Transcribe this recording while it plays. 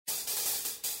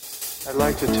I'd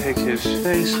like to take his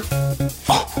face.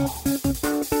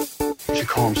 He should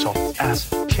call himself Ass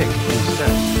Kick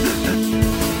instead.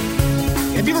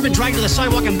 Have you ever been dragged to the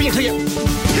sidewalk and beat till you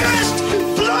pissed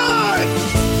blood?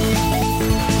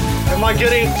 Am I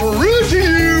getting through to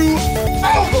you?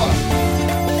 Alpha!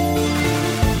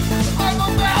 I'm a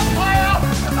vampire!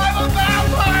 I'm a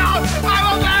vampire! I'm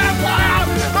a vampire!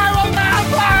 I'm a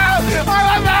vampire! I'm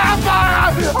a vampire!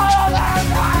 I'm a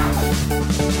vampire!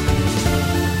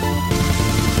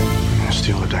 I'm gonna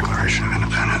steal the Declaration of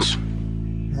Independence.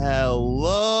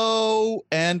 Hello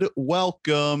and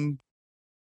welcome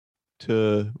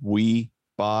to We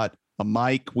Bought a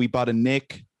Mic, We Bought a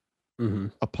Nick,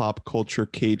 a pop culture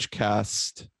cage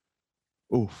cast.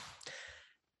 Oof.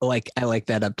 I like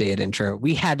that updated intro.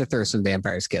 We had to throw some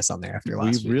Vampire's Kiss on there after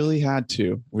last week. We really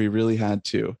had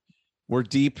to. We're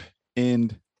deep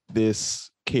in this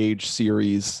cage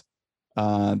series.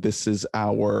 This is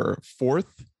our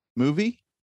fourth movie.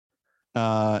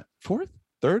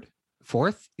 Third?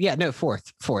 Fourth? Yeah, no,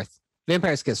 fourth.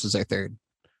 Vampire's Kiss was our third.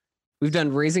 We've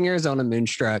done Raising Arizona,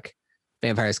 Moonstruck,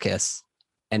 Vampire's Kiss,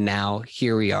 and now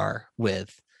here we are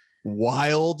with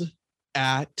Wild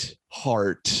at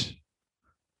Heart,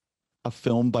 a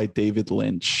film by David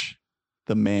Lynch,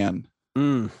 the man.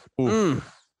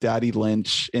 Daddy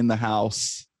Lynch in the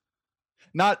house.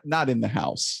 Not in the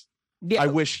house. Yeah, I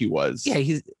wish he was. Yeah,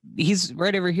 he's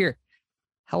right over here.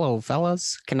 Hello,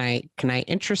 fellas. Can I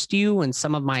interest you in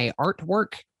some of my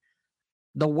artwork?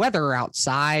 The weather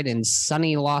outside in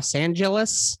sunny Los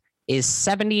Angeles is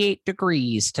 78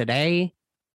 degrees today.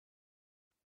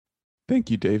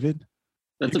 Thank you, David.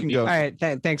 That's you can go. All right.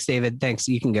 Thanks, David. Thanks.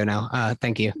 You can go now.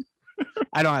 Thank you.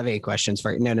 I don't have any questions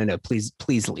for you. No. Please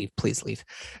leave.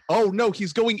 Oh, no.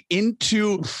 He's going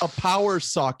into a power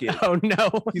socket. Oh, no.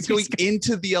 He's going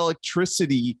into the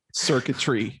electricity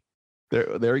circuitry.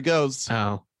 There he goes.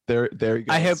 Oh, there he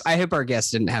goes. I hope our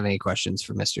guest didn't have any questions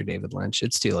for Mr. David Lynch.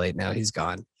 It's too late now. He's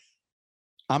gone.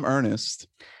 I'm Ernest.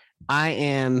 I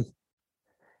am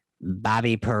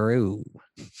Bobby Peru,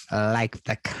 like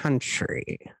the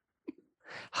country.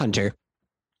 Hunter.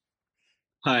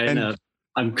 Hi, and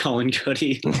I'm Colin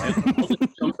Cuddy. I'll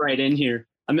just jump right in here.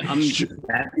 I'm happy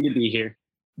to be here.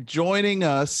 Joining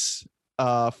us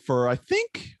for I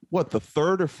think the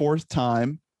third or fourth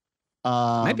time.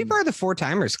 Um, Might be part of the Four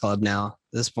Timers Club now at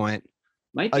this point.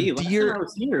 Might be. Last time I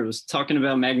was here, I was talking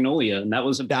about Magnolia, and that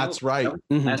was that's right.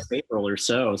 Last April or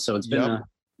so. So it's been an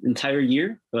entire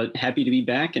year, but happy to be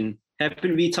back and happy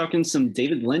to be talking some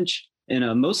David Lynch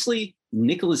and mostly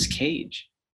Nicolas Cage.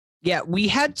 Yeah, we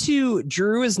had to.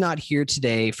 Drew is not here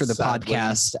today for the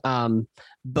podcast.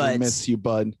 But I miss you,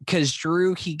 bud. Because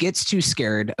Drew, he gets too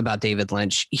scared about David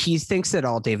Lynch. He thinks that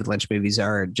all David Lynch movies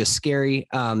are just scary.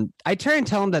 I try and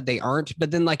tell him that they aren't, but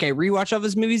then I rewatch all of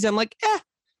his movies. I'm like, I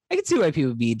can see why people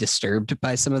would be disturbed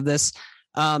by some of this.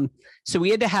 So we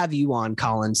had to have you on,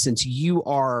 Colin, since you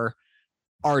are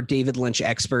our David Lynch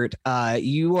expert.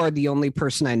 You are the only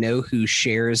person I know who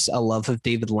shares a love of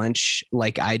David Lynch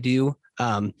like I do.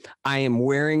 I am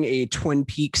wearing a Twin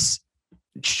Peaks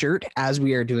shirt as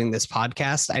we are doing this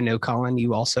podcast. I know, Colin,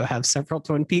 you also have several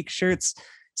Twin Peaks shirts.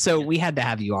 So we had to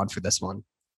have you on for this one.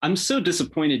 I'm so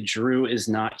disappointed Drew is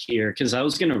not here because I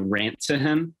was going to rant to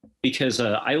him because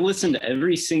I listened to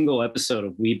every single episode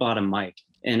of We Bought a Mic.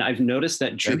 And I've noticed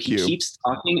that Drew keeps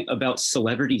talking about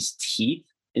celebrities' teeth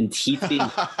and teeth being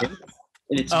fixed.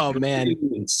 And it's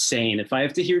insane. If I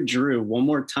have to hear Drew one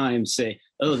more time say,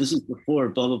 "Oh, this is before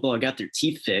blah blah blah, I got their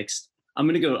teeth fixed," I'm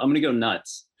gonna go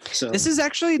nuts. So this is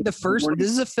actually the first.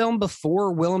 This is a film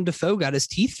before Willem Dafoe got his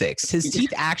teeth fixed. His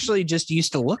teeth actually just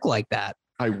used to look like that.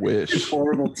 I wish.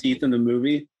 Horrible teeth in the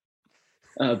movie.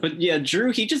 But yeah,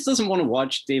 Drew, he just doesn't want to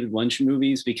watch David Lynch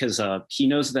movies because he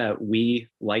knows that we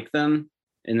like them.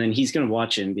 And then he's going to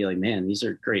watch it and be like, man, these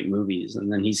are great movies. And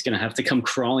then he's going to have to come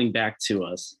crawling back to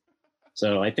us.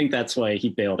 So I think that's why he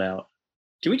bailed out.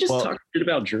 Can we just talk shit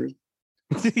about Drew?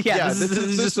 This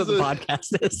is just what the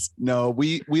podcast is. No,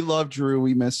 we love Drew.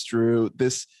 We miss Drew.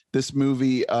 This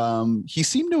movie, he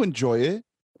seemed to enjoy it.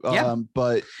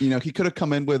 But he could have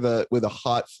come in with a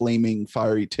hot, flaming,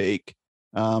 fiery take.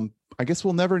 I guess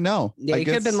we'll never know. Yeah, it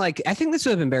could have been I think this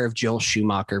would have been better if Joel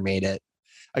Schumacher made it.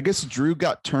 I guess Drew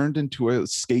got turned into a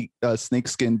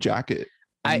snakeskin jacket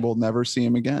and we'll never see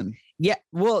him again. Yeah.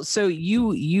 Well, so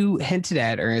you hinted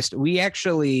at, Ernest, we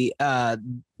actually,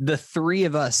 the three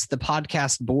of us, the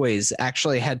podcast boys,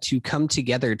 actually had to come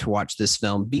together to watch this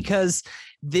film because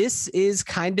this is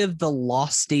kind of the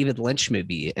lost David Lynch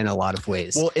movie in a lot of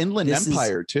ways. Well, Inland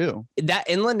Empire too. That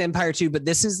Inland Empire too. But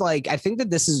this is I think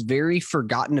that this is very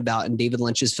forgotten about in David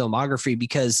Lynch's filmography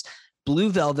because Blue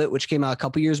Velvet, which came out a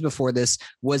couple years before this,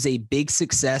 was a big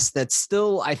success. That's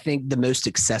still, I think, the most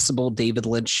accessible David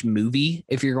Lynch movie.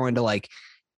 If you're going to like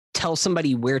tell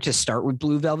somebody where to start with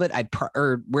Blue Velvet,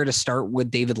 or where to start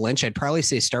with David Lynch, I'd probably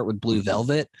say start with Blue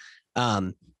Velvet.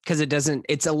 Because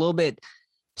it's a little bit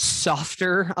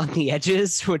softer on the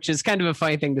edges, which is kind of a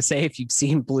funny thing to say if you've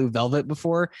seen Blue Velvet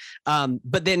before.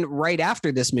 But then right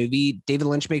after this movie, David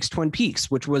Lynch makes Twin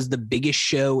Peaks, which was the biggest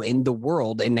show in the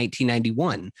world in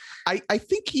 1991. I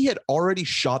think he had already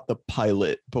shot the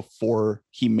pilot before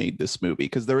he made this movie,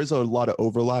 because there is a lot of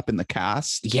overlap in the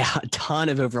cast. Yeah, a ton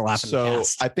of overlap in the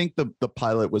cast. So I think the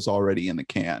pilot was already in the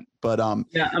can. But I'm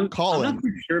not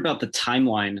too sure about the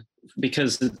timeline,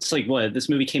 because it's like, this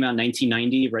movie came out in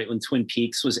 1990, right when Twin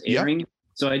Peaks was airing. Yep.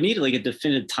 So I needed like a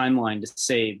definitive timeline to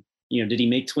say, did he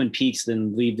make Twin Peaks,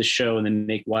 then leave the show and then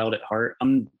make Wild at Heart?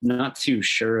 I'm not too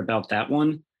sure about that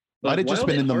one. Might have just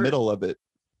been in the middle of it.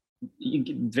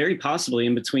 Very possibly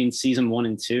in between season 1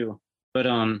 and 2. But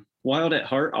Wild at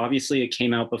Heart, obviously it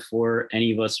came out before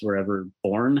any of us were ever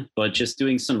born, but just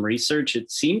doing some research,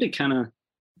 it seemed to kind of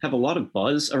have a lot of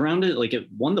buzz around it. Like it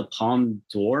won the Palme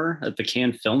d'Or at the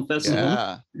Cannes Film Festival.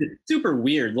 Yeah. It's super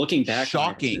weird looking back.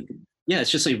 Shocking. Yeah, it's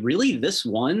just like, really, this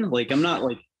one? Like, I'm not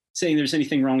like saying there's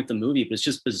anything wrong with the movie, but it's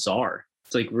just bizarre.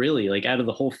 It's like, really, like out of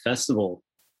the whole festival,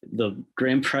 the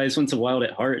grand prize went to Wild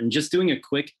at Heart. And just doing a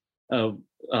quick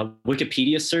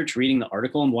Wikipedia search, reading the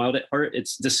article on Wild at Heart,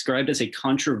 it's described as a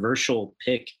controversial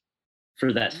pick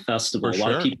for that festival. A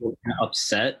lot of people were kind of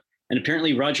upset. And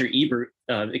apparently Roger Ebert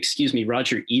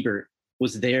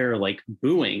was there like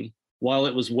booing while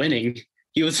it was winning.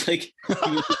 He was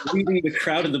leading the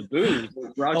crowd of the boos.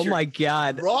 Roger, oh my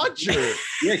God. Roger.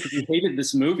 Yeah, because he hated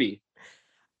this movie.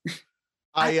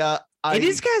 It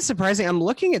is kind of surprising. I'm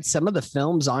looking at some of the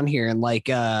films on here, and like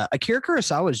Akira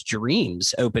Kurosawa's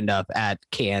Dreams opened up at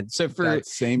Cannes. So for that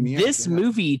same year, this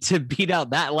movie to beat out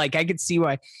that, like, I could see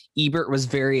why Ebert was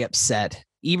very upset.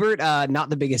 Ebert, not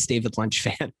the biggest David Lynch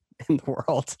fan in the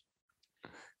world.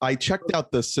 I checked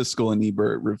out the Siskel and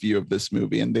Ebert review of this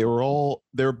movie, and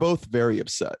they're both very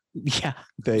upset. Yeah,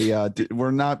 they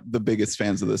were not the biggest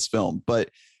fans of this film. But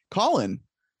Colin,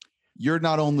 you're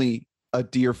not only a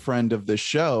dear friend of the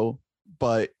show,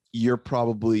 but you're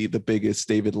probably the biggest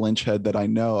David Lynch head that I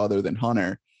know, other than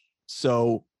Hunter.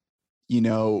 So,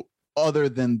 other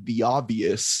than the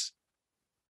obvious,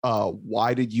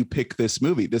 why did you pick this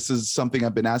movie? This is something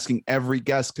I've been asking every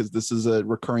guest, because this is a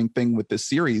recurring thing with this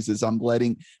series, is I'm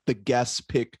letting the guests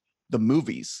pick the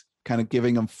movies, kind of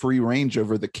giving them free range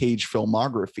over the Cage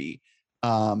filmography.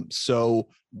 So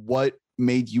what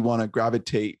made you want to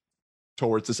gravitate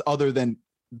towards this, other than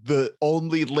the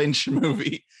only Lynch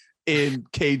movie in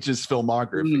Cage's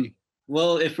filmography?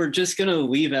 Well, if we're just going to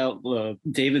leave out the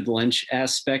David Lynch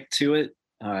aspect to it,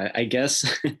 I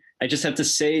guess I just have to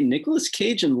say Nicolas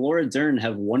Cage and Laura Dern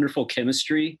have wonderful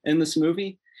chemistry in this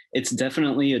movie. It's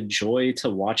definitely a joy to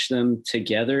watch them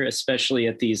together, especially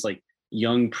at these like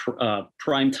young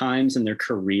prime times in their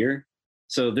career.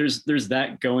 So there's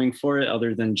that going for it,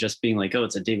 other than just being like, oh,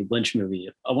 it's a David Lynch movie,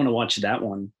 I want to watch that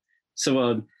one.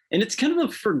 So and it's kind of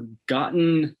a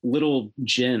forgotten little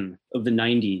gem of the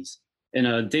 90s.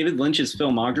 And David Lynch's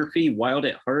filmography, Wild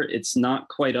at Heart, it's not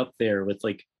quite up there with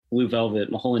like Blue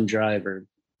Velvet, Mulholland Drive, or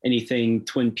anything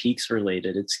Twin Peaks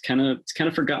related. It's kind of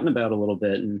forgotten about a little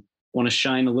bit, and want to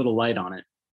shine a little light on it,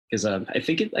 because I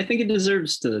think it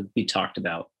deserves to be talked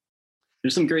about.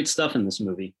 There's some great stuff in this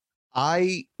movie.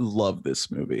 I love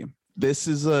this movie. This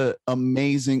is a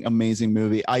amazing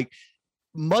movie.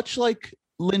 Much like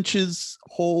Lynch's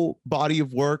whole body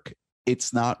of work,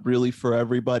 it's not really for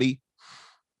everybody.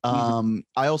 I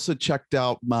also checked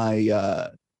out my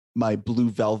my Blue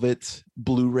Velvet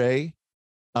Blu-ray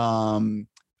on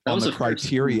the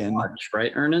Criterion.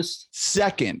 Right, Ernest?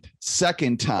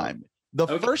 Second time. The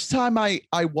first time I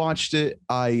watched it,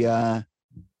 I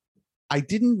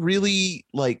didn't really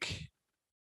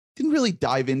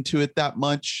dive into it that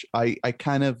much. I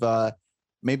kind of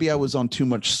maybe I was on too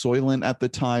much Soylent at the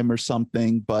time or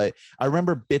something, but I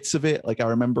remember bits of it. Like I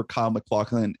remember Kyle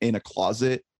MacLachlan in a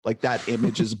closet. Like that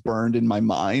image is burned in my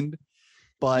mind,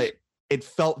 but it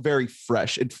felt very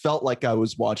fresh. It felt like I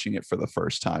was watching it for the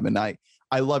first time, and I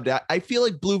loved it. I feel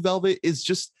like Blue Velvet is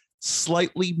just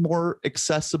slightly more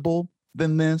accessible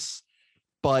than this,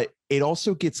 but it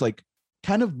also gets like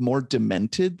kind of more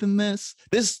demented than this.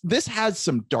 This has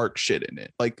some dark shit in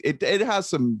it. Like it has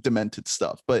some demented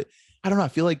stuff, but I don't know. I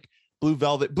feel like Blue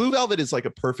Velvet is like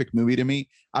a perfect movie to me.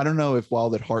 I don't know if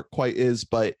Wild at Heart quite is,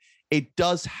 but it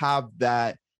does have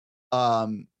that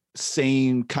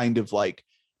same kind of like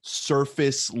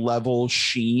surface level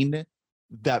sheen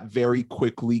that very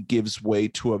quickly gives way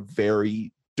to a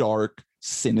very dark,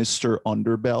 sinister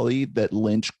underbelly that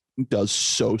Lynch does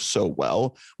so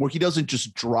well, where he doesn't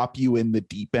just drop you in the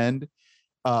deep end.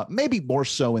 Maybe more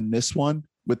so in this one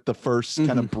with the first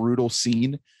kind of brutal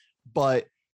scene, but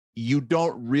you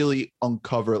don't really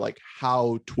uncover like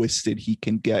how twisted he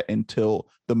can get until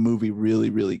the movie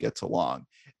really gets along.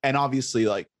 And obviously,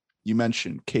 like you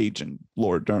mentioned, Cage and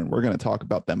Laura Dern, we're going to talk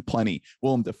about them plenty.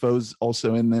 Willem Dafoe's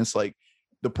also in this. Like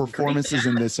the performances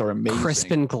in this are amazing.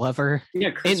 Crispin Glover.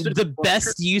 Yeah, Crispin Glover.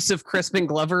 Best use of Crispin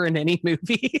Glover in any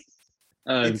movie.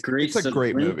 It's a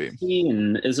great movie.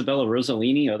 And Isabella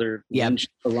Rossellini, other Lynch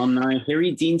alumni.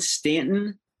 Harry Dean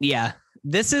Stanton. Yeah.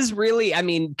 This is really, I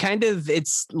mean, kind of,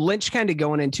 it's Lynch kind of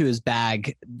going into his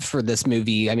bag for this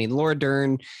movie. I mean, Laura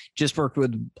Dern just worked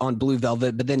on Blue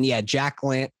Velvet, but then Jack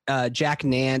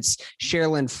Nance,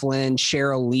 Sherilyn Flynn,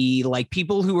 Cheryl Lee, like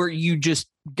people who are, you just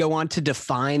go on to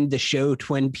define the show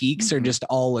Twin Peaks are just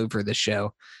all over the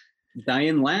show.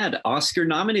 Diane Ladd, Oscar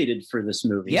nominated for this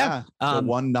movie. Yeah.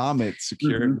 One nominate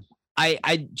secured.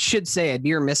 I should say I'd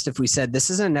be remiss if we said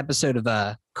this isn't an episode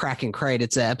of Crack and Crate.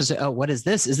 It's an episode. Oh, what is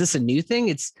this? Is this a new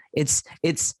thing? It's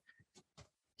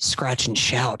Scratch and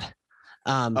Shout.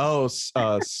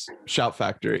 Shout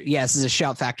Factory. Yes, this is a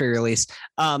Shout Factory release.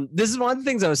 This is one of the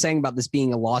things I was saying about this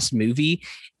being a lost movie.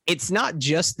 It's not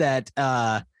just that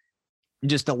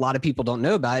just a lot of people don't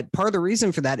know about it. Part of the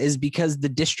reason for that is because the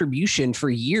distribution for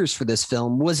years for this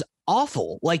film was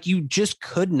awful. Like you just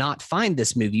could not find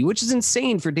this movie, which is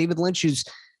insane for David Lynch, who's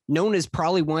known as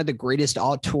probably one of the greatest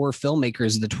auteur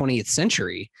filmmakers of the 20th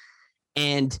century.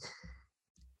 And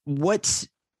what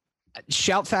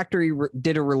Shout Factory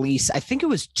did a release, I think it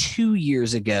was 2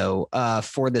 years ago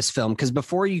for this film, because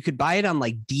before you could buy it on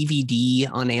like DVD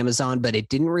on Amazon, but it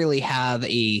didn't really have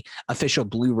a official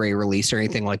Blu-ray release or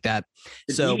anything like that.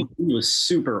 The DVD was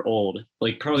super old,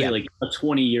 like probably like a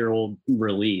 20-year-old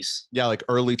release. Yeah, like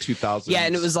early 2000s. Yeah,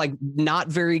 and it was like not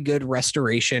very good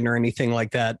restoration or anything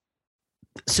like that.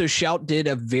 So Shout did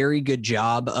a very good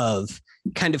job of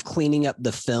kind of cleaning up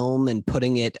the film and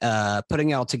putting it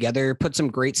all together, put some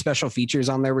great special features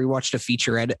on there. We watched a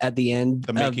featurette at the end,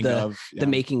 the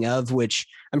making of, which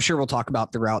I'm sure we'll talk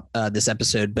about throughout this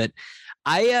episode. But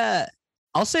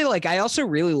I'll say, like, I also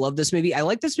really love this movie. I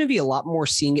like this movie a lot more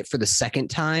seeing it for the second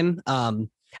time.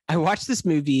 I watched this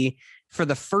movie for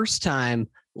the first time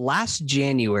last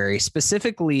January.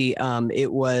 Specifically,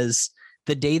 it was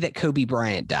the day that Kobe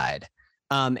Bryant died.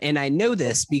 And I know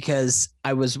this because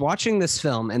I was watching this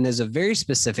film and there's a very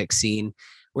specific scene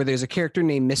where there's a character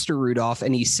named Mr. Rudolph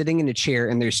and he's sitting in a chair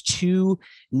and there's two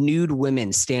nude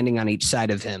women standing on each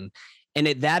side of him. And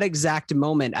at that exact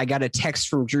moment, I got a text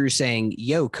from Drew saying,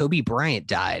 "Yo, Kobe Bryant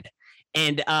died."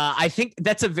 And I think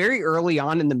that's a very early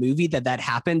on in the movie that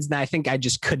happens. And I think I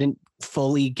just couldn't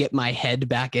fully get my head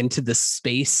back into the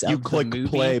space of the movie. You click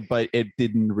play, but it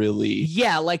didn't really.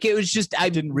 Yeah, like it was just, I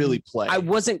didn't really play. I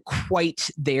wasn't quite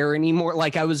there anymore.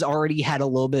 Like I was already had a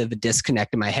little bit of a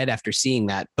disconnect in my head after seeing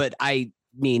that. But I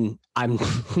mean, I'm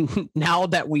now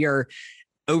that we are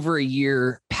over a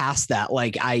year past that,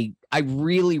 like I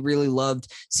really, really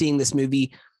loved seeing this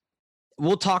movie.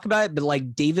 We'll talk about it, but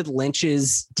like David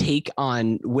Lynch's take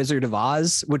on Wizard of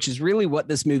Oz, which is really what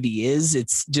this movie is.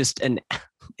 It's just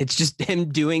him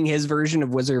doing his version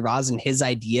of Wizard of Oz, and his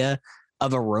idea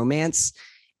of a romance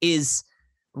is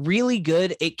really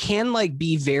good. It can like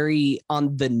be very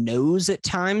on the nose at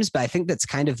times, but I think that's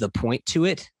kind of the point to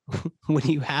it. When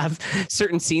you have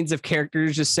certain scenes of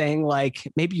characters just saying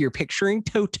like, maybe you're picturing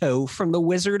Toto from the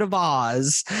Wizard of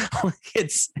Oz.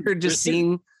 You're just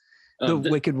seeing the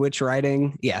Wicked Witch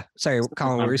writing. Yeah. Sorry,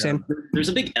 Colin, what were you saying? There's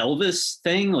a big Elvis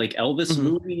thing, like Elvis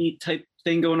movie type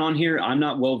thing going on here. I'm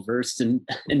not well versed in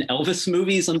Elvis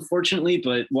movies, unfortunately,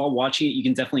 but while watching it, you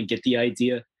can definitely get the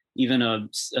idea. Even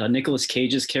Nicolas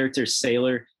Cage's character,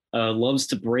 Sailor, loves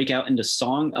to break out into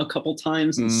song a couple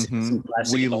times. And some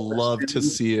classic we Elvis love movies. To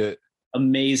see it.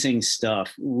 Amazing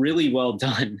stuff. Really well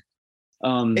done.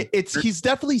 He's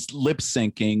definitely lip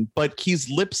syncing, but he's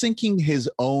lip syncing his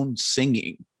own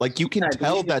singing. Like you can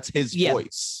tell that's his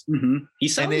voice, and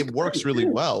it works really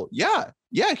well. Yeah,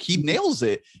 he nails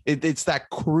it. It's that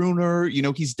crooner. You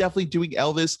know, he's definitely doing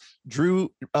Elvis.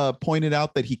 Drew pointed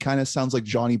out that he kind of sounds like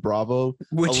Johnny Bravo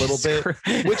a little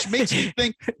bit, which makes me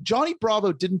think Johnny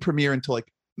Bravo didn't premiere until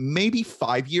like maybe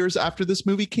 5 years after this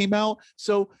movie came out.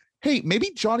 So hey,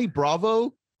 maybe Johnny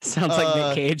Bravo. Sounds like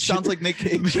Nick Cage. Sounds like Nick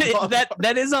Cage.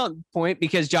 that is on point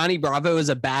because Johnny Bravo is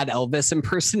a bad Elvis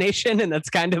impersonation, and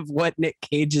that's kind of what Nick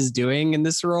Cage is doing in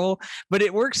this role. But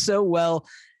it works so well.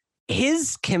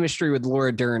 his chemistry with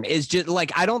Laura Dern is just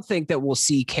like, I don't think that we'll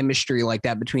see chemistry like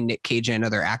that between Nick Cage and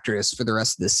another actress for the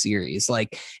rest of this series.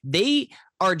 Like, they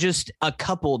are just a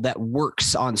couple that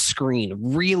works on screen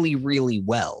really, really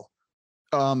well.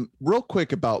 Real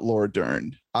quick about Laura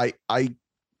Dern.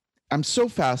 I'm so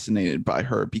fascinated by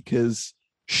her because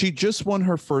she just won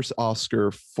her first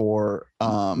Oscar for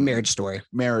Marriage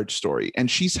Story.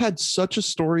 And she's had such a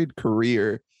storied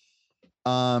career.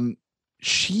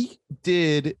 She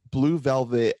did Blue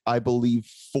Velvet, I believe,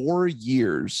 4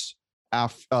 years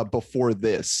before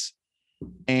this.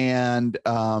 And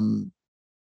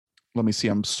let me see,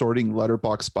 I'm sorting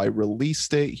Letterboxd by release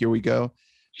date. Here we go.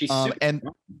 And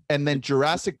then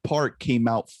Jurassic Park came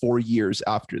out 4 years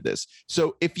after this.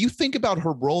 So if you think about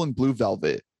her role in Blue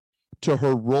Velvet to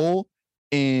her role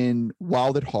in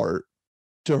Wild at Heart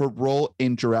to her role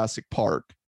in Jurassic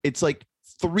Park, it's like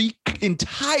 3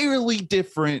 entirely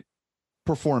different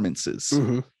performances.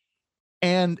 Mm-hmm.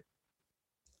 And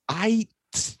I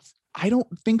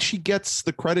don't think she gets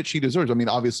the credit she deserves. I mean,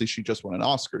 obviously she just won an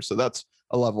Oscar, so that's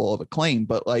a level of acclaim,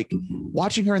 but like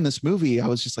watching her in this movie, I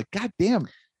was just like, God damn,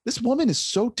 this woman is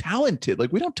so talented.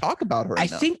 Like, we don't talk about her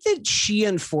enough. I think that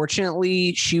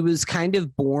unfortunately, she was kind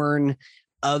of born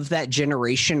of that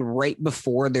generation right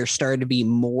before there started to be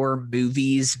more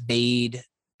movies made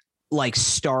like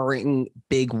starring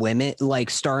big women, like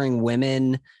starring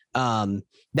women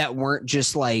that weren't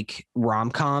just like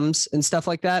rom-coms and stuff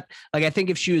like that. Like, I think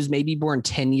if she was maybe born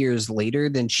 10 years later,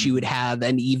 then she would have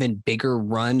an even bigger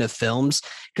run of films.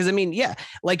 Because I mean, yeah,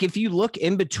 like if you look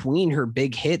in between her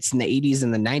big hits in the 80s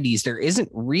and the 90s, there isn't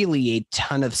really a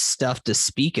ton of stuff to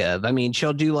speak of. I mean,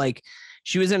 she'll do like,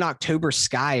 she was in October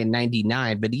Sky in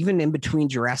 99, but even in between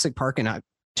Jurassic Park and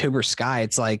October Sky,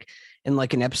 it's like in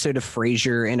like an episode of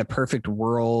Frasier, In a Perfect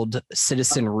World,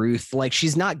 Citizen Ruth, like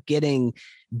she's not getting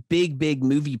big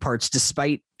movie parts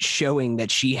despite showing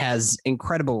that she has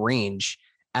incredible range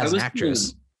as an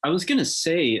actress. I was going to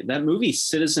say that movie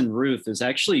Citizen Ruth is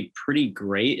actually pretty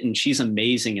great, and she's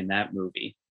amazing in that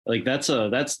movie. Like that's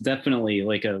definitely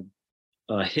like a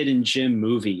hidden gem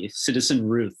movie, Citizen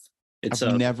Ruth.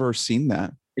 I've never seen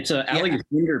that. It's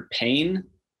Alexander Payne.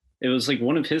 It was like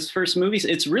one of his first movies.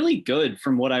 It's really good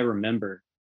from what I remember.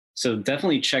 So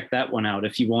definitely check that one out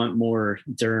if you want more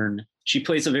Dern. She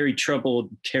plays a very troubled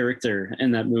character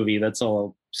in that movie. That's all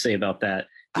I'll say about that.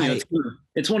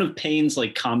 It's one of Payne's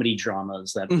like comedy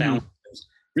dramas that balances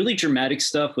really dramatic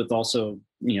stuff with also,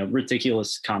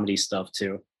 ridiculous comedy stuff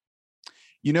too.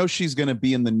 She's going to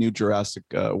be in the new Jurassic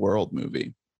World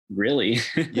movie. Really?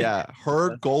 Yeah.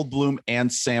 Her, Goldblum,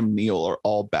 and Sam Neill are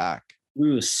all back.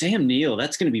 Ooh, Sam Neill.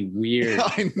 That's going to be weird.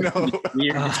 I know.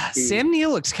 Sam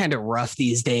Neill looks kind of rough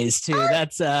these days too.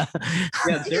 That's yeah,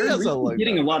 they're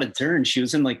getting a lot of Dern. She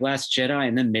was in like Last Jedi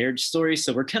and then Marriage Story,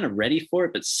 so we're kind of ready for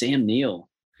it. But Sam Neill,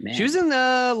 man, she was in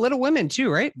the Little Women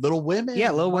too, right? Little Women,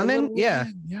 yeah, Little Women, yeah.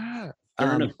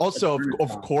 Also,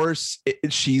 of course,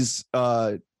 she's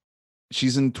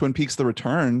in Twin Peaks: The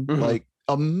Return. Mm-hmm. Like,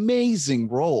 amazing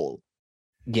role.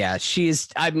 Yeah, she's,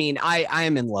 I mean, I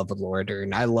am in love with Laura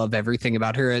Dern. I love everything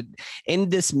about her. In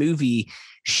this movie,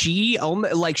 she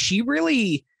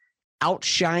really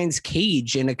outshines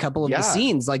Cage in a couple of the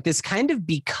scenes. Like, this kind of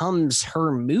becomes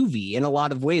her movie in a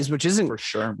lot of ways, which isn't for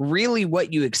sure really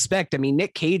what you expect. I mean,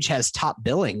 Nick Cage has top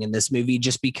billing in this movie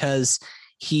just because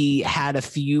he had a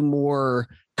few more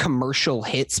commercial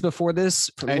hits before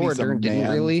this. Laura Dern didn't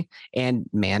really, and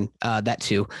that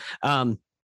too.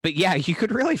 But yeah, you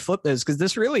could really flip those because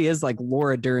this really is like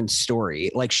Laura Dern's story.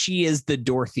 Like, she is the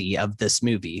Dorothy of this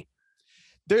movie.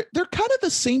 They're kind of the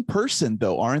same person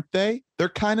though, aren't they? They're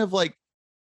kind of like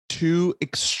two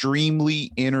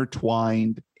extremely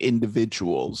intertwined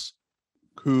individuals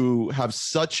who have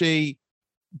such a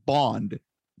bond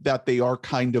that they are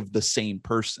kind of the same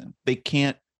person. They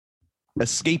can't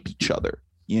escape each other.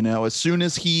 As soon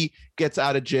as he gets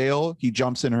out of jail, he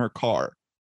jumps in her car.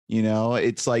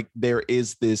 It's like there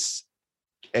is this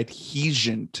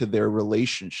adhesion to their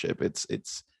relationship.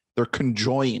 They're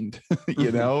conjoined,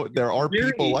 there are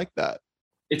people like that.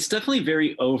 It's definitely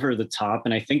very over the top.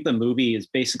 And I think the movie is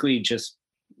basically just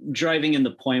driving in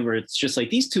the point where it's just like,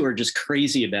 these two are just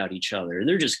crazy about each other.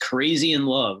 They're just crazy in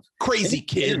love. Crazy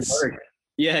kids.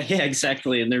 Yeah,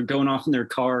 exactly. And they're going off in their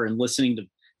car and listening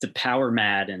to Power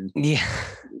Mad and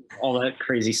all that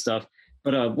crazy stuff.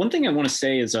 But one thing I want to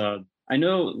say is, I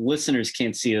know listeners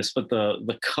can't see this, but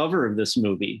the cover of this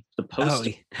movie, the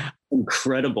poster,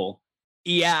 incredible.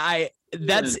 Yeah,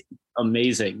 that's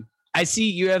amazing. I see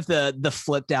you have the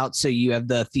flipped out, so you have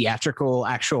the theatrical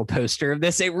actual poster of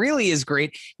this. It really is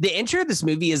great. The intro of this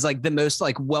movie is like the most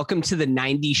like welcome to the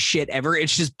 90s shit ever.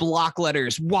 It's just block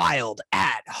letters, wild,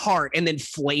 at, heart, and then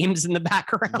flames in the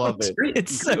background. Love it.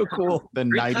 It's so cool. The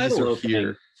 90s are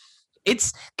here.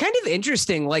 It's kind of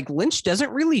interesting. Like Lynch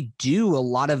doesn't really do a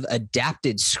lot of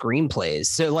adapted screenplays.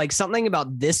 So like something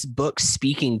about this book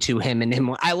speaking to him and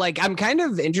him. I'm kind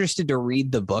of interested to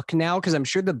read the book now because I'm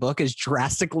sure the book is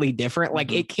drastically different.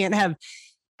 Like it can't have,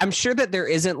 I'm sure that there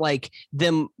isn't like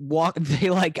them walk. They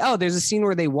like, oh, there's a scene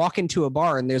where they walk into a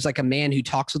bar and there's like a man who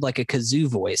talks with like a kazoo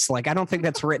voice. Like, I don't think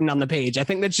that's written on the page. I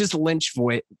think that's just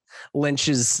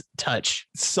Lynch's touch.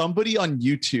 Somebody on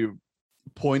YouTube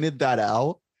pointed that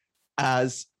out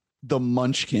as the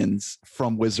Munchkins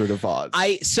from Wizard of Oz.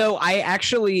 My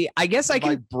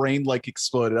brain like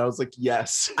exploded. I was like,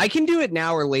 yes. I can do it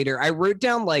now or later. I wrote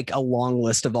down like a long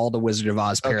list of all the Wizard of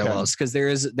Oz parallels because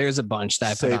there's a bunch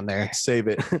that I put on there. Save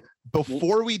it.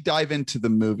 Before we dive into the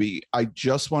movie, I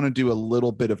just want to do a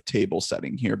little bit of table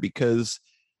setting here because,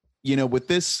 you know, with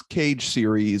this Cage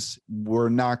series, we're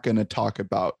not going to talk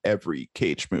about every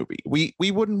Cage movie. We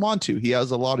wouldn't want to. He has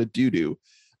a lot of doo-doo.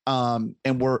 And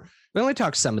we only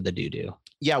talk some of the doo-doo.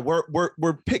 Yeah,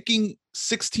 we're picking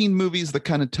 16 movies that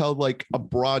kind of tell like a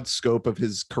broad scope of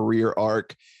his career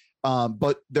arc.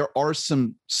 But there are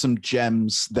some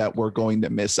gems that we're going to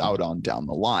miss out on down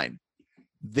the line.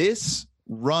 This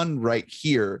run right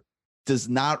here does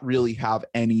not really have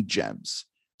any gems.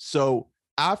 So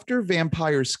after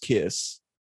Vampire's Kiss,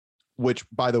 which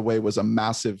by the way was a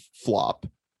massive flop,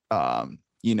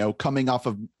 you know, coming off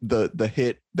of the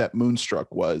hit that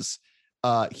Moonstruck was,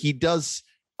 he does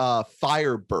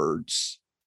Firebirds,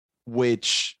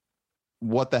 which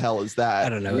what the hell is that? I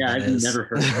don't know. Yeah, I've never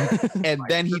heard of it. And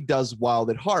then he does Wild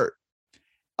at Heart.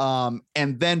 And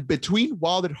then between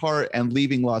Wild at Heart and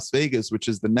Leaving Las Vegas, which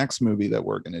is the next movie that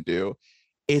we're going to do,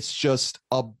 it's just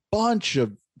a bunch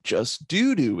of just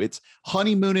doo-doo. It's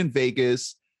Honeymoon in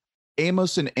Vegas,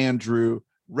 Amos and Andrew,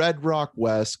 Red Rock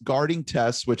West, Guarding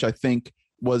Tess, which I think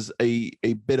was a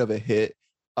bit of a hit.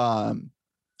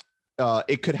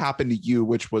 It Could Happen to You,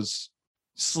 which was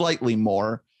slightly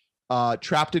more.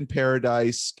 Trapped in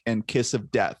Paradise and Kiss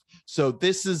of Death. So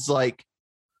this is like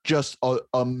just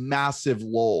a massive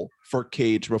lull for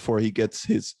Cage before he gets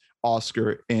his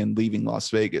Oscar in Leaving Las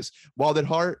Vegas. Wild at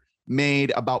Heart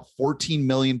made about $14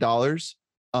 million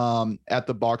at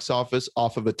the box office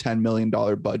off of a $10 million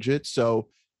budget. So,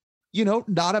 you know,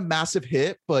 not a massive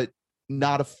hit, but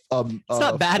not it's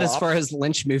not bad flop. As far as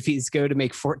Lynch movies go to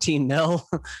make 14 mil.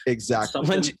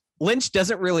 Exactly. Lynch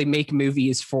doesn't really make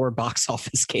movies for box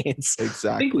office gains. Exactly.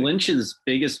 I think Lynch's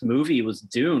biggest movie was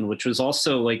Dune, which was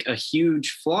also like a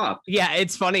huge flop. Yeah,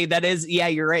 it's funny. That is, yeah,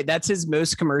 you're right. That's his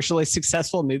most commercially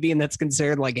successful movie, and that's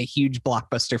considered like a huge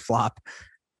blockbuster flop.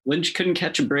 Lynch couldn't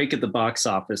catch a break at the box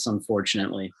office,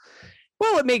 unfortunately.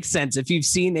 Well, it makes sense. If you've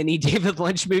seen any David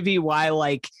Lynch movie, why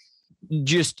like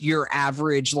just your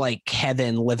average like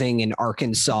Kevin living in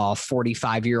Arkansas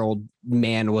 45-year-old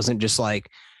man wasn't just like,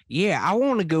 yeah, I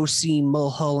want to go see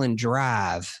Mulholland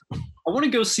Drive. I want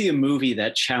to go see a movie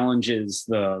that challenges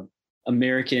the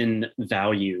American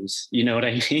values. You know what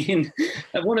I mean?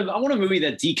 I want a movie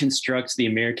that deconstructs the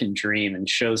American dream and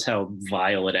shows how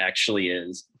vile it actually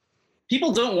is.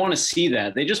 People don't want to see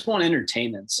that. They just want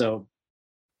entertainment. So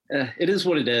it is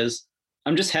what it is.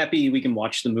 I'm just happy we can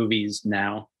watch the movies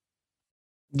now.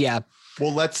 Yeah.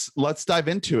 Well, let's dive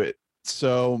into it.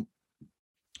 So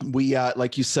we,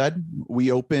 like you said,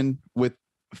 we open with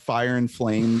Fire and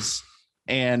Flames,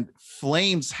 and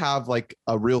flames have like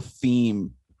a real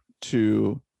theme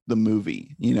to the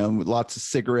movie, you know, lots of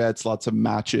cigarettes, lots of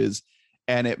matches,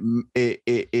 and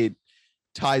it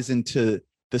ties into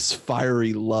this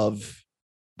fiery love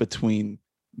between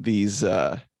these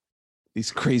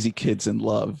crazy kids in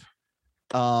love.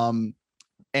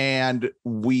 And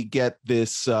we get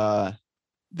this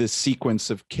sequence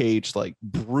of Cage like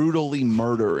brutally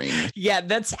murdering. Yeah,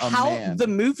 that's how the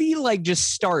movie like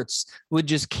just starts with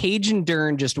just Cage and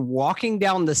Dern just walking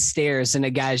down the stairs, and a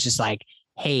guy's just like,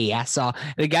 hey, I saw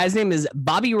the guy's name is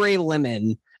Bobby Ray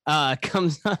Lemon.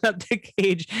 Comes up to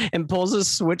Cage and pulls a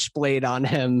switchblade on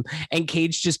him, and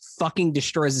Cage just fucking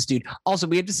destroys this dude. Also,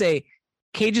 we have to say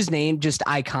Cage's name, just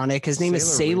iconic. His name is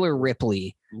Sailor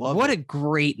Ripley. What a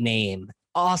great name.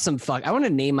 Awesome. Fuck. I want to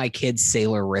name my kid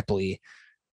Sailor Ripley.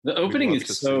 The opening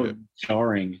is so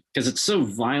jarring because it's so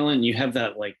violent. You have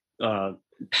that like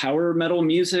power metal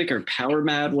music or power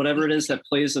mad, whatever it is that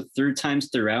plays through times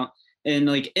throughout. And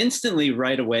like instantly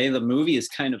right away, the movie is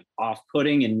kind of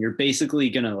off-putting and you're basically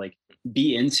going to like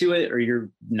be into it or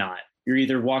you're not. You're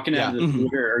either walking out of the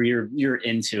theater or you're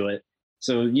into it.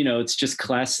 So, you know, it's just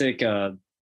classic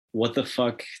what the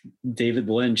fuck David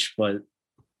Lynch, but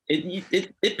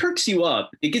it perks you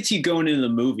up. It gets you going into the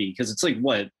movie because it's like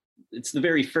it's the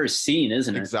very first scene,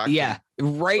 isn't it? Exactly. Yeah.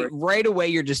 Right away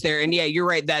you're just there. And yeah, you're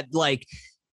right. That like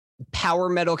power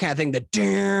metal kind of thing, the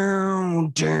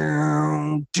down,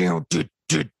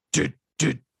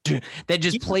 that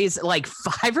just plays like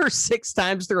 5 or 6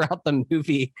 times throughout the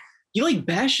movie. He like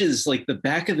bashes like the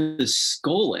back of his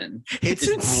skull in. It's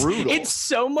brutal. It's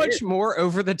so much more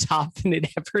over the top than it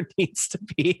ever needs to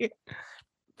be.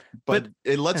 But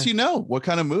it lets you know what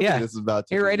kind of movie this is about.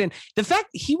 You're right. And the fact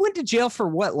he went to jail for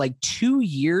what, like 2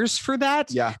 years for that?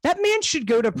 Yeah. That man should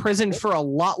go to prison for a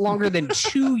lot longer than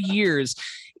 2 years.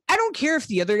 I don't care if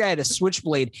the other guy had a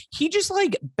switchblade. He just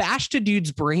like bashed a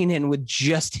dude's brain in with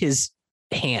just his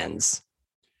hands.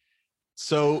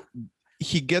 So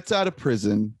he gets out of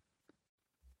prison.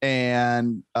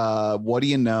 And what do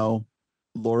you know?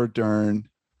 Laura Dern,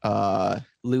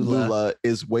 Lula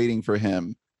is waiting for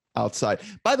him outside.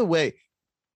 By the way,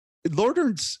 Laura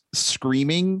Dern's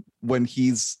screaming when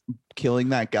he's killing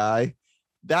that guy.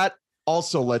 That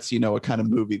also lets you know what kind of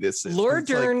movie this is. Laura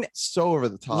Dern, like so over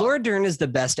the top. Laura Dern is the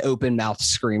best open mouth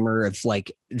screamer of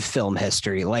like film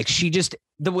history. Like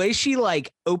the way she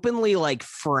like openly like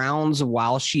frowns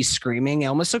while she's screaming, it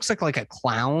almost looks like a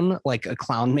clown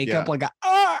makeup, like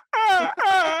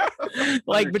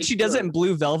like, but she does it in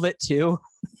Blue Velvet too.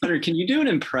 Hunter, can you do an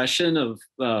impression of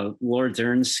Laura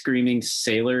Dern screaming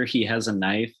 "Sailor, he has a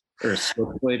knife" or a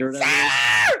switchblade or whatever?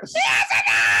 Sailor, he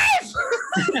has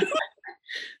a knife.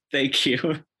 Thank you.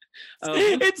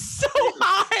 It's so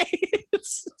high.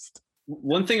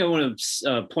 One thing I want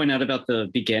to point out about the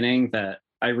beginning that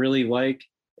I really like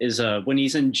is when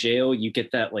he's in jail, you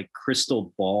get that like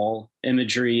crystal ball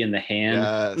imagery in the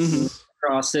hand. Yes.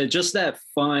 Across it, just that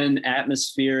fun,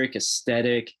 atmospheric,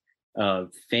 aesthetic,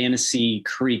 fantasy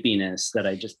creepiness that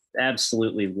I just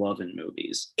absolutely love in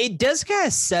movies. It does kind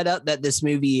of set up that this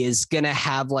movie is going to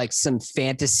have like some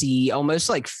fantasy, almost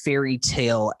like fairy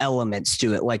tale elements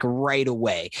to it, like right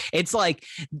away. It's like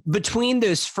between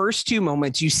those first 2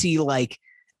 moments, you see like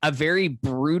a very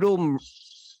brutal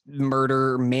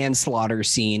murder, manslaughter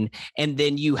scene. And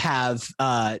then you have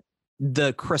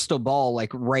the crystal ball like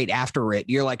right after it.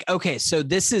 You're like, okay, so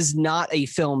this is not a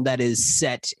film that is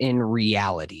set in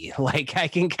reality. Like I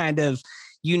can kind of,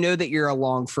 you know, that you're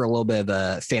along for a little bit of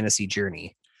a fantasy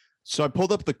journey. So I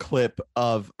pulled up the clip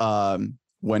of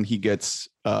when he gets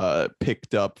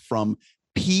picked up from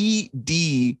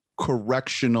PD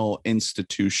Correctional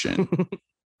Institution.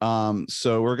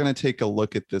 So we're going to take a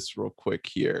look at this real quick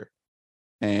here.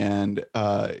 And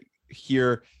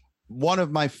here, one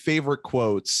of my favorite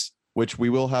quotes, which we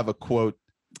will have a quote,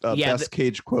 best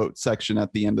Cage quote section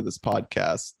at the end of this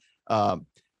podcast.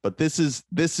 But this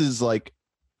is like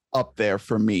up there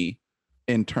for me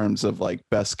in terms of like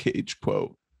best Cage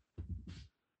quote.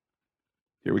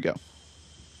 Here we go.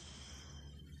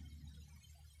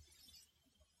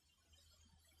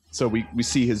 So we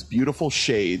see his beautiful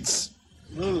shades.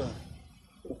 Lula.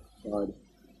 God.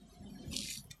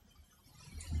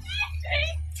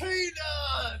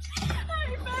 Peanut! Hey,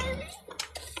 baby!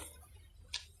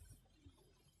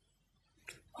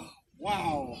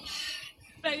 Wow.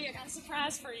 Baby, I got a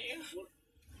surprise for you.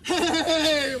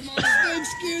 Hey, my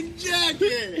snakeskin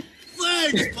jacket!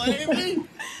 Thanks, baby! Did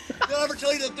I ever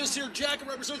tell you that this here jacket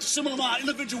represents a symbol of my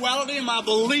individuality and my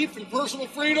belief in personal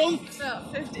freedom?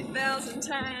 About 50,000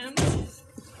 times.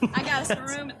 I got us a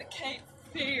room at the Cape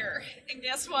Fear. And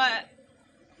guess what?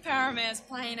 Power Man's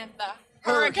playing at the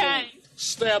Hurricane.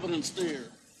 Stabbing and steer.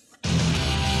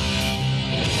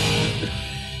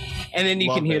 And then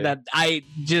you can hear that.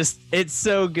 It's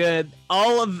so good.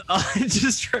 All of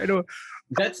just try to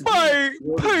fight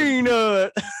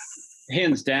Peanut.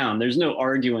 Hands down, there's no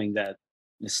arguing that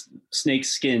this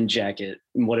snakeskin jacket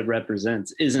and what it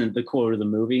represents isn't the quote of the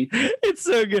movie. It's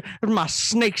so good. My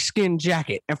snakeskin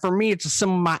jacket. And for me, it's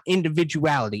some of my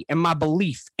individuality and my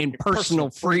belief in personal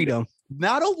freedom.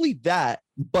 Not only that,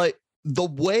 but the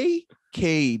way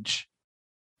Cage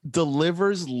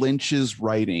delivers Lynch's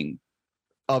writing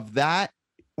of that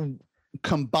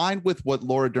combined with what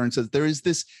Laura Dern says, there's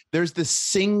this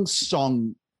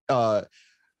sing-song,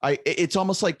 it's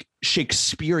almost like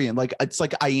Shakespearean, like it's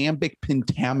like iambic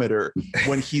pentameter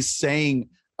when he's saying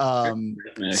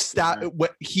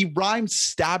he rhymes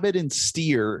stab it and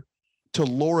steer to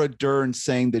Laura Dern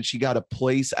saying that she got a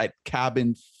place at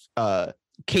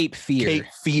Cape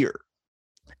Fear.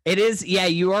 It is, yeah,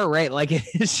 you are right. Like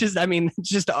it's just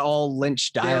all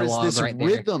Lynch dialogue.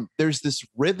 There's this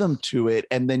rhythm to it,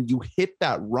 and then you hit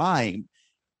that rhyme.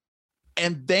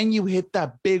 And then you hit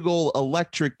that big old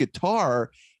electric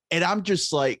guitar, and I'm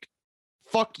just like,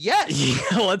 fuck yes.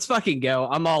 Yeah, let's fucking go.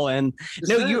 I'm all in.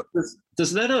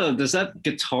 Does that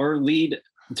guitar lead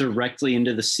directly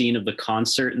into the scene of the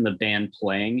concert and the band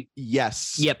playing?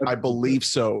 Yes. Yep. I believe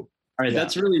so. All right,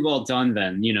 that's really well done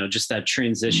then. Just that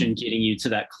transition, getting you to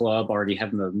that club, already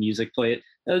having the music play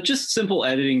it. Just simple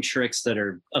editing tricks that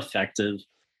are effective.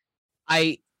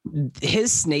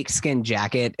 His snakeskin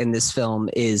jacket in this film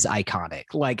is iconic.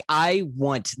 Like, I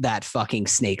want that fucking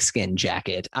snakeskin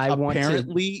jacket.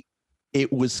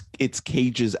 It's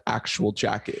Cage's actual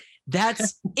jacket.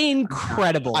 That's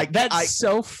incredible. That's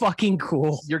so fucking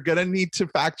cool. You're gonna need to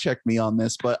fact check me on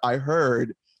this, but I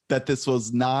heard that this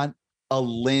was not a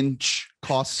Lynch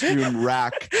costume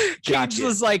rack jacket. Cage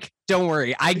was like, "Don't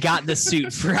worry, I got the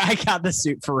suit for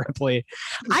Ripley."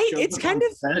 It's kind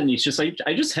of, and he's just like,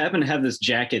 I just happen to have this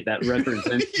jacket that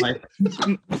represents my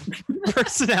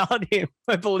personality,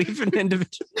 my belief in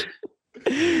individual.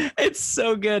 It's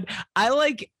so good.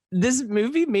 This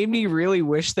movie made me really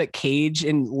wish that Cage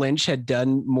and Lynch had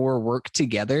done more work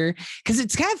together, because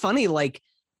it's kind of funny. Like,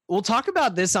 we'll talk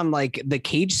about this on like the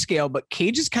Cage scale, but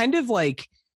Cage is kind of like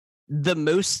the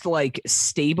most like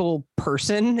stable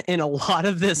person in a lot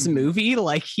of this movie.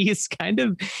 Like, he's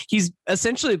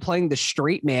essentially playing the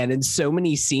straight man in so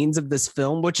many scenes of this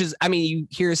film, which is, I mean, you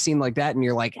hear a scene like that and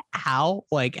you're like, how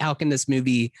can this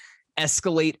movie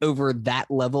escalate over that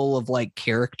level of like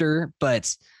character?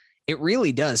 But it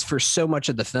really does for so much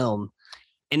of the film.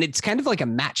 And it's kind of like a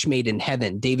match made in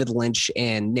heaven, David Lynch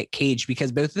and Nick Cage,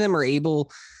 because both of them are able,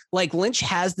 like, Lynch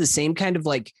has the same kind of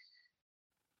like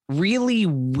really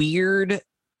weird,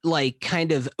 like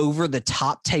kind of over the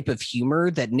top type of humor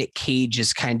that Nick Cage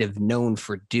is kind of known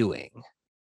for doing.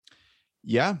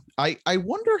 Yeah. I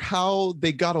wonder how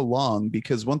they got along,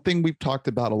 because one thing we've talked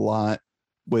about a lot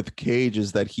with Cage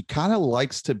is that he kind of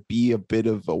likes to be a bit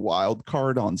of a wild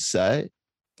card on set.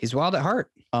 He's wild at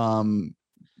heart.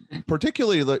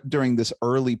 Particularly during this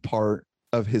early part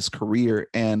of his career.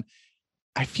 And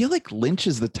I feel like Lynch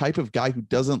is the type of guy who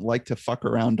doesn't like to fuck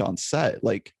around on set.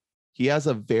 Like, he has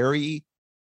a very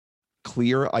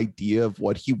clear idea of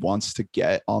what he wants to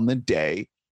get on the day,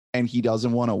 and he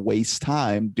doesn't want to waste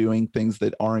time doing things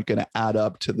that aren't going to add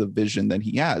up to the vision that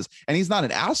he has. And he's not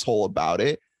an asshole about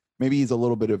it. Maybe he's a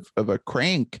little bit of a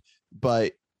crank,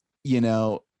 but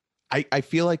I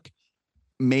feel like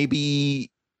maybe,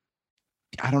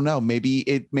 I don't know, maybe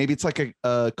it's like a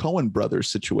Coen Brothers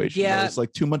situation. Yeah, where it's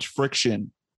like too much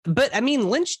friction. But I mean,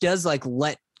 Lynch does like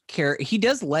let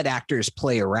actors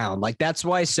play around. Like, that's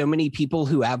why so many people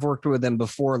who have worked with him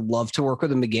before love to work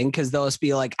with him again, because they'll just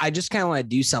be like, I just kind of want to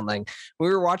do something. We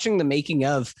were watching the making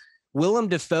of, Willem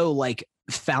Dafoe like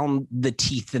found the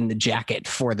teeth in the jacket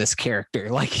for this character.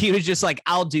 Like, he was just like,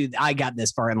 I got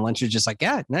this part. And Lynch was just like,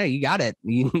 yeah, no, you got it.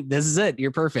 This is it.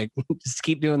 You're perfect. Just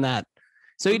keep doing that.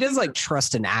 So he does like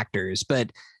trust in actors,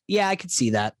 but yeah, I could see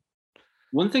that.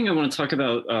 One thing I want to talk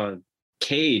about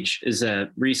Cage is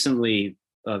that recently,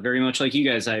 very much like you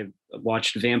guys, I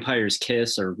watched Vampire's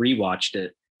Kiss, or rewatched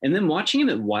it. And then watching him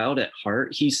at Wild at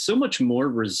Heart, he's so much more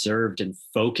reserved and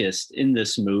focused in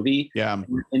this movie. Yeah.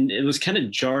 And it was kind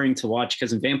of jarring to watch,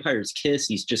 because in Vampire's Kiss,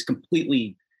 he's just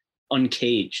completely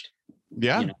uncaged.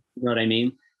 Yeah. You know what I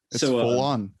mean? It's full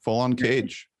on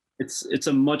Cage. It's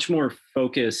a much more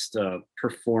focused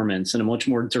performance, and a much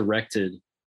more directed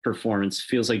performance.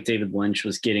 Feels like David Lynch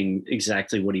was getting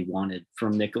exactly what he wanted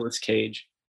from Nicolas Cage.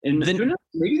 And then,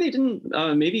 maybe they didn't.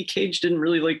 Maybe Cage didn't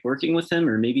really like working with him,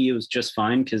 or maybe it was just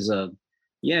fine because,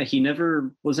 he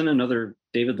never was in another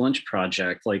David Lynch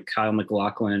project like Kyle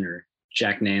MacLachlan or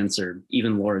Jack Nance or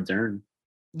even Laura Dern.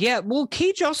 Yeah, well,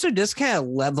 Cage also does kind of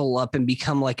level up and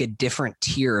become like a different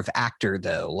tier of actor,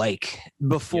 though. Like,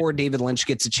 before David Lynch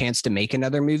gets a chance to make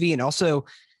another movie, and also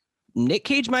Nick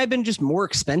Cage might have been just more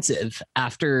expensive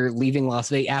after leaving Las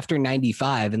Vegas after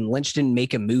 95, and Lynch didn't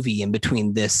make a movie in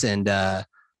between this and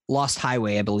Lost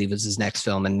Highway, I believe, is his next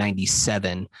film in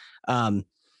 97.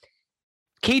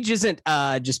 Cage isn't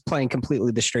just playing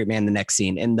completely the straight man the next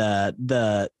scene, in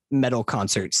the metal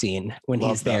concert scene when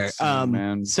he's there.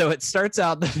 Scene, so it starts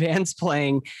out, the band's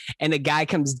playing and a guy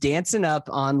comes dancing up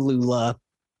on Lula.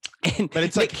 But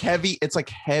it's like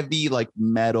heavy like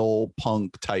metal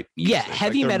punk type music. Yeah,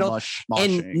 heavy metal.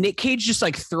 And Nick Cage just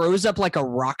like throws up like a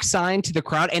rock sign to the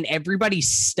crowd, and everybody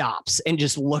stops and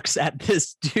just looks at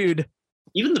this dude.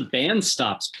 Even the band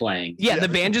stops playing. Yeah, the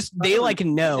band just, they like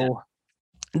know.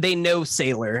 They know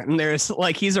Sailor, and there's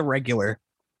like, he's a regular.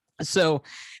 So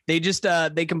they just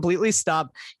they completely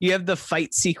stop. You have the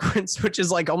fight sequence, which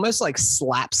is like almost like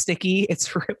slapsticky.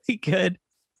 It's really good.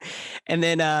 And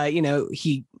then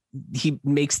he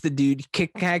makes the dude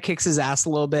kind of kicks his ass a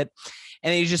little bit.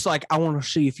 And he's just like, I want to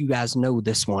see if you guys know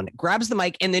this one. Grabs the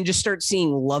mic and then just starts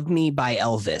singing Love Me by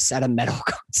Elvis at a metal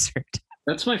concert.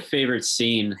 That's my favorite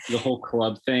scene. The whole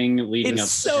club thing leading up.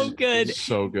 It's so good. It's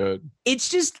so good. It's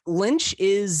just Lynch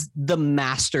is the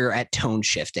master at tone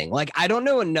shifting. Like, I don't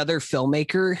know another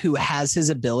filmmaker who has his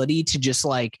ability to just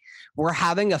like, we're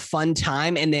having a fun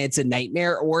time and then it's a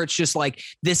nightmare, or it's just like,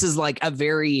 this is like a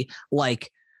very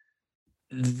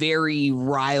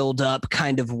riled up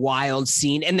kind of wild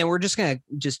scene. And then we're just going to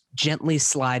just gently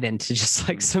slide into just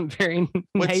like some very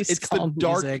nice, it's calm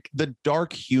music. The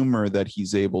dark humor that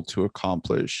he's able to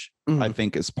accomplish, I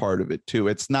think, is part of it too.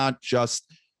 It's not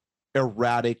just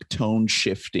erratic tone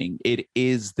shifting. It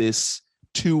is this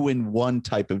 2-in-1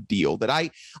 type of deal that I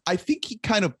think he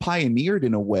kind of pioneered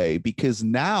in a way, because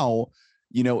now,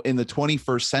 in the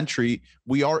 21st century,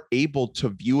 we are able to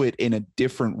view it in a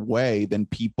different way than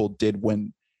people did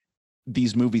when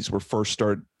these movies were first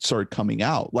started coming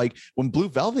out. Like when Blue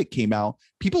Velvet came out,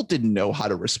 people didn't know how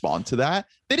to respond to that.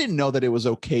 They didn't know that it was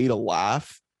okay to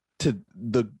laugh to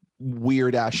the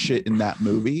weird ass shit in that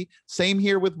movie. Same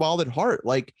here with Wild at Heart.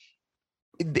 Like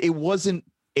it wasn't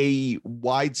a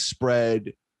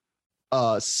widespread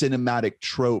cinematic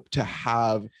trope to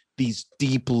have these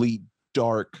deeply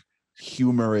dark,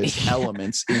 humorous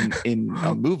elements in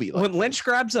a movie. When Lynch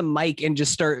grabs a mic and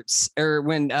just starts, or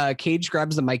when Cage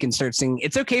grabs the mic and starts singing,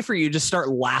 it's okay for you to just start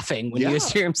laughing when you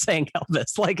hear him saying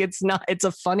Elvis. Like it's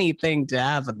a funny thing to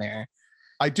have in there.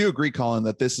 I do agree, Colin,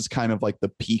 that this is kind of like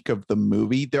the peak of the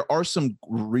movie. There are some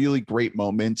really great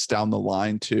moments down the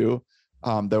line too,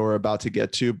 that we're about to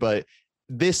get to, but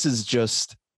this is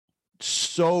just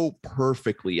so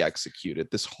perfectly executed.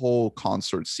 This whole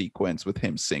concert sequence with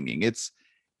him singing,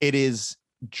 it is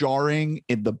jarring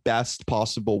in the best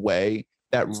possible way.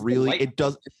 That really, it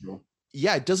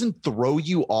doesn't throw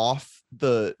you off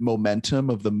the momentum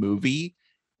of the movie,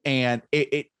 and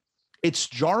it's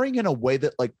jarring in a way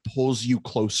that like pulls you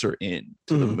closer in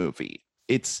to the movie.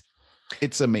 It's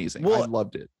amazing. I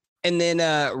loved it. And then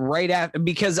right after,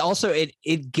 because also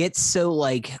it gets so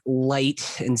like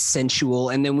light and sensual,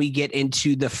 and then we get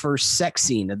into the first sex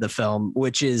scene of the film,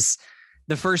 which is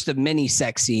the first of many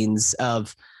sex scenes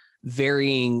of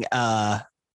varying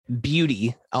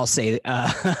beauty, I'll say.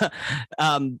 But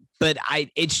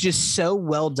it's just so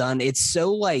well done. It's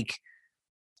so like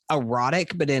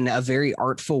erotic, but in a very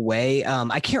artful way.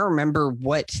 I can't remember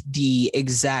what the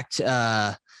exact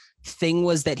thing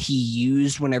was that he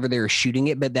used whenever they were shooting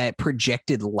it, but that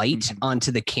projected light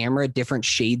onto the camera, different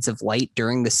shades of light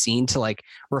during the scene to like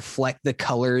reflect the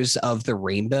colors of the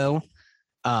rainbow.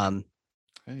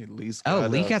 Hey, Lee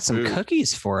got some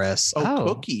cookies for us.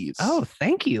 Cookies. Oh,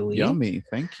 thank you, Lee. Yummy.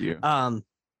 Thank you.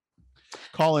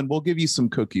 Colin, we'll give you some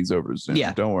cookies over Zoom.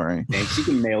 Yeah. Don't worry. Thanks. You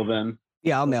can mail them.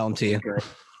 Yeah, I'll mail them to you.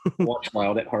 Watch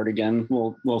Wild at Heart again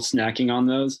while snacking on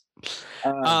those.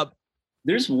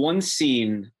 There's one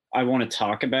scene I want to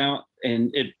talk about,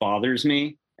 and it bothers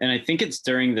me. And I think it's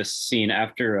during this scene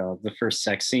after the first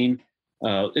sex scene.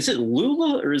 Is it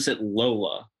Lula or is it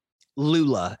Lola?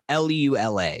 Lula,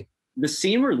 Lula. The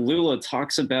scene where Lula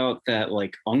talks about that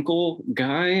like uncle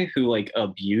guy who like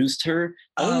abused her.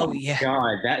 Oh yeah.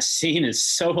 God, that scene is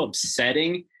so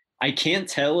upsetting. I can't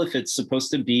tell if it's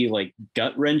supposed to be like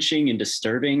gut wrenching and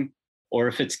disturbing, or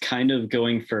if it's kind of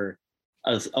going for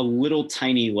a little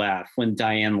tiny laugh when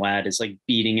Diane Ladd is like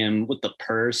beating him with the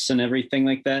purse and everything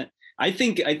like that. I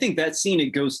think that scene,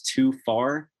 it goes too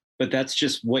far, but that's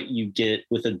just what you get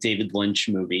with a David Lynch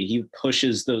movie. He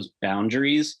pushes those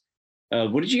boundaries.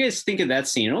 What did you guys think of that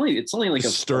scene? It's only like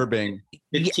disturbing.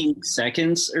 15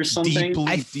 seconds or something.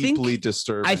 Deeply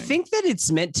disturbing. I think that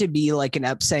it's meant to be like an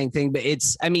upsetting thing, but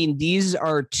these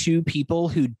are two people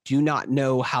who do not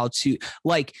know how to,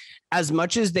 like, as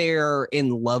much as they're in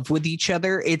love with each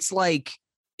other, it's like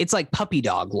puppy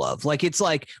dog love. Like, it's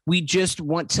like, we just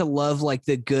want to love like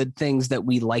the good things that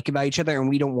we like about each other, and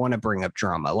we don't want to bring up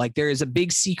drama. Like, there is a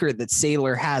big secret that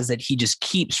Sailor has that he just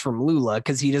keeps from Lula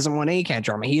because he doesn't want any kind of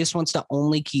drama. He just wants to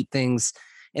only keep things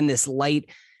in this light,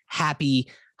 happy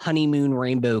honeymoon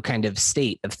rainbow kind of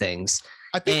state of things.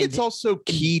 I think it's also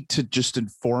key to just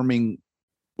informing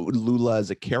Lula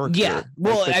as a character. Yeah,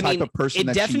 well, like type of person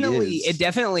it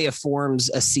definitely informs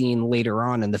a scene later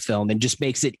on in the film and just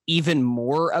makes it even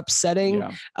more upsetting.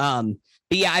 Yeah.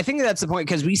 But yeah, I think that's the point,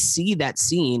 because we see that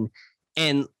scene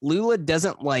and Lula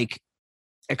doesn't like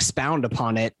expound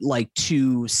upon it like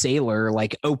to Sailor,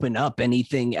 like open up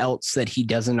anything else that he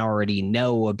doesn't already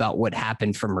know about what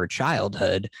happened from her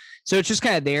childhood. So it's just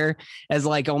kind of there as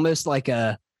like almost like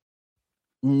a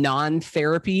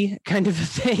non-therapy kind of a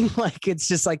thing. Like it's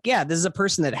just like, yeah, this is a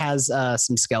person that has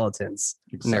some skeletons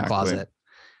in their closet.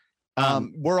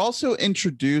 We're also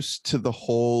introduced to the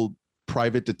whole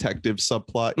private detective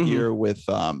subplot here with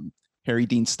Harry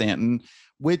Dean Stanton,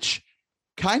 which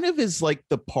kind of is like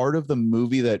the part of the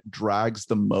movie that drags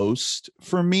the most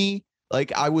for me.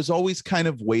 Like I was always kind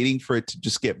of waiting for it to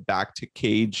just get back to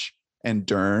Cage and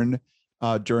Dern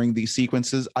during these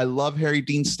sequences. I love Harry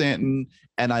Dean Stanton,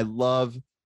 and I love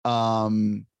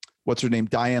what's her name,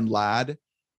 Diane Ladd,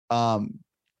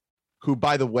 who,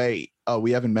 by the way,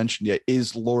 we haven't mentioned yet,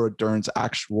 is Laura Dern's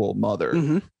actual mother.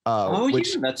 Yeah,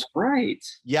 that's right.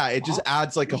 Yeah, it just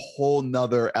adds like a whole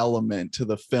nother element to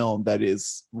the film that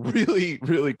is really,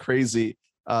 really crazy.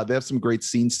 They have some great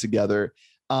scenes together.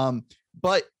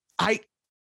 But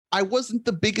I wasn't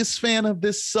the biggest fan of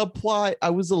this subplot.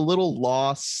 I was a little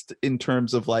lost in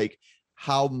terms of like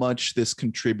how much this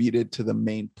contributed to the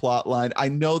main plot line. I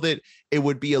know that it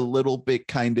would be a little bit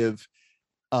kind of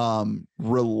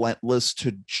relentless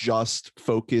to just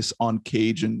focus on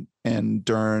Cage and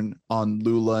Dern, on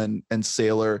Lula and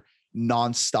Sailor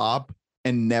nonstop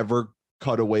and never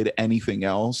cut away to anything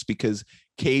else, because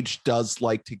Cage does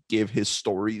like to give his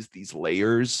stories these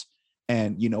layers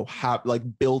and, you know, have like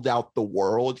build out the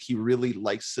world. He really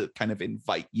likes to kind of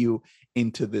invite you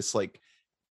into this like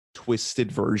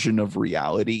twisted version of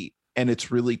reality. And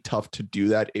it's really tough to do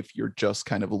that if you're just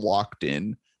kind of locked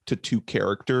in to two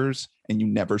characters and you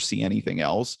never see anything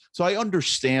else. So I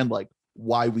understand like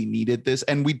why we needed this,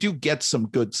 and we do get some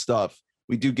good stuff.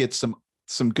 We do get some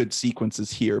good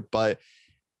sequences here, but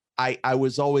I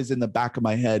was always in the back of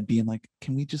my head being like,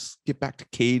 can we just get back to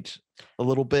Cage a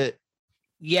little bit?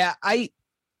 Yeah,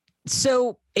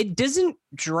 so it doesn't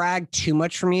drag too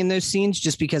much for me in those scenes,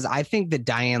 just because I think that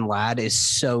Diane Ladd is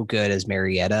so good as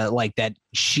Marietta, like that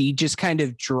she just kind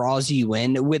of draws you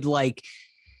in with like,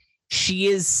 she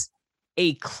is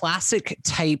a classic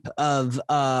type of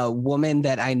woman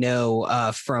that I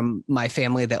know from my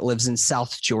family that lives in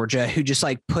South Georgia, who just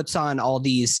like puts on all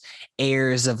these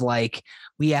airs of like,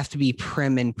 we have to be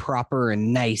prim and proper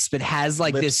and nice, but has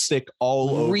like lipstick this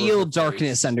all over real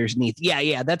darkness underneath.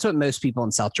 Yeah. That's what most people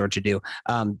in South Georgia do.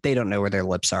 They don't know where their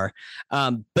lips are.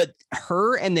 But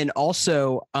her, and then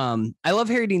also I love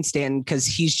Harry Dean Stanton because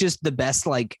he's just the best,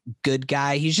 like good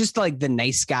guy. He's just like the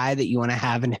nice guy that you want to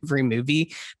have in every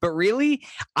movie. But really,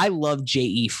 I love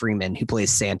J.E. Freeman, who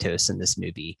plays Santos in this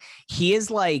movie. He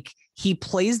is like, he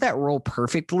plays that role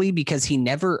perfectly because he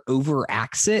never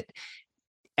overacts it.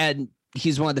 And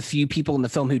he's one of the few people in the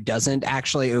film who doesn't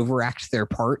actually overact their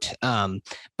part. But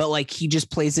like, he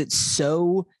just plays it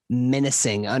so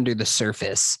menacing under the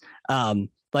surface.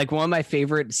 Like one of my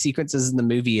favorite sequences in the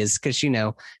movie is because, you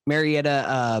know,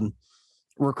 Marietta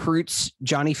recruits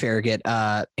Johnny Farragut,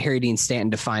 Harry Dean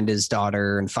Stanton, to find his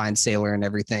daughter and find Sailor and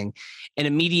everything. And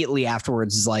immediately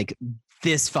afterwards is like,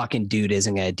 this fucking dude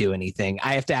isn't going to do anything.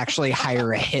 I have to actually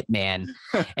hire a hitman.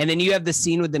 And then you have the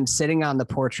scene with them sitting on the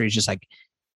porch where he's just like,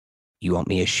 you want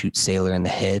me to shoot Sailor in the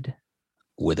head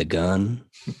with a gun?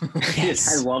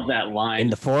 Yes. I love that line. In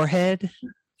the forehead?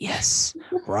 Yes.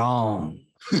 Wrong.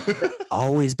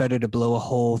 Always better to blow a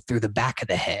hole through the back of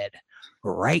the head,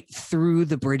 right through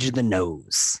the bridge of the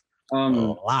nose.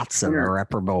 Lots of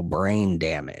irreparable brain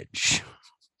damage.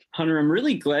 Hunter, I'm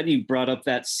really glad you brought up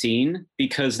that scene,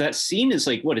 because that scene is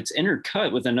like, it's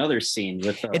intercut with another scene.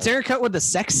 It's intercut with the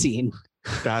sex scene.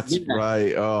 That's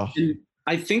right. Oh. And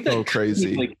I think that so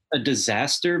crazy, like a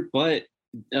disaster, but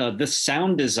the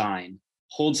sound design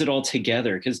holds it all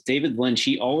together, because David Lynch,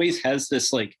 he always has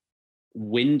this like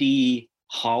windy,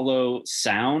 hollow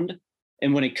sound.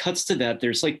 And when it cuts to that,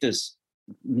 there's like this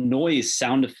noise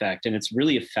sound effect, and it's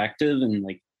really effective. And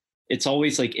like, it's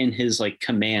always like in his like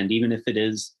command, even if it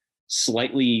is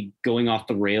slightly going off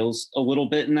the rails a little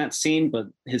bit in that scene, but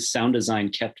his sound design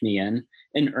kept me in.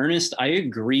 And Ernest, I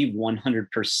agree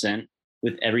 100%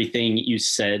 with everything you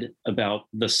said about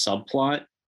the subplot.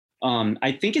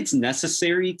 I think it's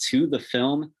necessary to the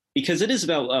film because it is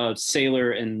about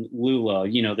Sailor and Lula.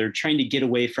 You know, they're trying to get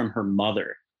away from her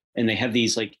mother, and they have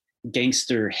these like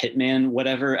gangster hitman,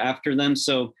 whatever, after them.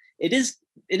 So it is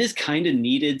kind of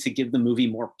needed to give the movie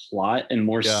more plot and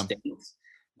more stakes.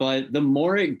 But the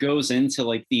more it goes into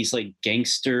like these like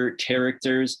gangster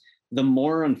characters, the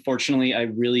more, unfortunately, I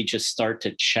really just start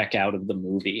to check out of the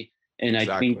movie. And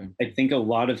exactly. I think a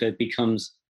lot of it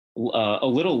becomes a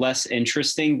little less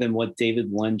interesting than what David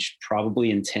Lynch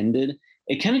probably intended.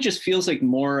 It kind of just feels like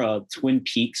more Twin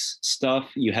Peaks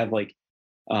stuff. You have like,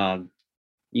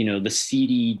 you know, the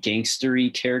seedy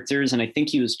gangstery characters. And I think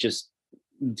he was just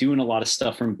doing a lot of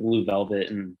stuff from Blue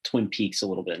Velvet and Twin Peaks a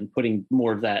little bit and putting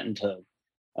more of that into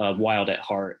Wild at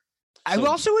Heart. I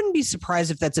also wouldn't be surprised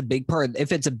if that's a big part,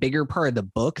 if it's a bigger part of the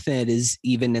book than it is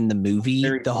even in the movie.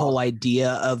 The whole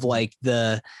idea of like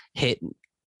the hit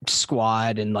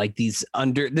squad and like this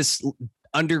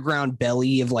underground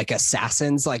belly of like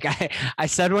assassins. Like I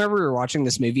said whenever we were watching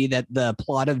this movie that the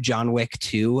plot of John Wick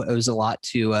 2 owes a lot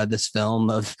to this film,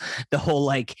 of the whole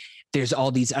like there's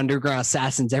all these underground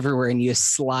assassins everywhere and you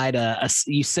slide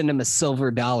you send them a silver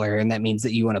dollar and that means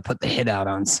that you want to put the hit out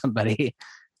on somebody.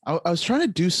 I was trying to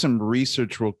do some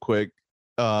research real quick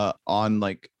on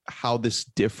like how this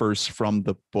differs from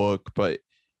the book, but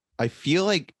I feel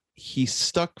like he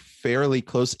stuck fairly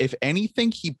close. If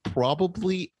anything, he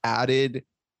probably added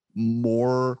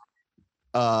more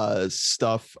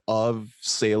stuff of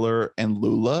Sailor and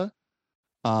Lula.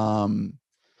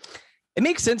 It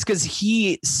makes sense because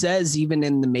he says even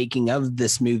in the making of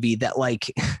this movie that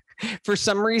like for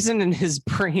some reason in his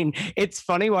brain, it's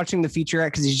funny watching the featurette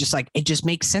because he's just like, it just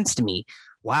makes sense to me.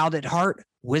 Wild at Heart,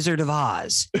 Wizard of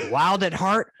Oz. Wild at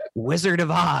Heart, Wizard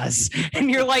of Oz. And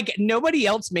you're like, nobody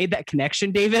else made that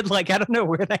connection, David. Like, I don't know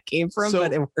where that came from,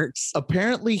 but it works.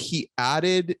 Apparently he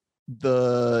added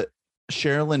the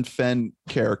Sherilyn Fenn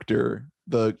character,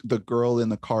 the girl in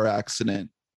the car accident.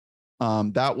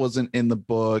 That wasn't in the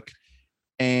book.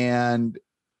 And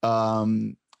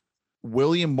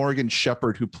William Morgan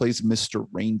Shepherd, who plays Mr.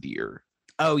 Reindeer.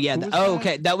 Oh yeah.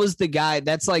 Okay. That was the guy.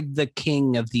 That's like the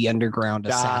king of the underground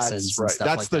assassins. Right.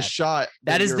 That's like the that. shot.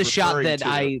 That is the shot that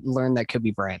I learned that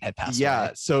Kobe Bryant had passed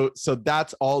away. So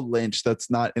that's all Lynch. That's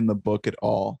not in the book at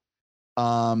all.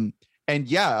 And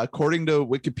yeah, according to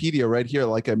Wikipedia right here,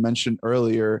 like I mentioned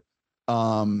earlier,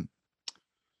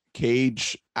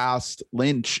 Cage asked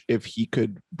Lynch if he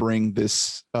could bring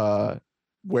this,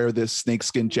 wear this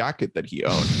snakeskin jacket that he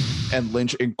owned, and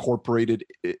Lynch incorporated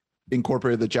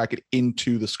the jacket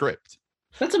into the script.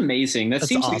 That's amazing. That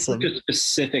seems awesome. like a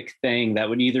specific thing that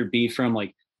would either be from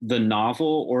like the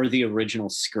novel or the original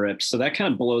script. So that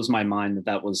kind of blows my mind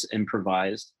that was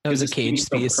improvised. That was a Cage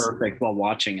piece. So perfect while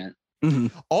watching it. Mm-hmm.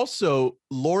 Also,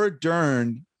 Laura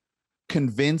Dern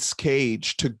convinced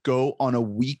Cage to go on a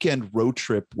weekend road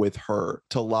trip with her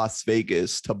to Las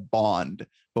Vegas to bond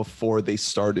before they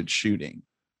started shooting.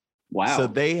 Wow. So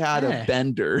they had a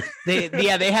bender. They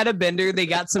had a bender. They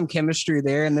got some chemistry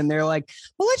there. And then they're like,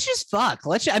 well, let's just fuck.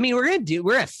 We're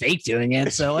a fake doing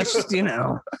it. So let's just,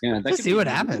 let's see what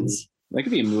happens. That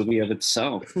could be a movie of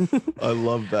itself. I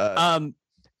love that.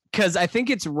 Because I think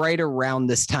it's right around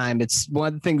this time. It's one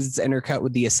of the things that's intercut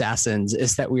with the Assassins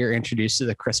is that we are introduced to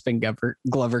the Crispin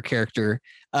Glover character,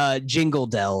 Jingle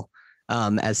Dell,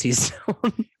 as he's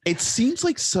known. It seems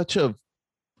like such a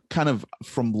kind of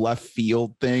from left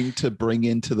field thing to bring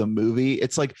into the movie.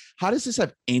 It's like, how does this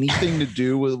have anything to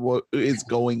do with what is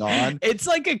going on? It's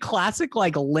like a classic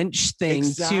like Lynch thing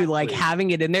to like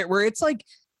having it in there where it's like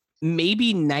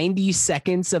maybe 90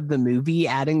 seconds of the movie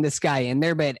adding this guy in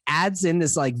there, but it adds in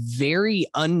this like very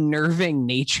unnerving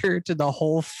nature to the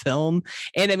whole film.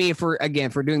 And I mean, if we're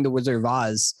doing the Wizard of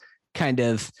Oz kind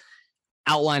of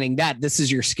outlining that, this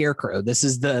is your Scarecrow. This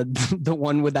is the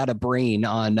one without a brain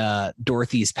on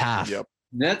Dorothy's path. Yep.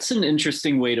 That's an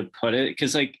interesting way to put it,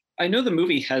 because like I know the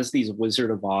movie has these Wizard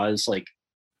of Oz like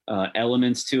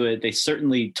elements to it. They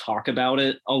certainly talk about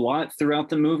it a lot throughout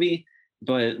the movie,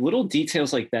 but little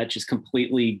details like that just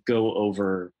completely go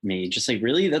over me. Just like,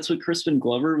 really? That's what Crispin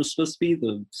Glover was supposed to be,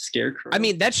 the Scarecrow? I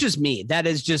mean, that's just me. That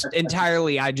is just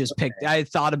entirely, I just picked, I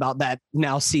thought about that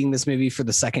now seeing this movie for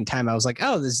the second time. I was like,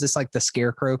 oh, is this like the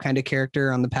Scarecrow kind of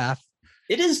character on the path?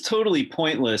 It is totally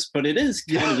pointless, but it is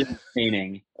kind of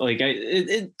entertaining. Like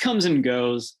it comes and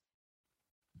goes.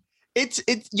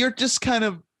 You're just kind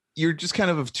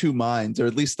of two minds, or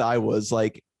at least I was.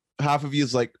 Like, half of you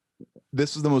is like,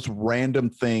 this is the most random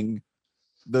thing,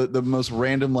 the most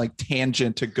random like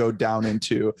tangent to go down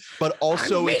into, but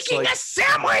also I'm it's making like a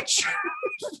sandwich.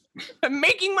 I'm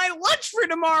making my lunch for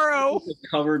tomorrow. It's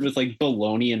covered with like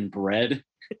bologna and bread.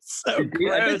 It's so I bet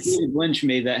gross. David Lynch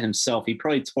made that himself. He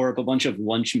probably tore up a bunch of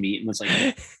lunch meat and was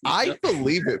like, I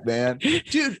believe it, man.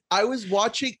 Dude, I was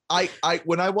watching,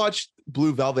 when I watched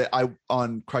Blue Velvet,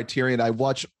 on Criterion, I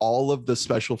watched all of the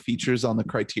special features on the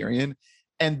Criterion.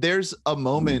 And there's a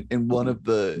moment in one of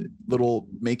the little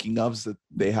making ofs that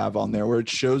they have on there where it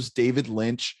shows David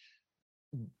Lynch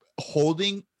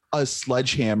holding a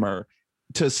sledgehammer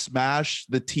to smash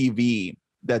the TV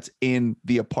that's in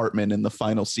the apartment in the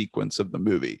final sequence of the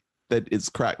movie that is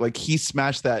cracked. Like, he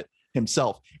smashed that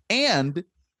himself. And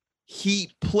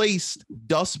he placed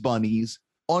dust bunnies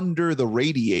under the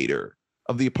radiator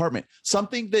of the apartment,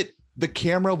 something that the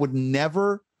camera would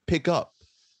never pick up.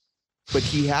 But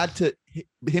he had to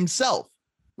himself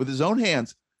with his own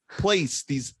hands place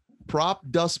these prop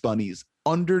dust bunnies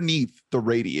underneath the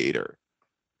radiator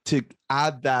to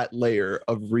add that layer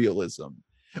of realism,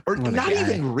 or not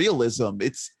even realism.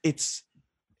 It's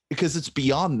because it's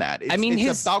beyond that.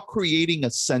 It's about creating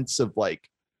a sense of like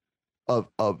of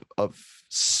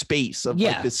space, of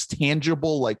like this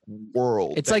tangible like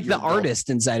world. It's like the artist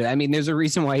inside of it. I mean, there's a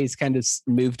reason why he's kind of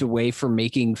moved away from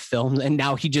making films, and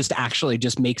now he just actually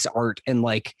just makes art and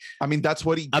like. I mean, that's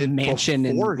what he did. A mansion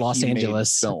in Los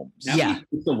Angeles. Films. Now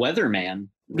he's the weatherman.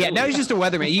 Really. Yeah, now he's just a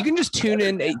weatherman. You can just tune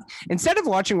in instead of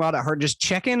watching Wild at Heart. Just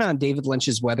check in on David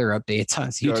Lynch's weather updates on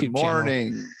his YouTube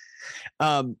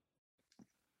channel.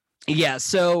 Yeah.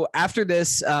 So after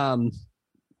this,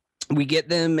 we get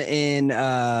them in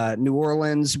New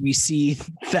Orleans. We see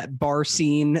that bar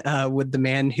scene with the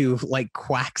man who like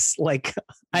quacks. Like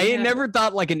I never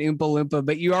thought like an Oompa Loompa,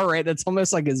 but you are right. That's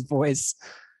almost like his voice.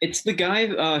 It's the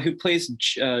guy who plays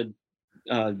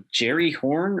Jerry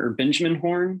Horn or Benjamin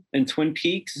Horn in Twin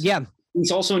Peaks. Yeah.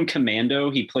 He's also in Commando.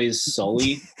 He plays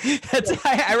Sully.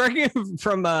 I reckon him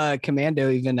from Commando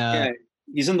even. Yeah.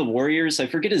 He's in the Warriors. I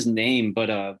forget his name,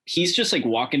 but he's just like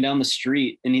walking down the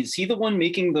street. And is he the one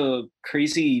making the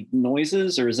crazy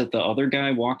noises, or is it the other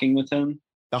guy walking with him?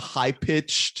 The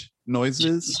high-pitched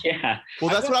noises? Yeah.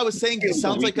 Well, that's what I was saying. It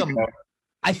sounds like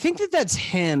I think that's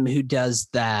him who does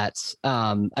that.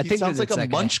 I think sounds like a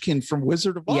Munchkin from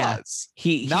Wizard of Oz. Yeah.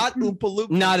 He not Oompa Loompa.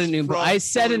 Not an Oompa. I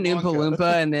said an Oompa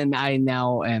Loompa, and then I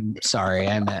now am sorry.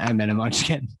 I meant a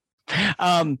Munchkin.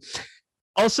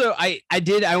 Also, I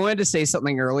wanted to say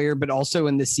something earlier, but also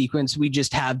in this sequence, we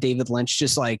just have David Lynch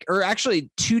just like, or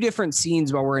actually 2 different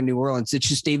scenes while we're in New Orleans. It's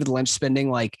just David Lynch spending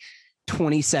like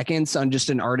 20 seconds on just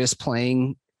an artist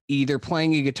either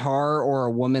playing a guitar or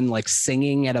a woman like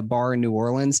singing at a bar in New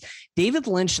Orleans. David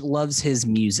Lynch loves his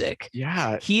music.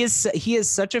 Yeah. He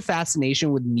has such a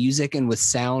fascination with music and with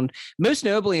sound, most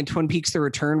notably in Twin Peaks: The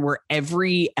Return, where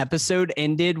every episode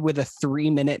ended with a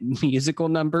 3-minute musical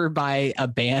number by a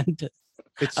band.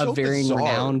 It's so varying bizarre.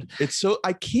 Renown. It's so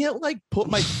I can't like put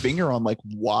my finger on like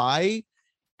why,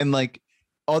 and like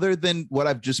other than what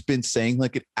I've just been saying,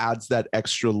 like it adds that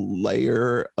extra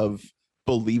layer of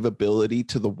believability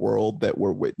to the world that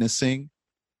we're witnessing.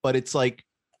 But it's like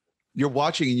you're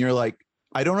watching and you're like,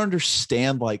 I don't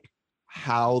understand like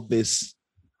how this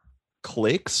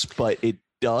clicks, but it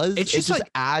does. It's just like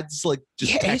adds like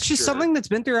just it's just something that's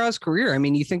been throughout his career. I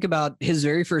mean, you think about his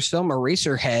very first film,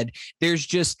 Eraserhead. There's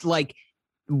just like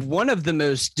one of the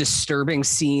most disturbing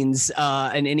scenes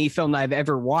in any film that I've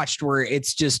ever watched, where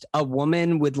it's just a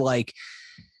woman with like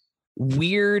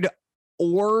weird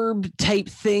orb type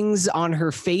things on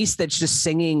her face that's just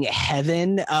singing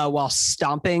Heaven while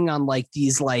stomping on like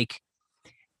these like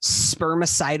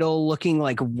spermicidal looking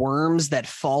like worms that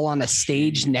fall on a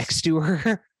stage next to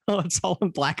her. Oh, it's all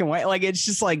in black and white. Like it's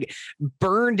just like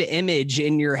burned image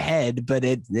in your head, but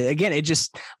it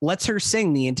just lets her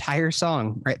sing the entire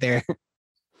song right there.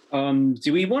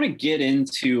 Do we want to get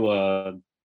into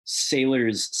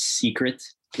Sailor's secret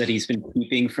that he's been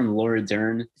keeping from Laura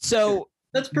Dern? So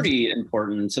that's pretty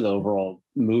important to the overall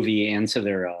movie and to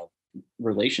their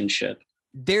relationship.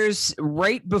 There's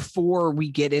right before we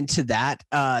get into that,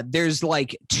 there's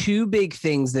like 2 big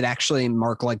things that actually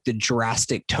mark like the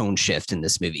drastic tone shift in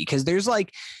this movie, because there's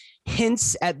like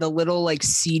hints at the little like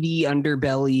seedy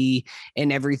underbelly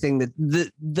and everything, that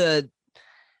the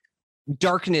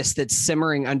darkness that's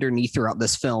simmering underneath throughout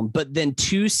this film. But then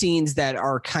 2 scenes that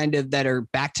are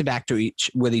back to back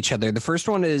with each other. The first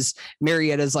one is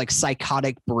Marietta's like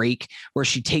psychotic break, where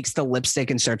she takes the lipstick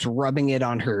and starts rubbing it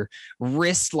on her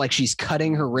wrist like she's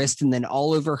cutting her wrist, and then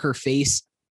all over her face.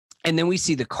 And then we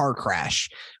see the car crash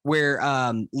where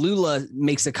Lula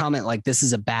makes a comment like, this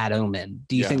is a bad omen.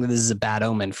 Do you think that this is a bad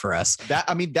omen for us?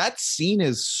 That scene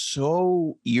is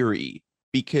so eerie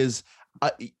because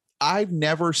I've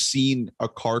never seen a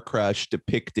car crash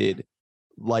depicted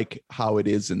like how it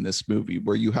is in this movie,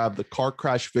 where you have the car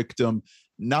crash victim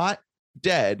not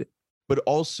dead, but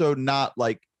also not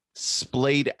like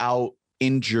splayed out,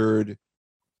 injured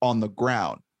on the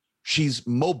ground. She's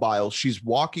mobile, she's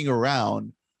walking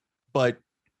around, but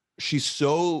she's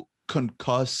so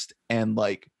concussed and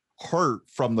like hurt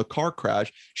from the car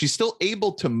crash. She's still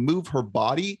able to move her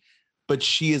body, but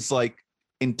she is like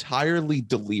entirely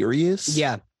delirious.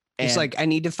 Yeah. It's like, I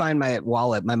need to find my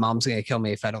wallet. My mom's going to kill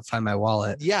me if I don't find my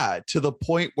wallet. Yeah. To the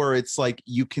point where it's like,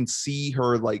 you can see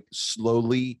her like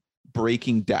slowly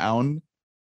breaking down,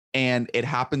 and it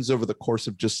happens over the course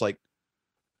of just like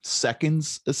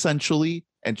seconds essentially.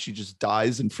 And she just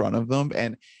dies in front of them.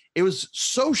 And it was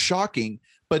so shocking,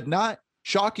 but not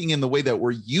shocking in the way that we're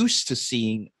used to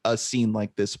seeing a scene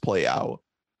like this play out.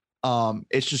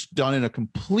 It's just done in a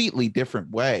completely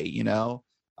different way, you know.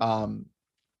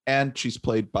 And she's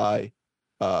played by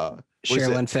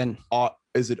Sherilyn Fenn.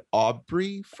 Is it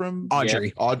Audrey from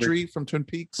Audrey from Twin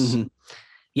Peaks? Mm-hmm.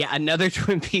 Yeah, another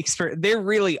Twin Peaks. They're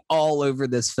really all over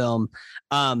this film.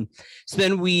 So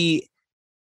then we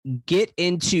get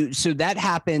into, so that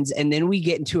happens, and then we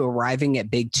get into arriving at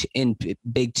Big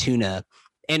Tuna.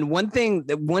 And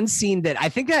one scene that I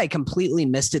think that I completely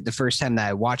missed it the first time that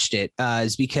I watched it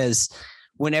is because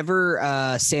whenever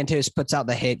Santos puts out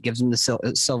the hit, gives him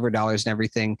the silver dollars and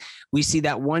everything, we see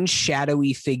that one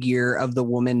shadowy figure of the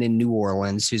woman in New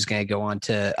Orleans who's going to go on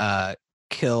to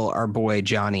kill our boy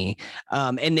Johnny.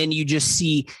 And then you just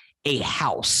see a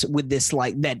house with this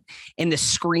like that, and the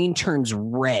screen turns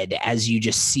red as you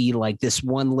just see like this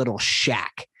one little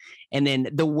shack. And then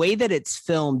the way that it's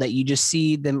filmed, that you just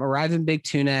see them arrive in Big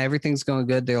Tuna, everything's going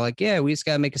good. They're like, yeah, we just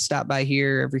got to make a stop by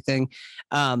here. Everything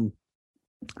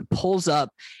pulls up,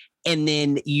 and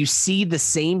then you see the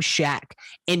same shack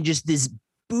and just this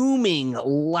booming,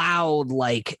 loud,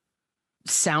 like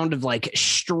sound of like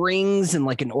strings and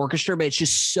like an orchestra, but it's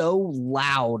just so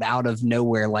loud out of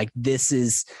nowhere. Like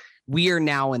we are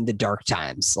now in the dark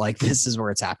times. Like this is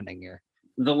where it's happening here.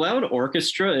 The loud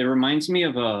orchestra, it reminds me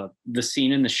of the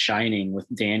scene in The Shining with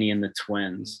Danny and the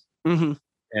twins. Mm-hmm.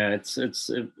 Yeah,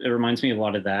 it reminds me a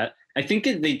lot of that. I think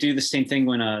they do the same thing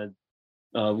when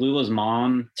Lula's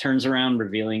mom turns around,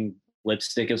 revealing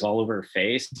lipstick is all over her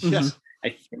face. Yes. I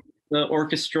think the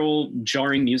orchestral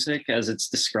jarring music, as it's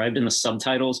described in the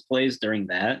subtitles, plays during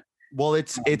that. Well,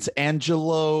 it's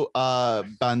Angelo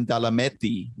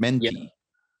Badalamenti,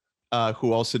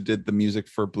 who also did the music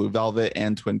for Blue Velvet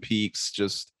and Twin Peaks.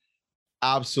 Just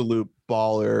absolute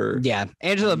baller. Yeah,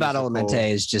 Angelo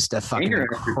Badalamenti is just a fucking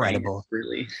incredible.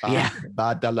 Really. Yeah.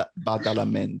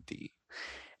 Badalamenti.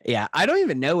 Yeah, I don't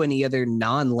even know any other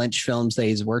non-Lynch films that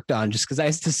he's worked on, just because I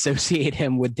used to associate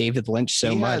him with David Lynch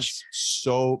so much.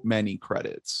 So many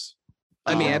credits.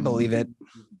 I mean, I believe it.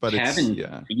 But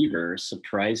Cabin Fever,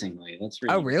 surprisingly, that's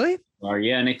really. Oh, really?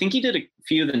 Yeah, and I think he did a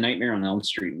few of the Nightmare on Elm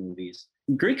Street movies.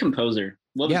 Great composer.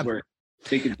 Love his work.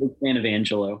 Big fan of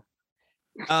Angelo.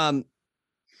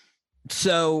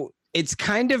 So it's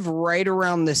kind of right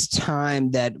around this time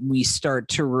that we start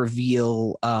to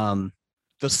reveal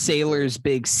the sailor's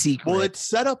big secret. Well, it's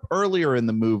set up earlier in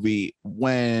the movie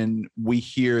when we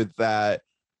hear that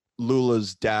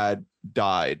Lula's dad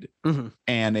died,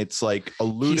 and it's like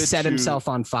alluded he set himself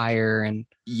on fire, and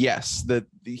yes, that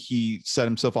he set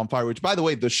himself on fire, which, by the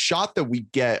way, the shot that we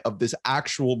get of this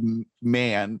actual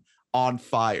man on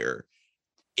fire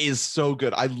is so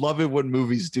good. I love it when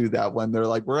movies do that, when they're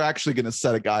like, we're actually going to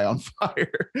set a guy on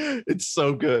fire. It's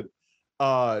so good.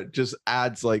 Just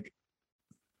adds like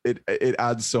it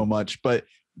adds so much. But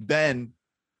then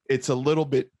it's a little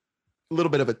bit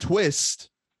of a twist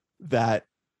that,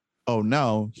 oh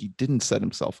no, he didn't set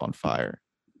himself on fire.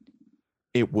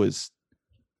 It was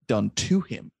done to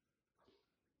him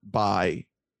by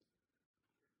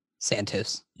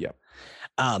Santos. Yep.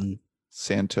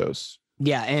 Santos.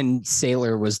 Yeah, and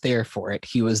Sailor was there for it.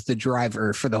 He was the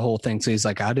driver for the whole thing. So he's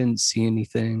like, I didn't see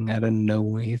anything. I didn't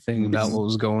know anything about what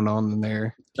was going on in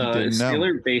there.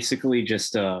 Sailor basically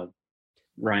just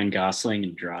Ryan Gosling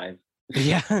and Drive.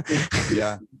 Yeah.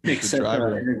 Yeah. Except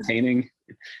entertaining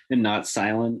and not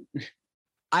silent.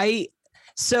 I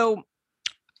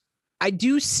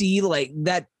do see like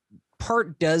that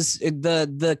part does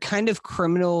the kind of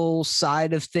criminal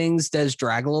side of things does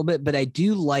drag a little bit, but I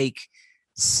do like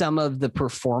some of the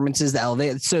performances that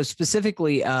elevate. So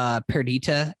specifically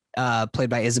Perdita, played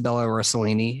by Isabella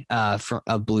Rossellini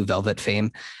of Blue Velvet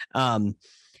fame, and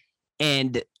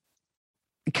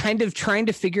kind of trying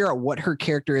to figure out what her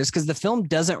character is, because the film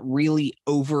doesn't really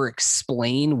over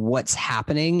explain what's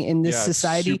happening in this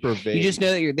society. You just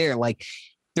know that you're there. Like,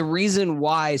 the reason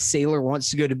why Sailor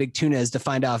wants to go to Big Tuna is to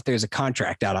find out if there's a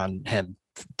contract out on him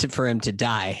for him to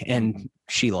die. And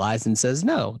she lies and says,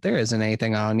 no, there isn't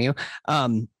anything on you.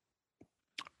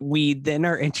 We then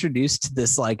are introduced to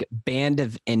this like band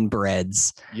of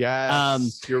inbreds.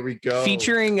 Yes. Here we go.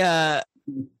 Featuring,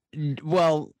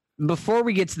 before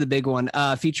we get to the big one,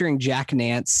 featuring Jack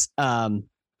Nance,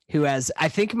 who has, I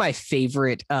think, my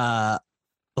favorite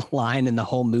line in the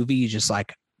whole movie. Just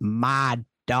like, my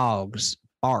dogs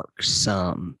bark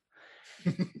some.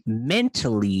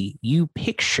 Mentally, you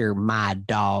picture my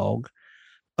dog,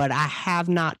 but I have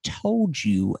not told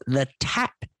you the type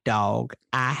dog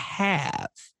I have.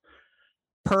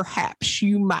 Perhaps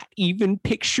you might even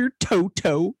picture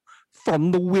Toto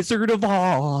from The Wizard of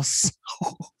Oz.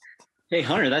 Hey,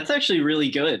 Hunter, that's actually really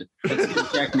good. That's good,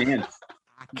 Jack Nance.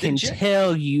 I can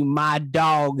tell you my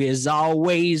dog is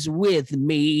always with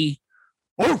me.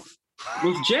 Oof.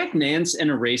 Was Jack Nance in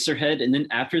Eraserhead, and then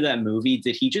after that movie,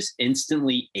 did he just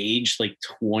instantly age like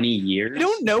 20 years? I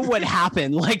don't know what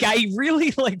happened. Like, I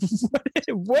really like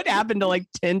what happened to like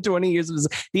 10, 20 years? Did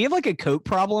he have like a coat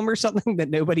problem or something that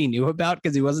nobody knew about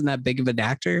because he wasn't that big of an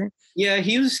actor? Yeah,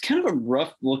 he was kind of a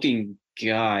rough looking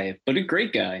guy, but a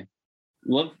great guy.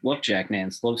 Love Jack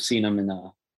Nance. Love seeing him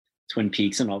in Twin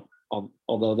Peaks and all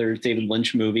other David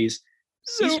Lynch movies.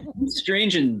 He's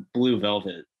strange in Blue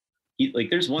Velvet.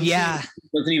 There's one scene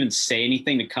he doesn't even say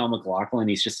anything to Kyle MacLachlan.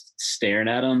 He's just staring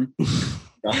at him.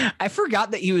 I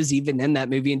forgot that he was even in that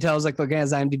movie until I was like looking at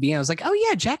his IMDb. And I was like, oh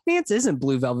yeah, Jack Nance is in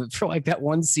Blue Velvet for like that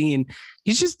one scene.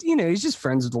 He's just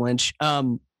friends with Lynch.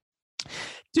 Two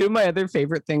of my other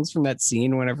favorite things from that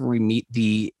scene, whenever we meet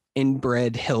the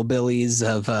inbred hillbillies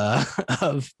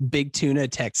of Big Tuna,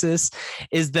 Texas,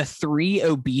 is the 3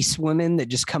 obese women that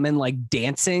just come in like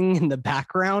dancing in the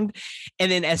background.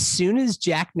 And then as soon as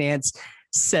Jack Nance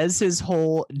says his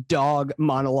whole dog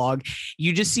monologue,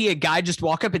 you just see a guy just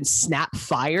walk up and snap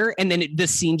fire, and then the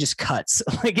scene just cuts.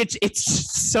 Like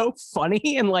it's so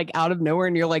funny and like out of nowhere,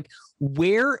 and you're like,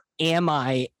 where am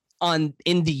I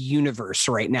in the universe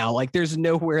right now? Like there's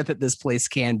nowhere that this place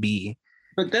can be.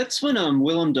 But that's when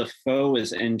Willem Dafoe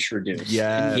is introduced.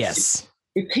 Yes.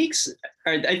 It takes.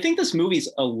 I think this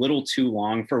movie's a little too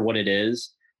long for what it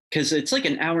is, because it's like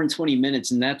an hour and 20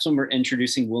 minutes, and that's when we're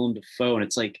introducing Willem Dafoe, and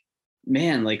it's like,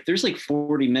 man, like there's like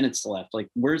 40 minutes left. Like,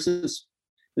 where's this?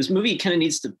 This movie kind of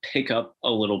needs to pick up a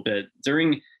little bit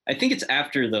during. I think it's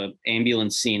after the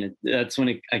ambulance scene. That's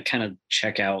when I kind of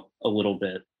check out a little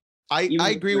bit. I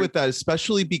agree with that,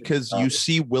 especially because you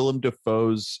see Willem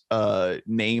Dafoe's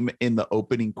name in the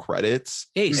opening credits.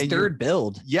 Yeah, he's third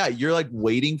build. Yeah, you're like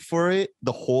waiting for it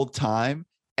the whole time.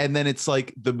 And then it's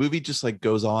like the movie just like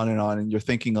goes on, and you're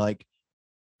thinking like,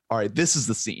 all right, this is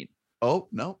the scene. Oh,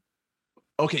 no.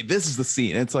 Okay, this is the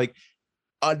scene. And it's like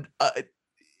an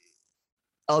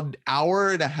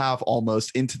hour and a half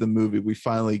almost into the movie, we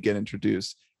finally get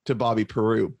introduced to Bobby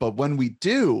Peru. But when we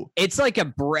do, it's like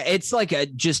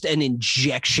just an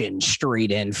injection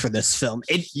straight in for this film.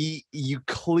 You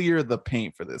clear the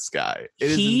paint for this guy.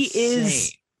 He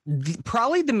is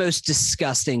probably the most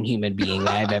disgusting human being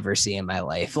I've ever seen in my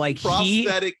life. Like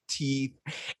prosthetic teeth.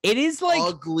 It is like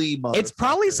ugly. It's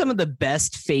probably some of the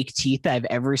best fake teeth I've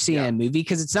ever seen in a movie,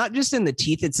 because it's not just in the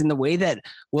teeth, it's in the way that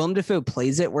Willem Dafoe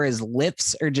plays it, where his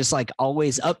lips are just like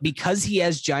always up because he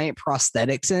has giant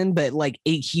prosthetics in, but like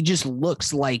he just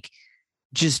looks like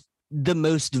just the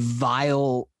most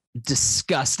vile,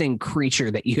 disgusting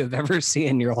creature that you have ever seen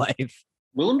in your life.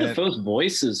 Willem Dafoe's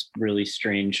voice is really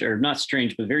strange, or not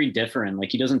strange, but very different. Like,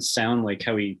 he doesn't sound like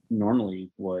how he normally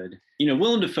would. You know,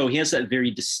 Willem Dafoe, he has that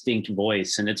very distinct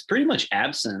voice, and it's pretty much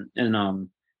absent in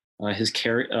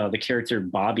the character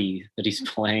Bobby that he's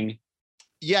playing.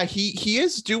 Yeah, he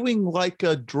is doing like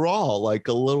a drawl, like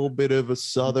a little bit of a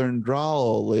Southern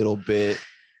drawl, a little bit.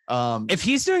 If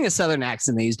he's doing a Southern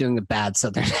accent, then he's doing a bad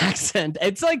Southern accent.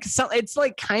 It's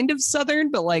like kind of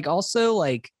Southern, but like also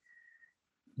like.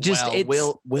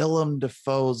 Willem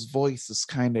Dafoe's voice is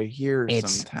kind of here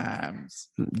sometimes.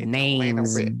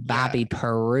 Name's Bobby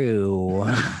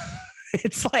Peru.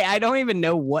 It's like I don't even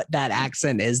know what that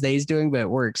accent is that he's doing, but it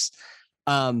works.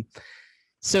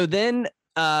 So then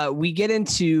we get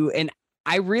into, and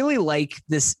I really like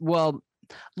this. Well,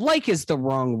 like is the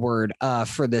wrong word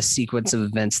for this sequence of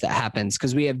events that happens,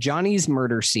 because we have Johnny's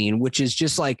murder scene, which is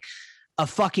just like a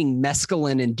fucking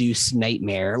mescaline induced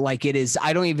nightmare. Like it is,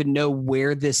 I don't even know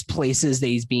where this place is that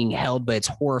he's being held, but it's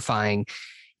horrifying.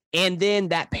 And then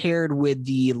that paired with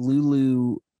the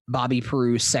Lulu Bobby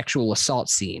Peru sexual assault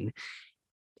scene.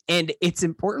 And it's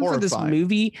important for this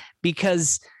movie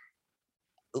because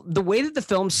the way that the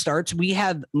film starts, we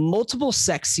have multiple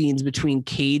sex scenes between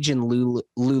Cage and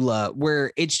Lula,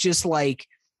 where it's just like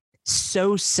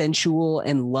so sensual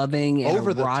and loving and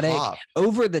erotic,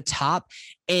 over the top.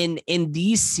 And in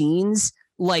these scenes,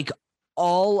 like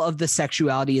all of the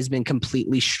sexuality has been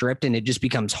completely stripped and it just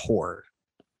becomes horror.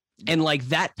 And like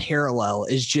that parallel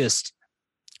is just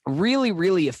really,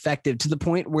 really effective, to the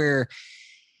point where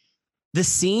the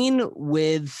scene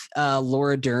with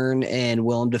Laura Dern and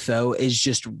Willem Dafoe is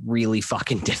just really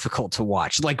fucking difficult to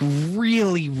watch. Like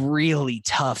really, really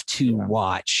tough to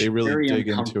watch. They really very dig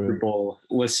into it.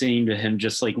 Listening to him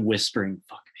just like whispering,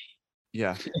 "Fuck me."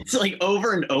 Yeah. It's like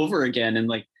over and over again. And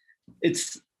like,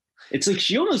 it's like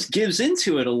she almost gives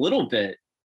into it a little bit,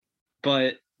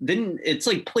 but then it's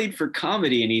like played for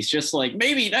comedy and he's just like,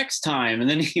 maybe next time. And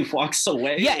then he walks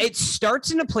away. Yeah. It starts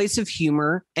in a place of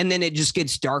humor and then it just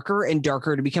gets darker and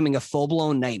darker to becoming a full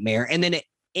blown nightmare. And then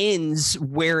ends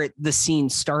where the scene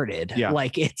started. Yeah.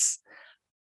 Like it's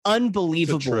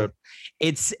unbelievable.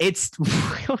 It's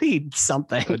really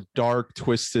something. A dark,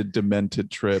 twisted, demented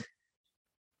trip.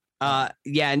 And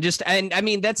I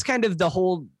mean, that's kind of the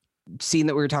whole scene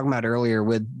that we were talking about earlier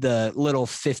with the little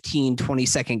 15-20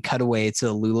 second cutaway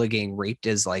to Lula getting raped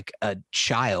as like a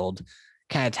child.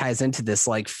 Kind of ties into this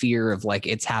like fear of like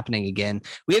it's happening again.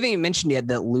 We haven't even mentioned yet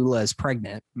that Lula is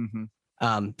pregnant.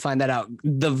 Find that out.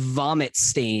 The vomit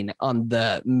stain on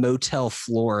the motel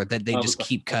floor that they just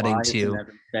keep cutting to.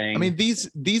 I mean, these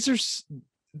are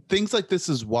things like this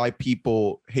is why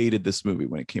people hated this movie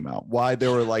when it came out. Why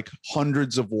there were like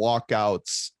hundreds of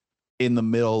walkouts in the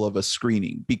middle of a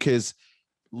screening, because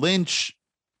Lynch,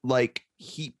 like,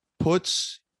 he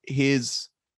puts his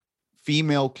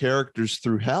female characters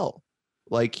through hell.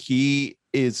 Like, he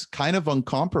is kind of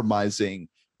uncompromising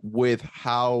with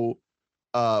how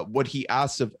what he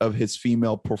asks of his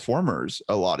female performers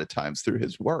a lot of times through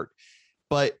his work,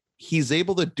 but he's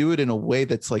able to do it in a way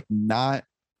that's like not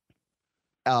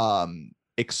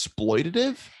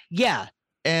exploitative. Yeah.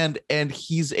 And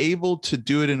he's able to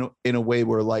do it in a way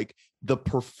where like the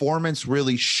performance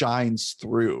really shines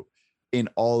through in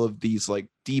all of these like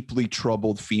deeply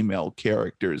troubled female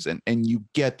characters, and you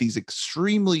get these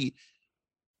extremely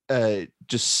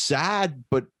just sad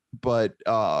but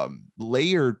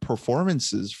layered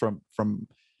performances from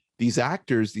these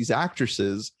actors, these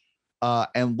actresses,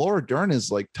 and Laura Dern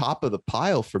is like top of the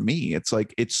pile for me. It's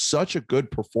like, it's such a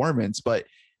good performance, but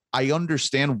I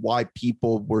understand why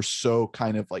people were so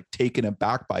kind of like taken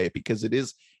aback by it, because it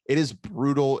is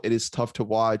brutal. It is tough to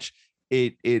watch.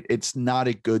 It's not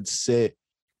a good sit.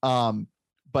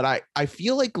 But I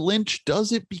feel like Lynch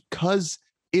does it because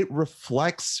it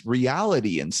reflects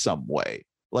reality in some way.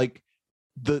 Like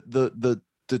the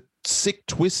sick,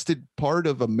 twisted part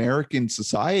of American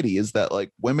society is that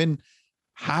like women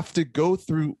have to go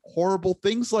through horrible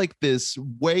things like this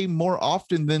way more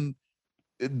often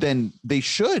than they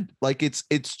should. Like it's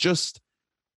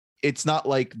not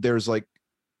like there's like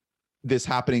this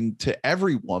happening to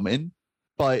every woman,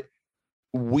 but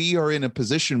we are in a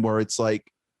position where it's like,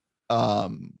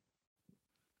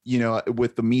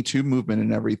 with the Me Too movement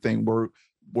and everything, we're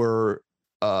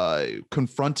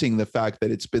confronting the fact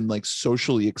that it's been like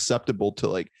socially acceptable to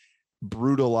like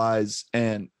brutalize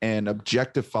and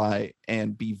objectify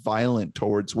and be violent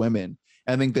towards women.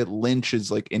 I think that Lynch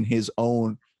is like in his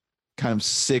own kind of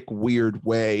sick, weird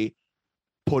way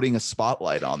putting a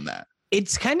spotlight on that.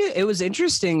 It was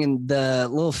interesting in the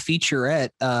little featurette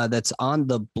that's on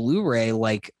the Blu-ray.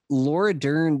 Like Laura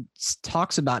Dern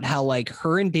talks about how like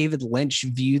her and David Lynch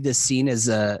view this scene as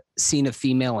a scene of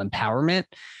female empowerment,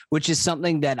 which is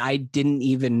something that I didn't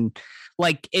even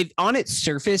like. If on its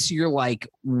surface, you're like,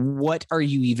 what are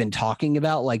you even talking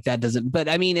about? Like that doesn't, but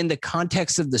I mean, in the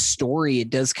context of the story, it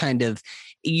does kind of,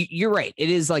 you're right. It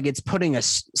is like, it's putting a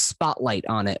spotlight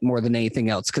on it more than anything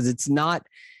else. Cause it's not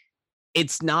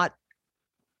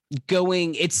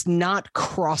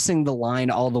crossing the line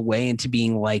all the way into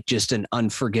being like just an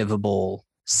unforgivable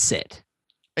sit.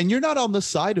 And you're not on the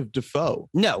side of Dafoe.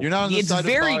 No, you're not on the it's side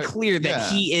very of clear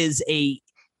that he is a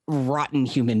rotten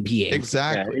human being.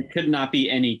 Exactly. Yeah, it could not be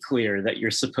any clearer that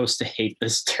you're supposed to hate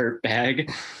this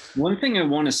dirtbag. One thing I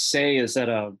want to say is that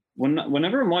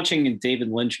whenever I'm watching David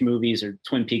Lynch movies or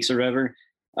Twin Peaks or whatever,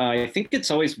 I think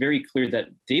it's always very clear that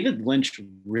David Lynch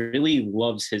really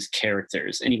loves his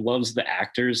characters and he loves the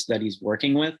actors that he's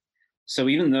working with. So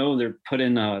even though they're put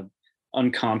in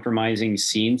uncompromising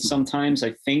scenes sometimes,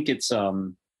 I think it's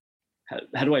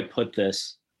how do I put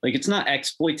this? Like, it's not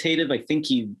exploitative. I think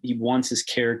he wants his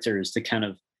characters to kind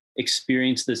of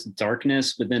experience this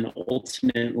darkness, but then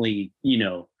ultimately,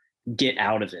 get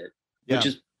out of it,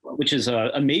 which is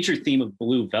a major theme of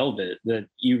Blue Velvet that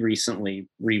you recently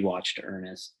rewatched,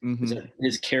 Ernest. Mm-hmm. Is that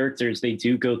his characters, they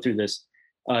do go through this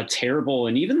terrible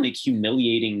and even like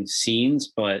humiliating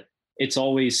scenes, but it's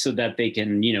always so that they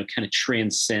can, kind of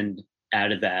transcend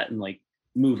out of that and like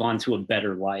move on to a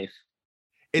better life,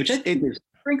 which I think is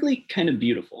frankly kind of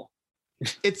beautiful.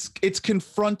 It's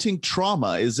confronting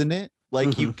trauma, isn't it? Like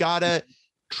mm-hmm.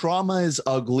 Trauma is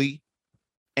ugly,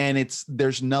 and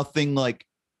there's nothing like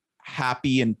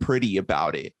happy and pretty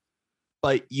about it,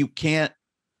 but you can't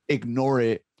ignore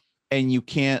it, and you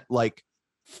can't like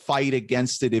fight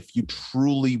against it if you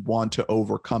truly want to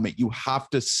overcome it. You have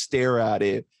to stare at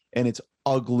it and its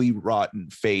ugly, rotten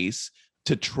face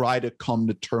to try to come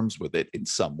to terms with it in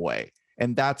some way.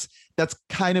 And that's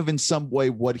kind of in some way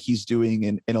what he's doing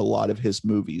in a lot of his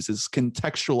movies, is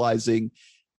contextualizing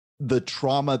the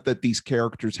trauma that these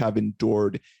characters have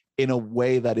endured in a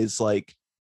way that is like,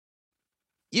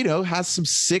 has some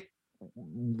sick,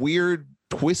 weird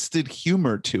twisted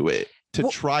humor to it to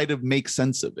try to make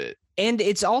sense of it. And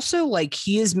it's also like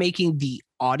he is making the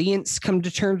audience come to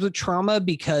terms with trauma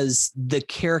because the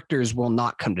characters will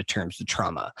not come to terms with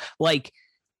trauma. Like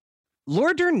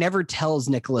Laura Dern never tells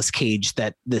Nicolas Cage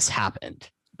that this happened.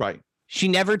 Right. She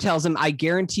never tells him. I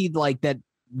guaranteed like that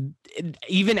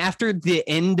even after the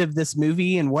end of this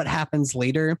movie and what happens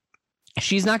later,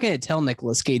 she's not going to tell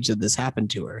Nicolas Cage that this happened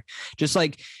to her. Just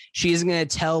like she isn't going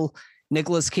to tell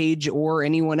Nicolas Cage or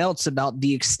anyone else about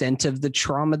the extent of the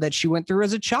trauma that she went through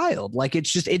as a child. Like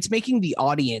it's making the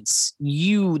audience,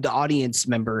 the audience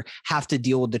member, have to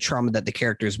deal with the trauma that the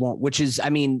characters won't, which is, I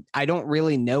mean, I don't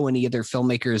really know any other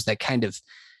filmmakers that kind of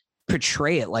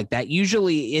portray it like that.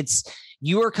 Usually it's,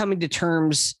 you are coming to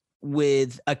terms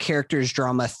with a character's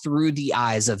drama through the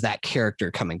eyes of that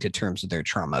character coming to terms with their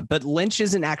trauma. But Lynch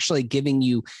isn't actually giving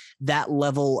you that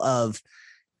level of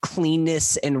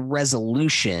cleanness and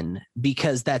resolution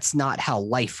because that's not how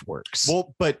life works.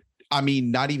 Well, but I mean,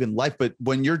 not even life, but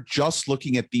when you're just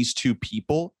looking at these two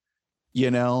people, you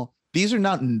know, these are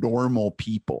not normal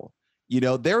people. You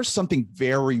know, there's something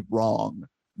very wrong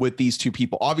with these two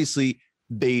people. Obviously,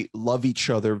 they love each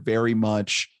other very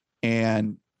much.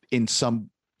 And in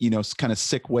some, you know, kind of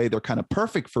sick way, they're kind of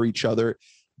perfect for each other.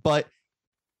 But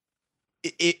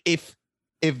if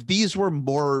these were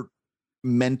more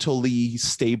mentally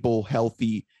stable,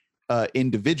 healthy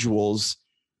individuals,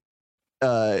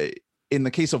 in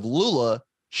the case of Lula,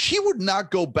 she would not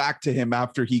go back to him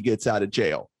after he gets out of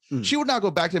jail. She would not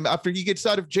go back to him after he gets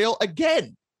out of jail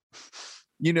again.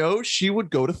 You know, she would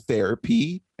go to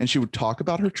therapy and she would talk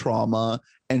about her trauma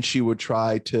and she would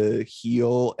try to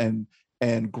heal and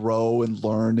grow and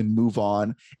learn and move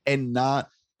on and not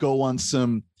go on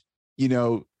some, you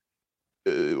know,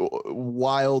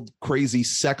 wild, crazy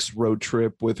sex road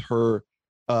trip with her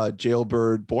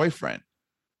jailbird boyfriend.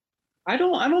 I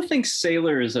don't think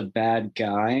Sailor is a bad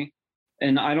guy,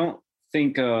 and I don't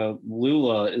think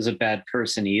Lula is a bad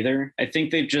person either. I think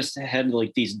they've just had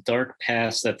like these dark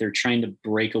pasts that they're trying to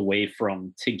break away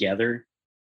from together,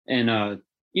 and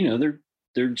you know,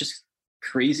 they're just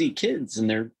crazy kids and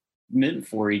they're meant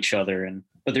for each other,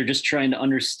 but they're just trying to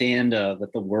understand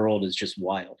that the world is just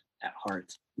wild at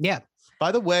heart. Yeah.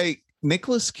 By the way,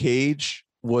 Nicolas Cage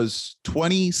was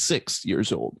 26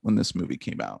 years old when this movie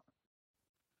came out.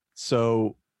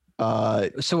 So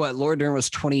what, Laura Dern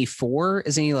was 24?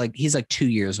 Isn't he like, he's like 2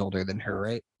 years older than her,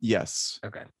 right? Yes.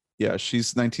 Okay. Yeah,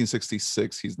 she's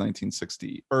 1966, he's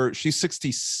 1960, or she's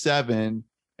 67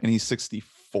 and he's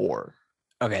 64.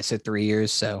 Okay, so 3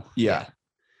 years. So yeah.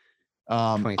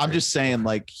 I'm just saying,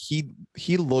 like, he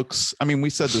looks, I mean, we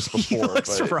said this before, he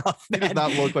looks but rough, he does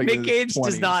not look like Nick Cage 20s.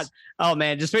 does not. Oh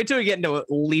man, just wait till we get into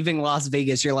Leaving Las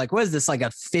Vegas. You're like, what is this, like a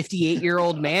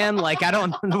 58-year-old man? Like, I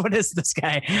don't know, what is this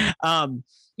guy?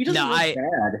 He doesn't look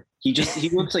bad. He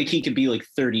looks like he could be like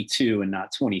 32 and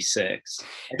not 26.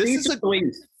 This is the way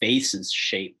his face is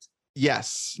shaped.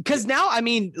 Yes. Because now, I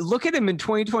mean, look at him in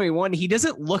 2021. He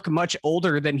doesn't look much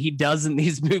older than he does in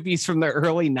these movies from the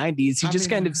early 90s. He just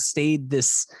kind of stayed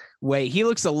this way. He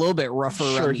looks a little bit rougher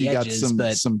around the edges.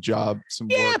 Got some job, some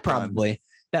yeah, work probably.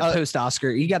 Done. That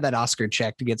post-Oscar, he got that Oscar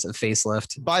check to get some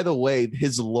facelift. By the way,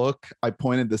 his look, I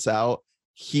pointed this out,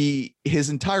 his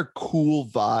entire cool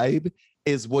vibe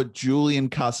is what Julian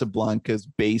Casablancas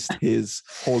based his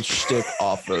whole shtick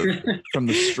off of from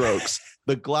The Strokes.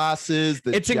 The glasses,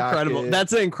 it's jacket, incredible.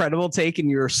 That's an incredible take, and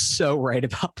you're so right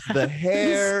about that. The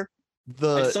hair,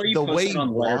 I saw you post it on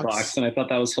Letterboxd, and I thought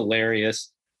that was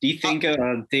hilarious. Do you think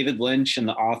David Lynch and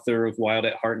the author of Wild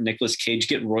at Heart, Nicolas Cage,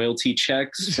 get royalty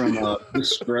checks from The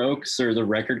Strokes or the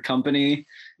record company?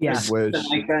 Yeah, like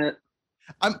that.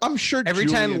 I'm sure every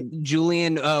time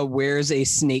Julian wears a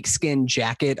snakeskin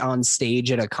jacket on stage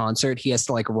at a concert, he has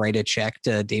to like write a check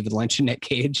to David Lynch and Nick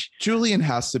Cage. Julian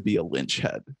has to be a Lynch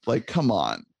head. Like, come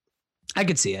on. I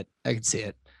could see it.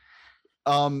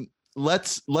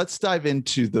 Let's dive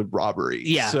into the robbery.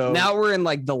 Yeah. So now we're in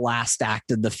like the last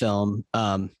act of the film.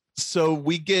 So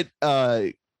we get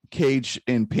Cage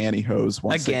in pantyhose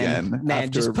once again. Man,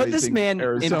 just put this man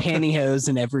Arizona. In pantyhose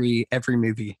in every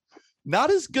movie.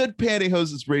 Not as good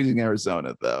pantyhose as Raising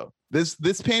Arizona, though. This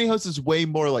pantyhose is way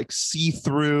more like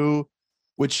see-through,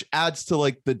 which adds to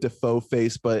like the Defoe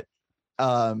face, but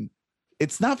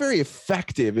it's not very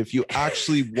effective if you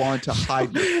actually want to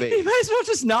hide your face. You might as well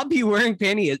just not be wearing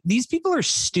pantyhose. These people are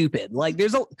stupid. Like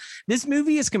this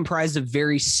movie is comprised of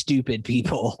very stupid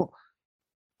people.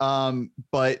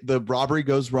 But the robbery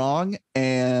goes wrong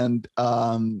and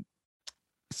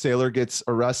Sailor gets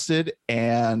arrested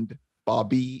and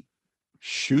Bobby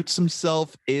shoots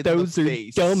himself in the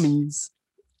face. Dummies.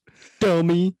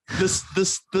 Dummy.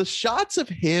 The shots of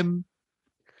him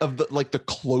of the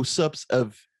close-ups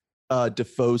of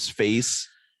Defoe's face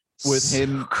with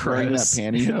him wearing that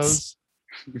pantyhose.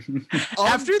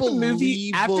 After the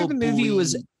movie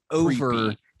was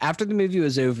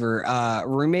over,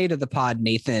 roommate of the pod,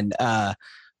 Nathan,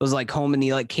 was like home, and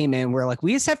he like came in. We're like,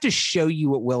 we just have to show you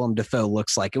what Willem Dafoe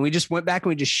looks like. And we just went back and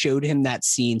we just showed him that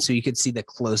scene so you could see the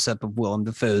close up of Willem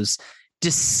Dafoe's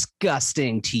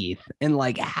disgusting teeth and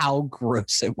like how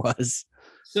gross it was.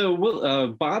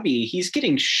 So Bobby, he's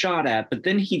getting shot at, but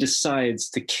then he decides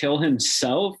to kill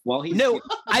himself while he's... No,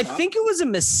 I think it was a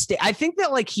mistake. I think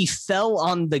that like he fell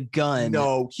on the gun.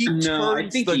 No,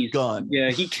 turns the gun.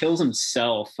 Yeah, he kills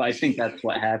himself. I think that's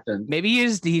what happened. Maybe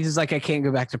he's like, I can't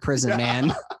go back to prison,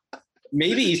 man.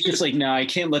 Maybe he's just like, no, I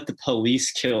can't let the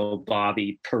police kill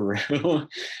Bobby Peru.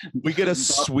 We get a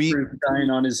sweet dying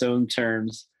on his own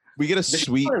terms. We get a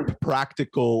sweet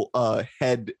practical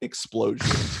head explosion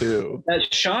too.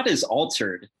 That shot is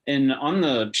altered, and on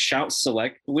the Shout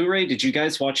Select Blu-ray, did you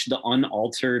guys watch the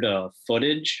unaltered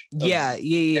footage?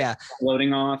 Yeah.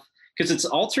 Floating off, because it's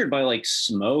altered by like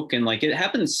smoke, and like it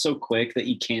happens so quick that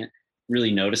you can't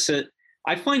really notice it.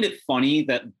 I find it funny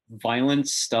that violent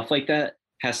stuff like that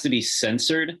has to be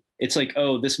censored. It's like,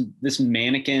 oh, this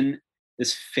mannequin,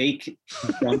 this fake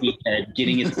dummy head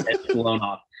getting its head blown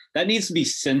off. That needs to be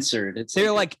censored.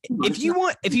 They're like if you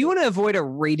want to avoid a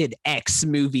rated X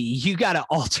movie, you got to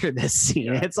alter this scene.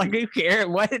 Yeah. It's like, who cares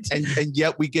what? And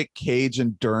yet we get Cage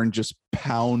and Dern just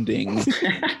pounding,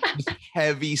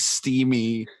 heavy,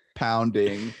 steamy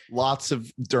pounding. Lots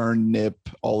of Dern nip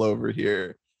all over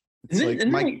here. It's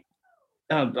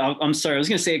I'm sorry. I was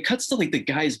gonna say it cuts to like the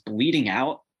guy's bleeding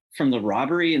out from the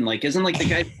robbery, and like isn't like the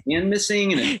guy's hand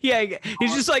missing, and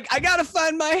he's just like, I gotta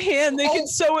find my hand, they can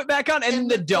sew it back on, and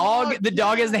the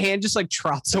dog as the hand just like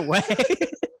trots away.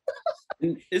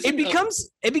 It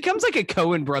becomes like a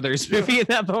Coen Brothers movie in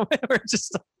that moment where it's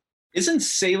just isn't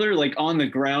Sailor like on the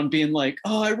ground being like,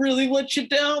 oh, I really let you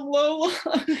down, Lola?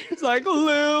 It's like,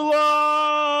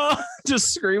 Lola,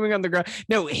 just screaming on the ground.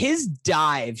 No, his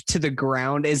dive to the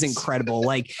ground is incredible.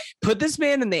 Like, put this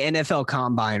man in the NFL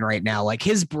Combine right now. Like,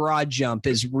 his broad jump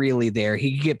is really there.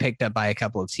 He could get picked up by a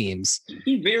couple of teams.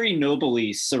 He very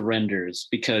nobly surrenders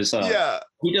because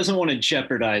he doesn't want to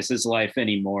jeopardize his life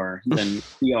anymore than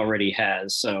he already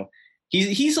has. So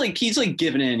he's like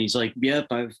giving in. He's like, yep,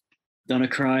 I've done a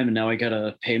crime and now I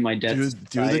gotta pay my debts.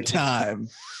 Do the time.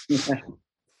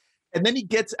 And then he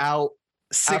gets out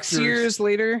 6 years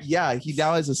later. Yeah, he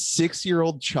now has a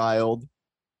 6-year-old child.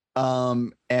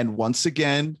 And once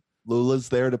again, Lula's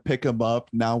there to pick him up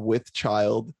now with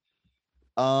child.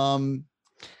 And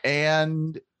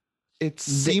it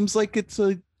seems like it's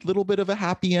a little bit of a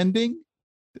happy ending.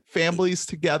 Families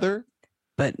together.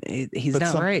 But he's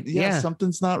not right. Yeah,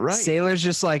 something's not right. Sailor's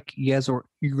just like, you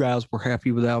guys were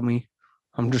happy without me.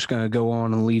 I'm just gonna go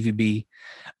on and leave you be.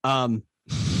 Also,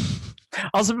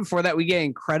 before that, we get an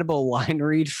incredible line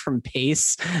read from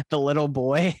Pace, the little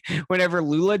boy, whenever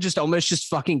Lula just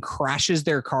fucking crashes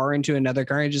their car into another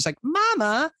car and just like,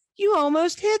 Mama, you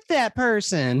almost hit that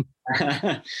person.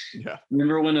 Yeah.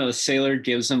 Remember when a Sailor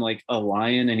gives him like a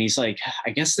lion and he's like, I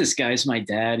guess this guy's my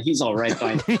dad. He's all right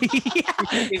by me.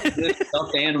 This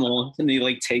stuffed animal, and he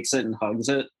like takes it and hugs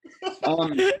it. All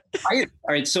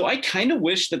right. So I kind of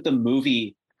wish that the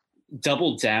movie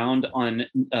doubled down on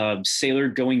Sailor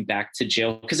going back to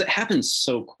jail, because it happens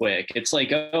so quick. It's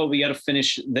like, oh, we got to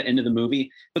finish the end of the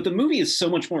movie. But the movie is so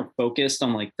much more focused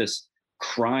on like this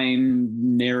crime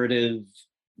narrative,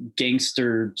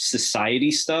 gangster society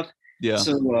stuff. Yeah.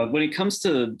 So when it comes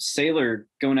to Sailor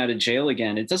going out of jail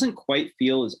again, it doesn't quite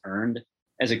feel as earned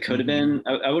as it could have been.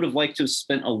 I would have liked to have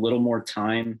spent a little more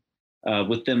time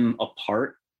with them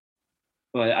apart.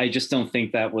 But I just don't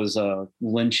think that was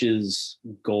Lynch's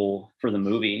goal for the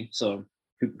movie. So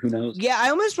who knows? Yeah, I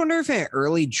almost wonder if an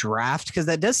early draft, because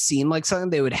that does seem like something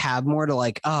they would have more to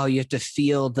like, oh, you have to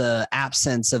feel the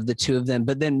absence of the two of them.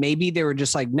 But then maybe they were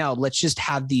just like, no, let's just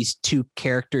have these two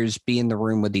characters be in the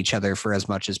room with each other for as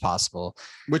much as possible.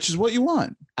 Which is what you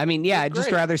want. I mean, yeah, I'd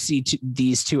just rather see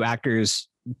these two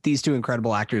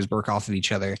incredible actors work off of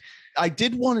each other. I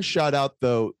did want to shout out,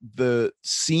 though, the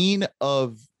scene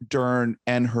of Dern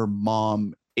and her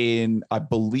mom in, I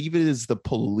believe it is the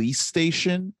police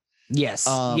station. Yes.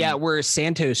 Where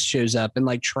Santos shows up and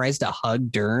like tries to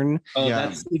hug Dern. Oh,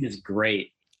 that scene is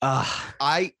great.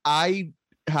 I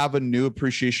have a new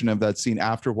appreciation of that scene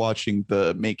after watching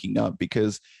the making of,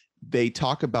 because they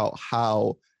talk about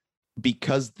how,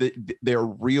 because their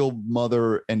real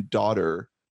mother and daughter,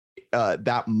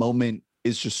 that moment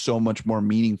is just so much more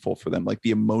meaningful for them. Like the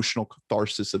emotional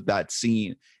catharsis of that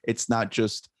scene. It's not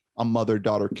just a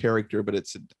mother-daughter character, but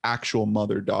it's an actual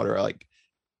mother-daughter. Like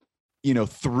you know,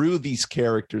 through these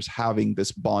characters having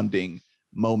this bonding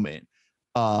moment.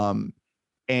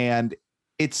 And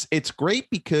it's great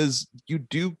because you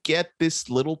do get this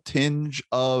little tinge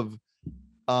of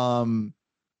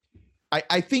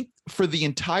I think for the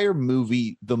entire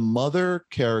movie, the mother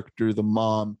character, the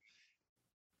mom,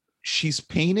 she's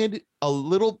painted a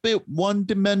little bit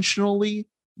one-dimensionally,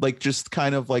 like just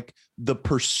kind of like the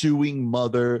pursuing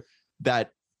mother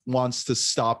that wants to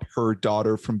stop her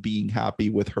daughter from being happy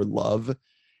with her love.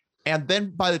 And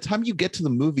then by the time you get to the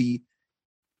movie,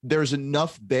 there's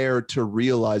enough there to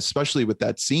realize, especially with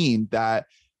that scene, that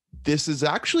this is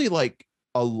actually like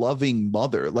a loving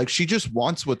mother. Like she just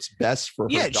wants what's best for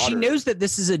her daughter. She knows that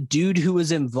this is a dude who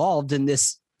was involved in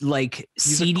this like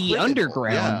seedy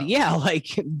underground. Yeah, like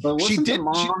she did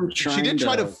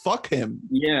try to fuck him.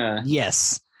 Yeah.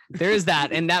 Yes. There is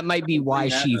that, and that might be why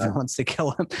she wants to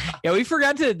kill him. Yeah, we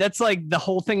forgot to. That's like the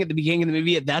whole thing at the beginning of the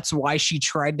movie. That's why she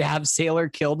tried to have Sailor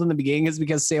killed in the beginning, is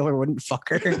because Sailor wouldn't fuck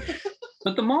her.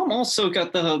 But the mom also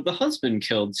got the husband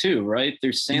killed too, right?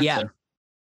 There's Santa. Yeah.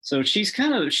 So she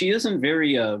isn't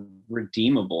very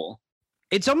redeemable.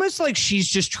 It's almost like she's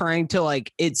just trying to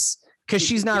like, it's because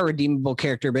she's not a redeemable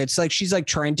character, but it's like she's like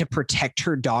trying to protect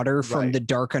her daughter from the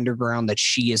dark underground that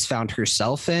she has found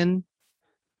herself in.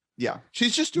 Yeah,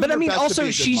 she's just doing but her I mean, best also to be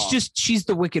a good mom. she's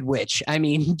the Wicked Witch. I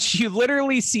mean, you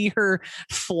literally see her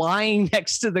flying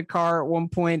next to the car at one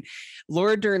point.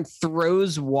 Laura Dern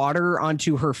throws water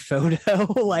onto her photo.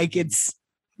 Like it's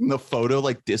the photo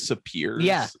like disappears.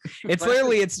 Yeah, it's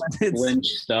literally it's Lynch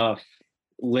stuff,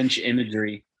 Lynch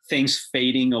imagery, things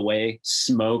fading away,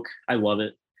 smoke. I love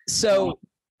it. So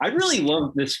I really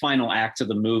love this final act of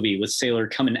the movie with Sailor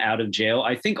coming out of jail.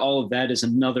 I think all of that is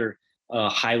another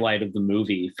highlight of the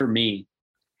movie for me.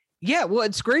 Yeah, well,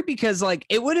 it's great because like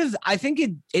it would have, I think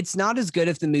it's not as good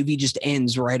if the movie just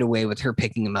ends right away with her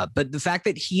picking him up. But the fact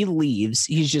that he leaves,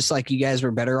 he's just like, you guys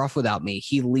were better off without me.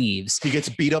 He leaves. He gets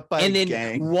beat up by a gang. And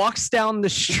then walks down the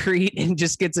street and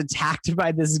just gets attacked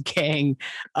by this gang.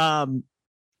 And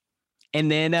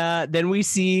then we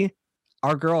see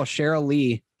our girl, Cheryl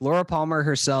Lee, Laura Palmer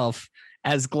herself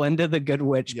as Glenda the Good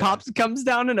Witch, comes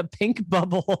down in a pink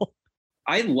bubble.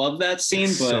 I love that scene,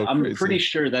 but so I'm pretty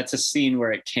sure that's a scene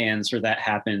where at Cannes where that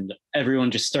happened,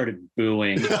 everyone just started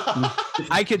booing.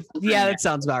 That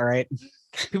sounds about right.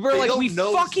 People are like, we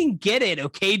fucking get it,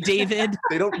 okay, David?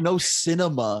 They don't know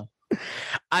cinema.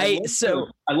 I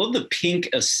love the pink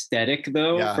aesthetic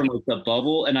though, from like the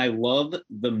bubble, and I love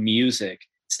the music.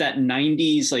 It's that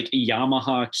 90s like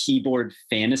Yamaha keyboard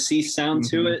fantasy sound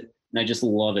to it, and I just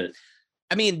love it.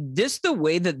 I mean, the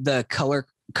way that the color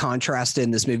contrast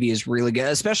in this movie is really good,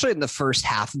 especially in the first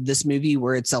half of this movie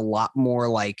where it's a lot more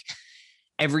like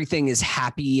everything is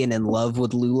happy and in love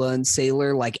with Lula and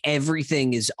Sailor. Like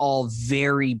everything is all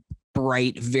very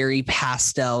bright, very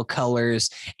pastel colors.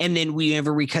 And then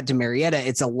whenever we cut to Marietta,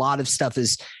 it's a lot of stuff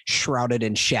is shrouded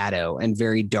in shadow and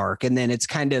very dark. And then it's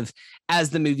kind of, as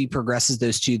the movie progresses,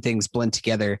 those two things blend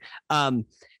together.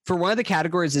 For one of the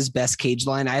categories is best cage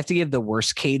line, I have to give the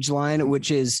worst cage line,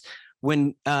 which is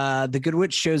when the Good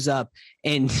Witch shows up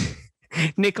and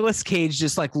Nicolas Cage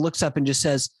just like looks up and just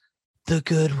says, "The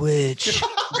Good Witch."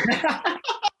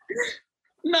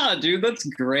 Nah, dude, that's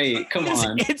great. Come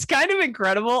on. It's kind of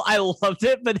incredible. I loved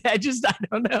it, but I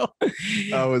don't know.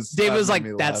 Dave was like,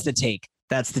 that's the take.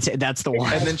 That's the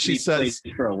one. And then she says,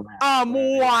 I'm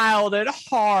wild at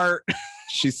heart.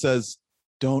 She says,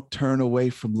 "Don't turn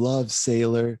away from love,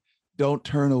 Sailor. Don't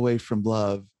turn away from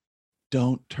love.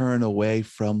 Don't turn away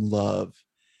from love."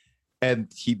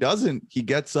 And he doesn't. He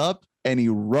gets up and he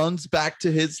runs back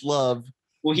to his love.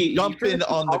 Well, he jumped in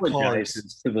on the car.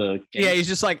 He's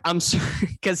just like, I'm sorry,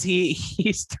 because he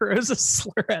throws a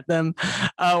slur at them.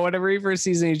 Whenever he first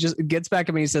sees him, he just gets back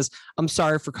at me. He says, "I'm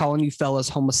sorry for calling you fellas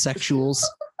homosexuals."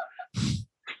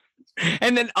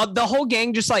 And then the whole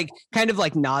gang just like kind of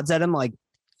like nods at him, like,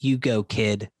 "You go,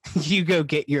 kid. You go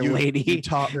get your lady." You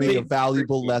taught me a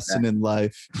valuable lesson in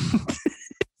life.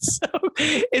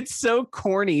 It's so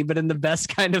corny, but in the best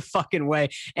kind of fucking way.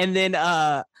 And then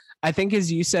I think,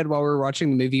 as you said while we were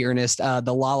watching the movie, Ernest,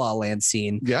 the La La Land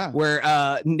scene,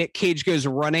 where Nick Cage goes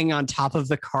running on top of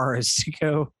the cars to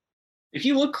go. If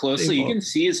you look closely, you can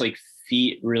see his like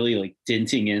feet really like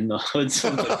denting in the hoods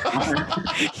of the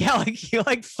car. Yeah, like he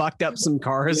like fucked up some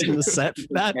cars in the set for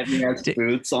that. And he has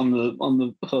boots on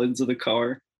the hoods of the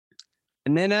car.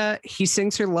 And then he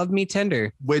sings her "Love Me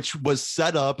Tender," which was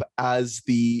set up as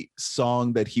the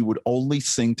song that he would only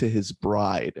sing to his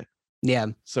bride. Yeah.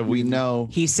 So we know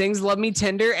he sings "Love Me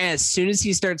Tender," and as soon as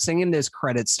he starts singing, those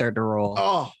credits start to roll.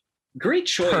 Oh, Great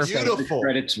choice. Beautiful. The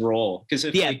credits roll. Because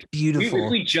if beautiful.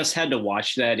 if we just had to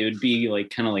watch that, it would be like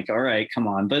kind of like, all right, come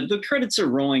on. But the credits are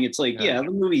rolling. It's like, the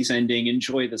movie's ending.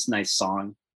 Enjoy this nice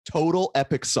song. Total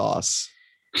epic sauce.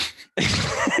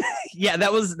 Yeah,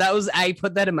 that was I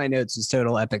put that in my notes, was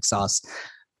total epic sauce.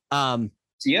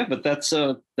 Yeah, but that's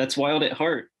Wild at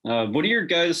Heart. What are your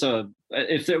guys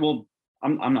if there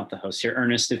I'm not the host here,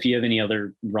 Ernest, if you have any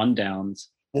other rundowns.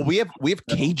 Well, we have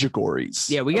categories.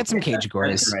 Yeah, we got some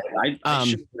categories. Right. I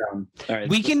should, all right,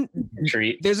 we can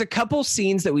treat. There's a couple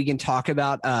scenes that we can talk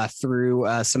about through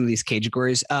some of these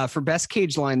categories. For best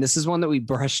cage line, this is one that we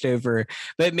brushed over,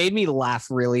 but it made me laugh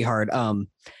really hard.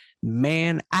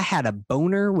 Man, I had a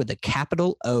boner with a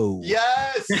capital O.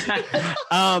 Yes.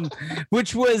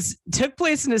 Which took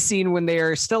place in a scene when they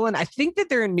are still in, I think that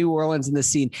they're in New Orleans in the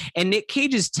scene. And Nick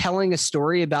Cage is telling a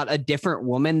story about a different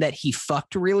woman that he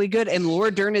fucked really good. And Laura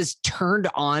Dern is turned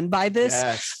on by this.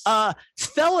 Yes.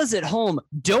 Fellas at home,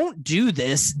 don't do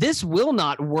this. This will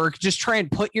not work. Just try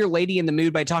and put your lady in the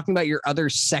mood by talking about your other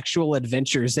sexual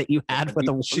adventures that you had with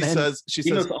a woman. She says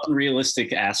the most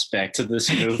unrealistic aspect of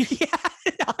this movie. Yeah.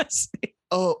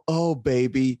 Oh,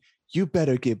 baby, you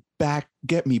better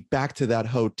get me back to that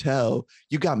hotel.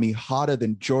 You got me hotter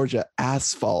than Georgia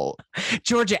asphalt.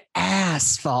 Georgia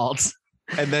asphalt.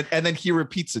 And then he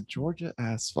repeats it, Georgia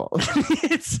asphalt.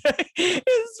 it's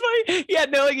funny. Yeah,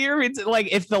 no, like he repeats it. Like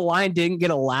if the line didn't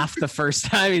get a laugh the first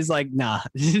time, he's like, nah.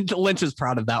 Lynch was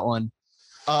proud of that one.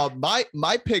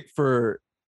 My pick for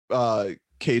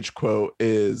Cage quote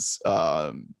is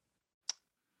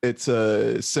it's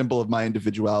a symbol of my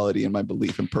individuality and my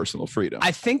belief in personal freedom. I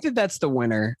think that's the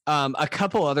winner. A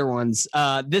couple other ones.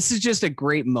 This is just a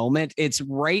great moment. It's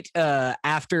right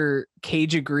after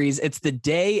Cage agrees. It's the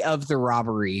day of the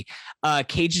robbery.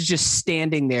 Cage is just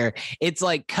standing there. It's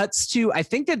like cuts to, I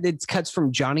think that it cuts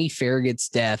from Johnny Farragut's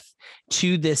death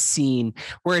to this scene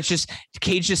where it's just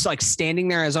Cage just like standing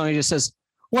there as only just says,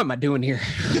 what am I doing here?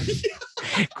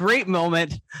 Great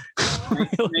moment. Can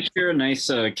I share a nice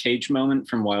Cage moment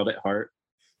from Wild at Heart?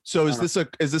 So is this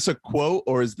a quote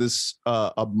or is this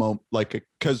a moment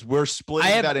because we're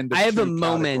splitting that into I have two a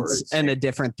moment categories. and a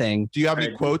different thing. Do you have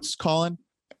any quotes, Colin?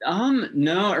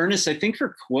 No, Ernest, I think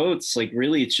for quotes, like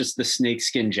really it's just the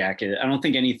snakeskin jacket. I don't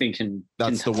think anything can.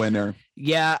 That's the winner.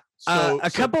 Yeah. A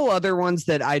couple other ones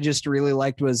that I just really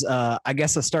liked was I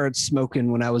guess I started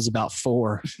smoking when I was about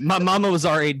 4. My mama was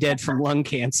already dead from lung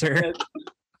cancer.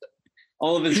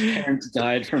 All of his parents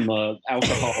died from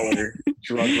alcohol or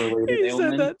drug related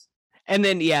ailment. And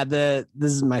then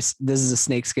this is a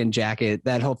snakeskin jacket.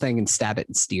 That whole thing, and Stab It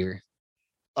and Steer.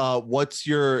 What's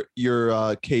your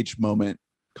Cage moment,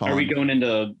 Colin? Are we going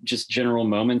into just general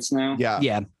moments now?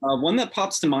 Yeah. One that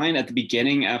pops to mind at the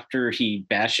beginning after he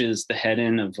bashes the head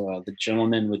in of the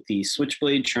gentleman with the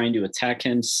switchblade trying to attack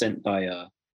him, sent by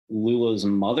Lula's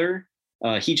mother.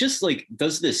 He just like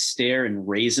does this stare and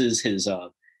raises his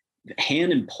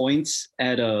hand and points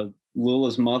at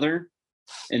Lula's mother,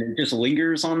 and it just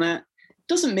lingers on that.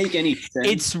 Doesn't make any sense.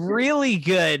 It's really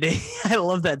good. I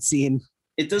love that scene.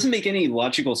 It doesn't make any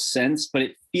logical sense, but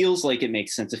it feels like it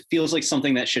makes sense. It feels like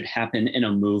something that should happen in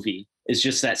a movie. It's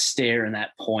just that stare and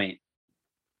that point.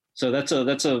 So that's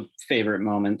a favorite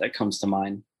moment that comes to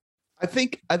mind. I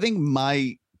think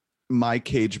my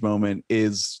Cage moment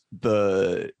is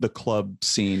the club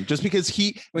scene, just because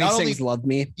he sings "Love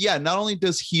Me." Yeah, not only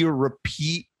does he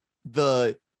repeat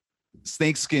the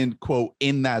snakeskin quote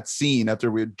in that scene after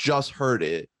we had just heard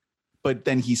it, but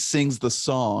then he sings the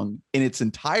song in its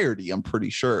entirety, I'm pretty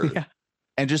sure. Yeah.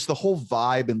 And just the whole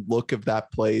vibe and look of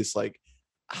that place, like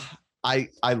I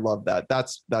love that.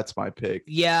 That's my pick.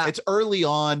 Yeah. It's early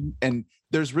on and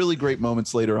there's really great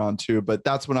moments later on too, but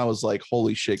that's when I was like,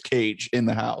 holy shit, Cage in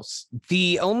the house.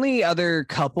 The only other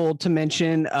couple to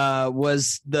mention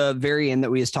was the very end that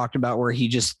we just talked about where he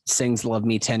just sings "Love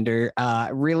Me Tender."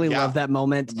 Really love that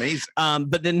moment. Amazing.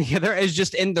 But then the other is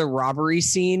just in the robbery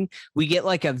scene, we get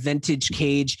like a vintage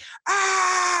Cage.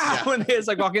 When he's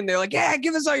like walking there, like, yeah,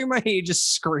 give us all your money. He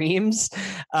just screams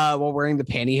while wearing the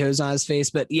pantyhose on his face.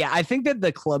 But yeah, I think that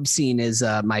the club scene is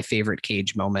my favorite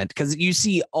Cage moment because you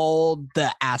see all the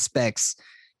aspects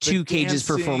to Cage's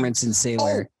performance in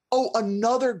Sailor. Oh,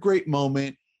 another great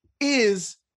moment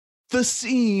is the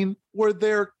scene where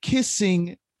they're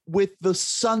kissing with the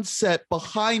sunset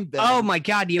behind them. Oh my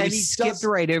God. Yeah, we skipped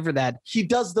right over that. He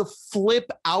does the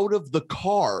flip out of the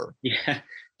car. Yeah.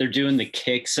 They're doing the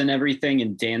kicks and everything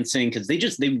and dancing because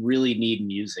they really need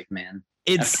music, man.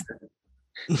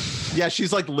 Yeah,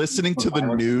 she's like listening to the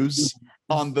news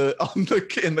in the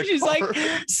she's car. Like,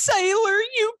 Sailor,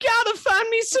 you gotta find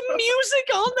me some music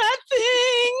on that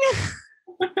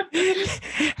thing.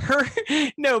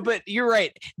 But you're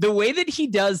right. The way that he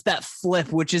does that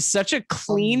flip, which is such a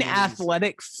clean,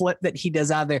 athletic flip that he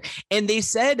does out there. And they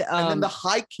said, and then the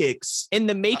high kicks in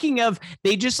the making of,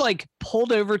 they just like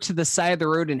pulled over to the side of the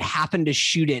road and happened to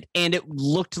shoot it, and it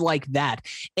looked like that.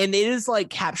 And it is like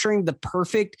capturing the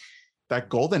perfect. That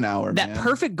golden hour,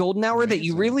 perfect golden hour that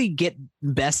you really get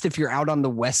best if you're out on the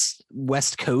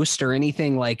west coast or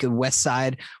anything like the west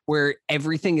side, where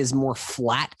everything is more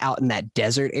flat out in that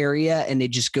desert area, and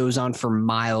it just goes on for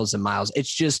miles and miles.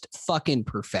 It's just fucking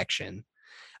perfection.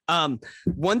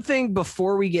 One thing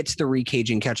before we get to the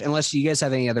recaging couch, unless you guys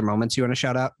have any other moments you want to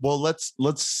shout out. Well, let's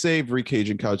save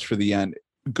recaging couch for the end.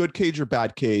 Good cage or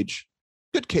bad cage?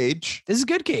 Good cage. This is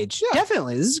good cage. Yeah.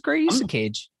 Definitely. This is great use of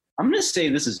cage. I'm going to say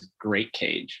this is great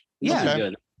cage. Yeah. Okay.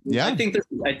 Good. Yeah. I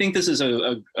think this is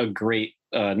a great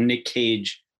Nick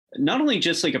Cage, not only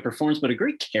just like a performance, but a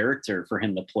great character for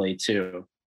him to play too.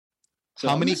 So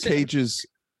how many cages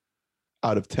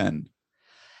out of 10?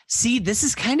 See, this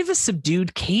is kind of a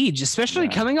subdued Cage, especially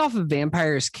coming off of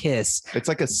Vampire's Kiss. It's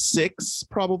like a 6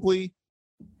 probably.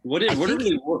 What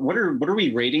are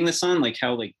we rating this on? Like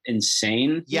how like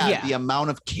insane? Yeah. The amount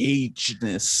of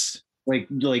cageness. Like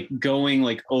going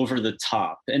like over the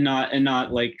top and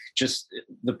not like just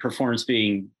the performance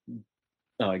being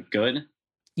good.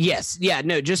 Yes. Yeah.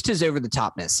 No, just his over the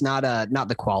topness, not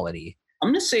the quality. I'm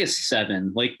going to say a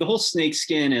 7, like the whole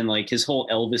snakeskin and like his whole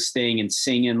Elvis thing and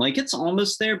singing, like it's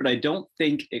almost there, but I don't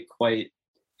think it quite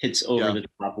hits over the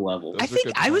top level. I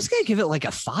think I was going to give it like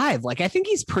a 5. Like, I think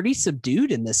he's pretty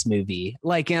subdued in this movie.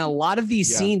 Like in a lot of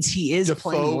these scenes, he is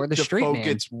playing more the straight man.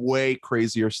 Gets way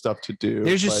crazier stuff to do.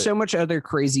 There's just so much other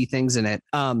crazy things in it.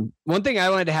 One thing I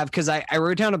wanted to have, because I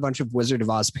wrote down a bunch of Wizard of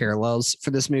Oz parallels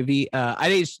for this movie.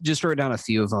 I just wrote down a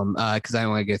few of them because I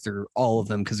don't want to go through all of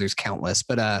them because there's countless.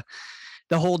 But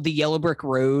the Yellow Brick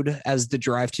Road as the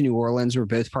drive to New Orleans, where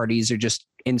both parties are just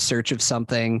in search of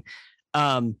something.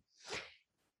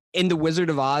 In the Wizard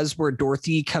of Oz, where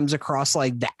Dorothy comes across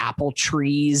like the apple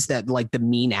trees, that like the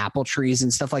mean apple trees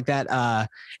and stuff like that.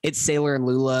 It's Sailor and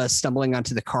Lula stumbling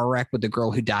onto the car wreck with the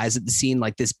girl who dies at the scene,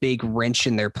 like this big wrench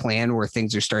in their plan where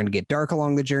things are starting to get dark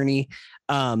along the journey.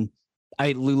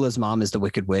 Lula's mom is the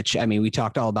Wicked Witch. I mean, we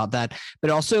talked all about that, but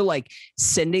also like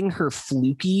sending her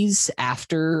flukies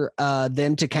after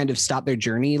them to kind of stop their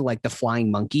journey, like the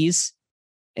flying monkeys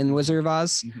in Wizard of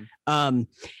Oz. Mm-hmm.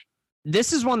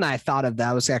 This is one that I thought of that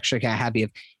I was actually kind of happy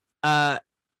of.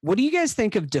 What do you guys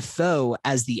think of Dafoe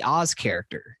as the Oz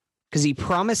character? Because he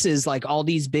promises like all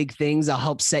these big things, I'll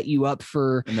help set you up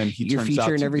for your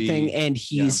future and everything. And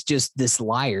he's just this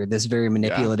liar, this very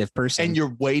manipulative person. And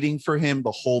you're waiting for him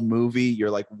the whole movie. You're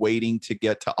like waiting to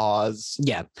get to Oz.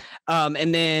 Yeah.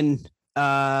 And then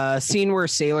scene where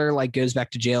Sailor like goes back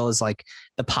to jail is like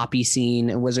the Poppy scene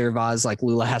in Wizard of Oz. Like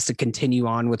Lula has to continue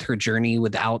on with her journey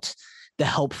without the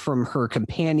help from her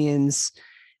companions.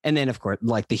 And then, of course,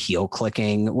 like the heel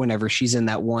clicking whenever she's in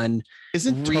that one.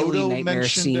 Isn't really Toto nightmare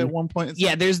mentioned scene. At one point?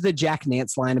 Yeah, there's the Jack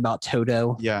Nance line about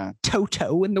Toto. Yeah.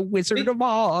 Toto and the Wizard of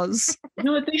Oz. You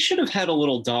know what? They should have had a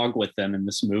little dog with them in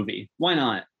this movie. Why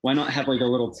not? Why not have like a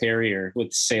little terrier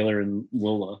with Sailor and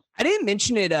Lula? I didn't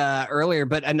mention it earlier,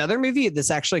 but another movie this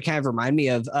actually kind of reminded me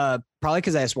of, probably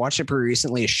because I just watched it pretty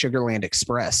recently, is Sugarland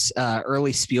Express,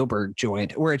 early Spielberg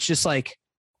joint, where it's just like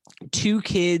two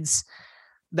kids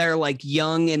that are like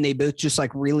young and they both just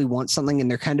like really want something and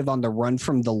they're kind of on the run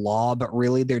from the law, but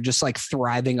really they're just like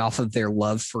thriving off of their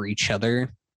love for each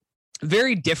other.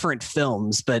 Very different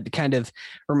films, but kind of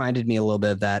reminded me a little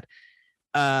bit of that.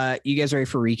 You guys ready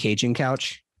for Recaging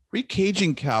Couch?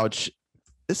 Recaging Couch.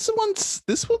 This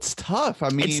one's tough. I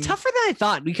mean, it's tougher than I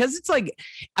thought, because it's like,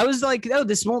 I was like, oh,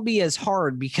 this won't be as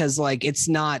hard because like, it's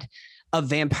not a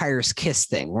Vampire's Kiss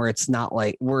thing where it's not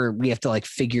like where we have to like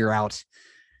figure out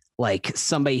like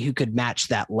somebody who could match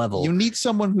that level. You need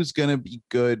someone who's going to be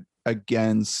good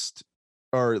against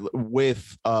or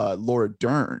with Laura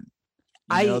Dern.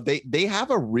 You know, they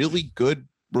have a really good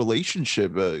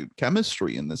relationship,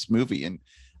 chemistry in this movie. And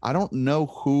I don't know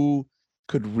who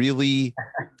could really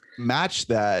match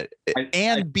that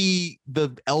and be the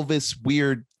Elvis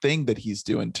weird thing that he's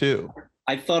doing too.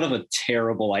 I thought of a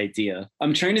terrible idea.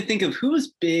 I'm trying to think of who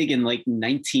was big in like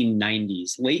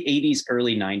 1990s, late 80s,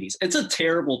 early 90s. It's a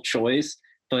terrible choice,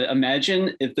 but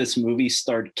imagine if this movie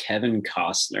starred Kevin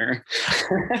Costner.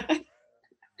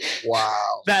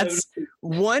 Wow. That's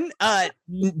one.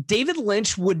 David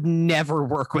Lynch would never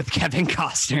work with Kevin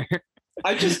Costner.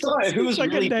 I just thought who was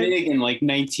really big in like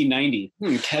 1990.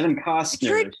 Kevin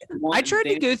Costner. I tried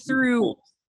to go through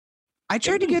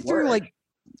like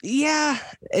Yeah,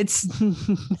 it's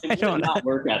It would not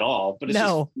work at all, but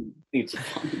it's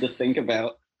fun to think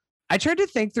about. I tried to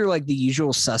think through like the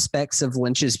usual suspects of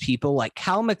Lynch's people, like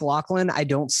Kyle MacLachlan. I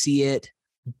don't see it.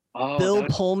 Bill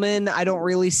Pullman, I don't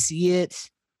really see it.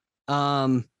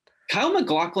 Kyle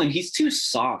MacLachlan, he's too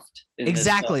soft.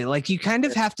 Exactly. Like you kind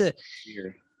of have to.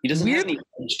 He doesn't have any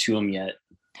edge to him yet.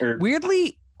 Or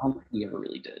weirdly, I don't think he ever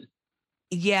really did.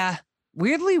 Yeah.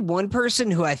 Weirdly, one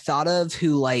person who I thought of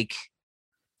who like,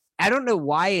 I don't know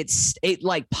why it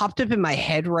like popped up in my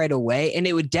head right away, and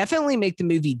it would definitely make the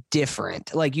movie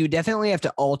different. Like you definitely have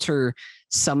to alter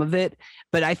some of it,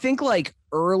 but I think like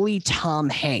early Tom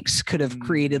Hanks could have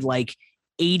created like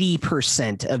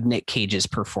 80% of Nick Cage's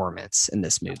performance in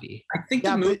this movie. I think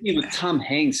the movie with Tom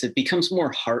Hanks, it becomes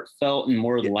more heartfelt and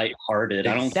more lighthearted.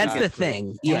 I don't. That's the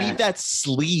thing. You need that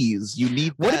sleaze. You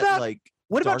need that,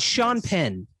 what about Sean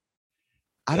Penn?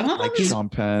 I don't like Sean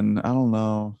Penn. I don't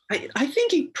know. I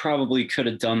think he probably could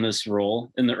have done this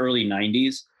role in the early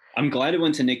 90s. I'm glad it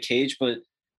went to Nick Cage, but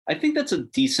I think that's a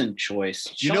decent choice.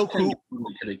 You know who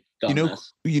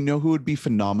would be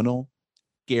phenomenal?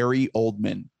 Gary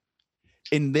Oldman.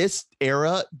 In this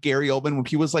era, Gary Oldman, when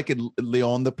he was like in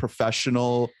Leon the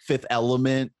Professional, Fifth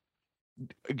Element,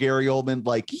 Gary Oldman,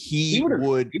 like he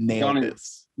would nail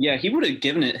this. Yeah, he would have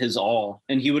given it his all,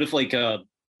 and he would have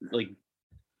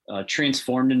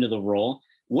transformed into the role.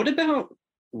 What about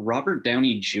Robert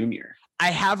Downey Jr.? I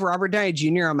have Robert Downey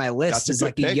Jr. on my list as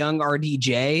like a young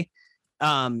RDJ.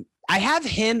 I have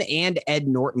him and Ed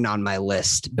Norton on my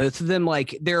list. Both of them,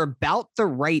 like they're about the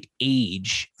right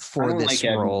age for this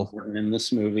role. Ed Norton in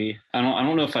this movie, I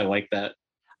don't know if I like that.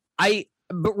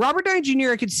 But Robert Downey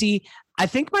Jr. I could see. I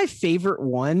think my favorite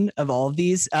one of all of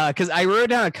these, because I wrote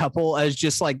down a couple as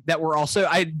just like that were also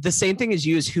the same thing as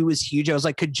you as who was huge. I was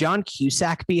like, could John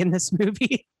Cusack be in this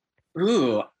movie?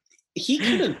 Ooh, he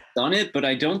could have done it, but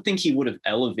I don't think he would have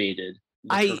elevated.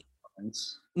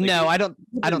 No, I don't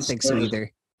think so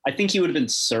either. I think he would have been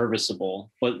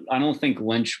serviceable, but I don't think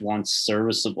Lynch wants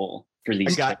serviceable for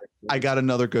these. I got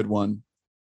another good one.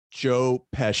 Joe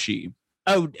Pesci.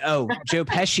 Oh, Joe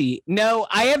Pesci. No,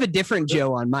 I have a different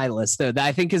Joe on my list though that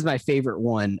I think is my favorite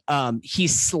one.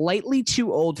 He's slightly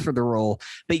too old for the role,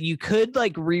 but you could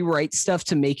like rewrite stuff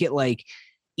to make it like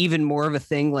even more of a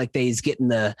thing. Like he's getting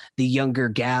the younger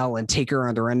gal and take her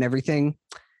on the run and everything.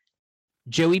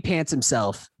 Joey Pants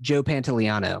himself, Joe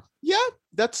Pantoliano. Yeah,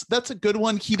 that's a good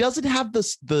one. He doesn't have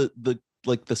the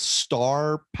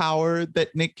star power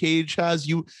that Nick Cage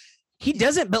has. He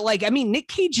doesn't, but like, I mean, Nick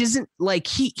Cage isn't like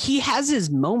he has his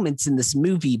moments in this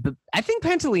movie, but I think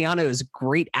Pantoliano is a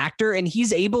great actor and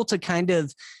he's able to kind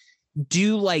of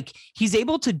he's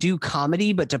able to do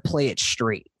comedy, but to play it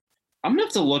straight. I'm gonna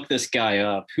have to look this guy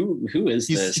up. Who is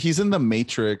this? He's in the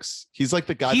Matrix. He's like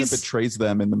the guy that betrays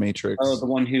them in the Matrix. Oh, the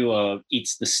one who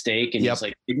eats the steak and he's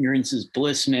like, ignorance is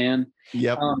bliss, man.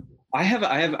 Yep. I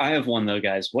have one though,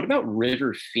 guys. What about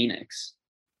River Phoenix?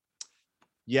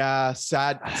 Yeah,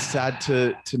 sad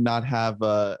to not have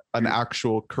an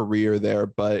actual career there,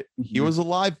 but he was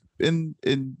alive in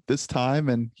this time,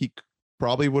 and he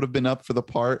probably would have been up for the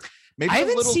part. Maybe I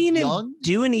haven't seen him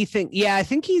do anything. Yeah, I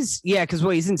think he's because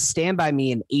he's in Stand By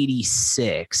Me in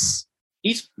 '86.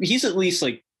 He's at least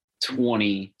like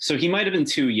 20, so he might have been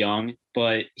too young,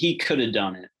 but he could have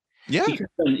done it. Yeah,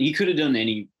 he could have done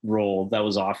any role that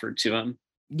was offered to him.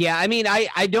 Yeah, I mean,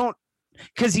 I don't.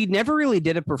 Because he never really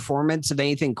did a performance of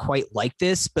anything quite like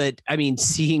this. But I mean,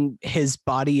 seeing his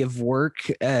body of work,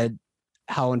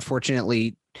 how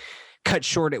unfortunately cut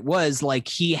short it was, like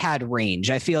he had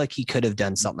range. I feel like he could have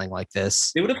done something like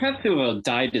this. They would have had to have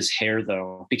dyed his hair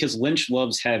though, because Lynch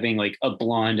loves having like a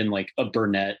blonde and like a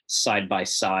brunette side by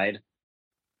side.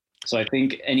 So I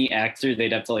think any actor,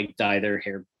 they'd have to like dye their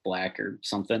hair black or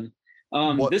something.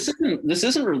 This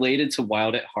isn't related to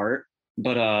Wild at Heart,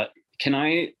 but can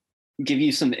I give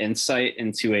you some insight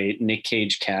into a Nick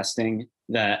Cage casting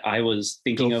that I was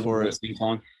thinking of listening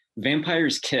song?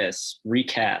 Vampire's Kiss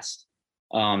recast.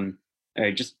 All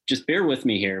right, just bear with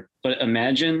me here, but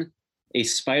imagine a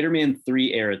Spider-Man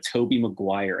 3 era Tobey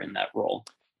Maguire in that role.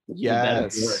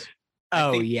 Yes.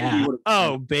 Oh yeah.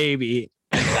 Oh baby.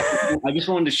 I just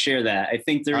wanted to share that. I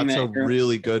think that's a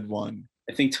really good one.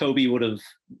 I think Tobey would have.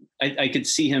 I could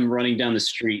see him running down the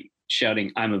street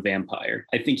shouting, "I'm a vampire."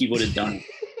 I think he would have done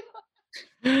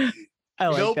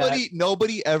it.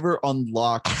 Nobody ever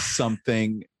unlocked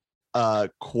something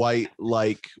quite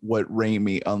like what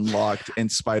Raimi unlocked in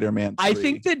Spider-Man 3. I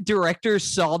think the directors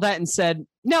saw that and said,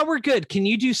 "No, we're good. Can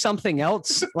you do something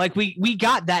else? Like we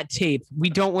got that tape. We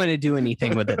don't want to do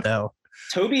anything with it though."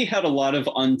 Tobey had a lot of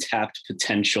untapped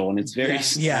potential, and it's very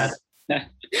sad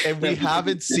And we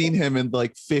haven't seen him in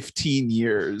like 15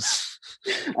 years.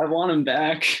 I want him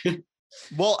back.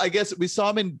 Well, I guess we saw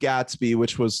him in Gatsby,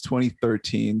 which was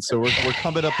 2013. So we're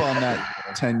coming up on that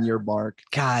 10-year mark.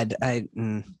 God,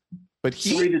 But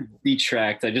sorry to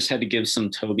detract. I just had to give some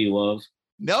Toby love.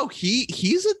 No,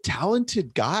 he's a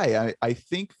talented guy. I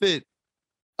think that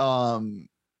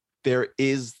there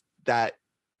is that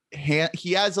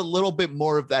he has a little bit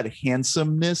more of that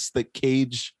handsomeness that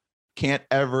Cage can't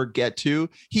ever get to.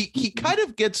 He kind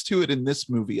of gets to it in this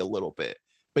movie a little bit,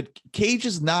 but Cage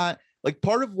is not, like,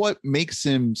 part of what makes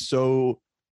him so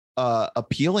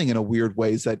appealing in a weird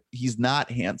way is that he's not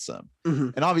handsome. Mm-hmm.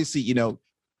 And obviously, you know,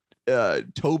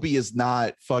 Toby is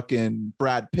not fucking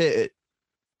Brad Pitt,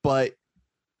 but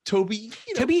Toby,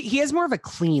 he has more of a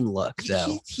clean look,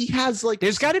 though. He has like,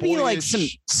 there's got to be like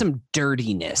some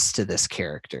dirtiness to this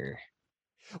character,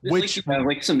 which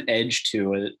like some edge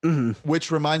to it. Mm-hmm.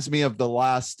 Which reminds me of the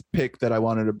last pick that I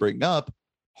wanted to bring up,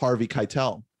 Harvey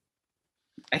Keitel.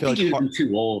 I think he was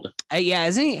too old. Yeah,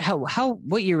 isn't he?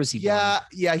 What year was he born?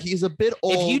 Yeah, he's a bit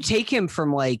old. If you take him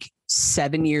from like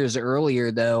 7 years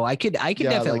earlier, though, I could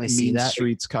definitely like see Mean that.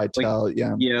 Streets Keitel, like,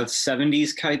 yeah,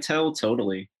 70s Keitel,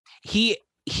 totally.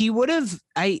 He would have.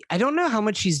 I don't know how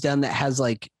much he's done that has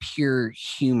like pure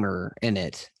humor in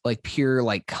it, like pure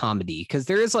like comedy, because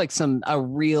there is like a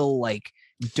real like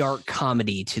dark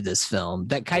comedy to this film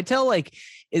that Keitel like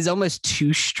is almost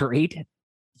too straight.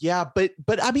 Yeah, but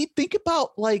I mean, think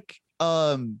about like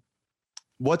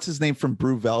what's his name from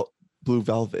Blue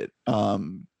Velvet?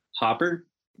 Hopper.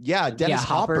 Yeah, Dennis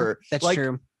Hopper. That's like,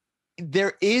 true.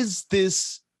 There is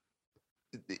this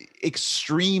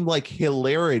extreme like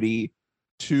hilarity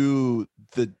to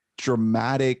the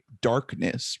dramatic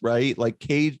darkness, right? Like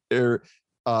Cage or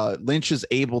Lynch is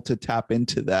able to tap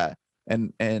into that,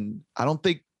 and I don't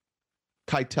think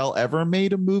Keitel ever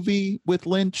made a movie with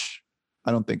Lynch.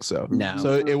 I don't think so. No.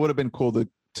 So it would have been cool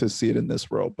to see it in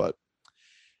this role, but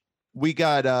we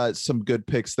got some good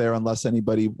picks there, unless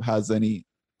anybody has any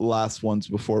last ones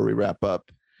before we wrap up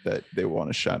that they want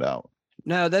to shout out.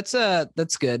 No, that's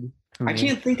good. I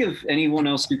can't think of anyone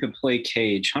else who could play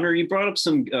Cage. Hunter, you brought up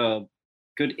some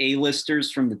good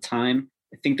A-listers from the time.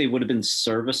 I think they would have been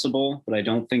serviceable, but I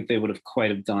don't think they would have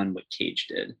quite have done what Cage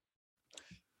did.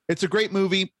 It's a great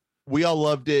movie. We all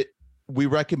loved it. We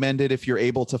recommend it if you're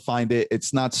able to find it.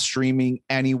 It's not streaming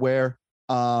anywhere.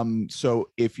 So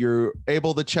if you're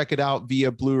able to check it out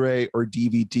via Blu-ray or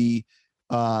DVD,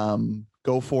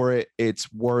 go for it.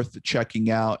 It's worth checking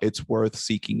out. It's worth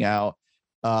seeking out.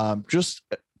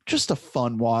 Just a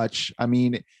fun watch. I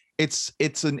mean,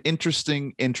 it's an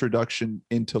interesting introduction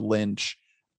into Lynch,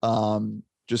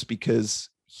 just because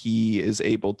he is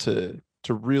able to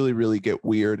really, really get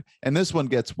weird. And this one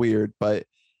gets weird, but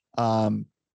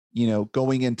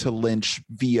going into Lynch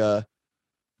via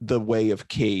the way of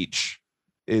Cage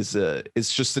is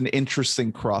just an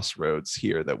interesting crossroads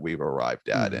here that we've arrived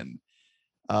at. And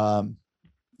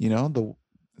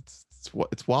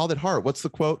it's wild at heart. What's the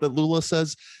quote that Lula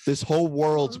says? This whole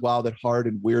world's wild at heart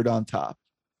and weird on top.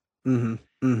 Mm-hmm.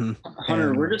 Mm-hmm.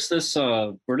 Hunter, where does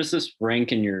this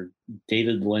rank in your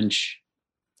David Lynch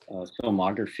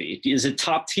filmography? Is it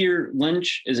top tier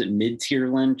Lynch? Is it mid tier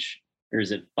Lynch? Or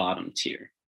is it bottom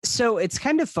tier? So it's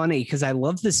kind of funny because I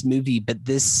love this movie, but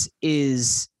this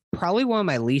is probably one of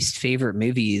my least favorite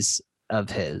movies of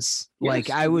his. Yes.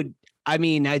 Like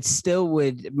I'd still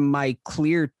would, my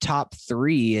clear top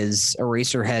 3 is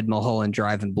Eraserhead, Mulholland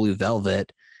Drive, and Blue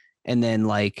Velvet. And then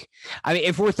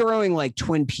if we're throwing like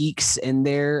Twin Peaks in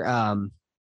there,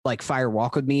 like Fire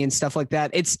Walk with Me and stuff like that,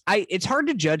 it's hard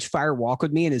to judge Fire Walk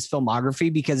with Me and his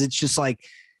filmography because it's just like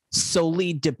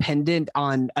solely dependent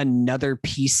on another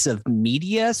piece of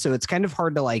media. So it's kind of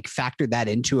hard to like factor that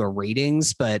into a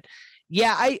ratings. But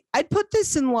yeah, I'd put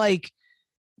this in like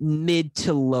mid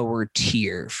to lower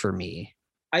tier for me.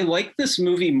 I like this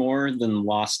movie more than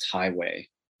Lost Highway.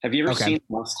 Have you ever seen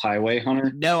Lost Highway,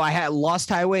 Hunter? No, I had Lost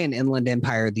Highway and Inland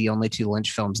Empire, the only 2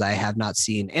 Lynch films I have not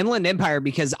seen. Inland Empire,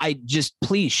 because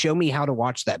please show me how to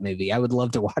watch that movie. I would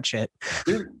love to watch it.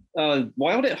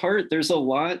 Wild at Heart, there's a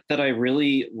lot that I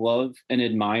really love and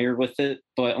admire with it,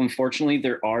 but unfortunately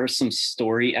there are some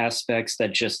story aspects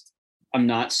that just I'm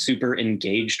not super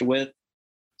engaged with.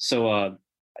 So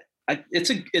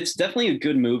it's definitely a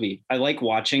good movie. I like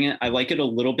watching it. I like it a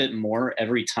little bit more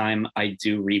every time I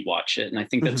do rewatch it, and I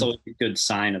think that's always a good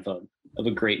sign of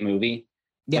a great movie.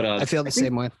 Yeah, but, I feel the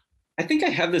same way. I think I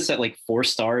have this at like 4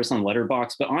 stars on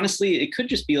Letterboxd, but honestly, it could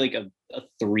just be like a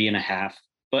 3.5.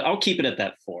 But I'll keep it at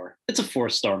that 4. It's a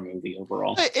 4-star movie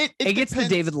overall. It gets the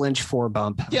David Lynch 4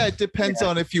 bump. Yeah, it depends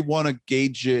on if you want to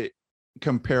gauge it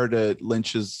compared to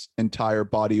Lynch's entire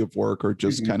body of work or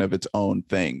just kind of its own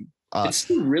thing. It's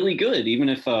still really good, even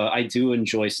if I do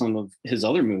enjoy some of his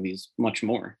other movies much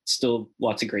more. Still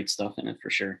lots of great stuff in it for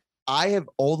sure. I have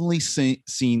only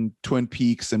seen Twin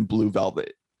Peaks and Blue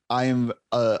Velvet. I am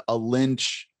a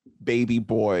Lynch baby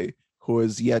boy who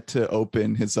has yet to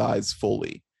open his eyes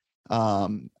fully.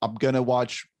 I'm going to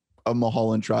watch a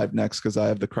Mulholland Drive next because I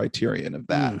have the criterion of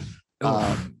that.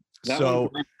 That was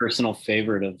my personal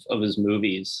favorite of his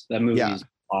movies. That movie is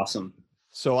awesome.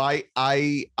 So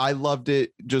I loved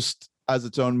it just as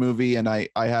its own movie, and I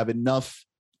have enough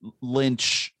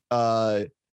Lynch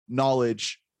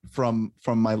knowledge from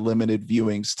my limited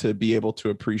viewings to be able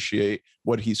to appreciate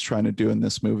what he's trying to do in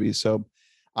this movie. So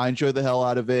I enjoyed the hell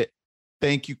out of it.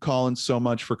 Thank you, Colin, so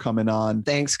much for coming on.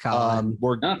 Thanks, Colin.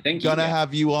 We're gonna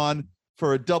have you on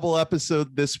for a double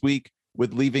episode this week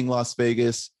with Leaving Las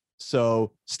Vegas.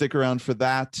 So stick around for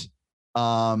that.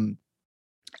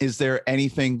 Is there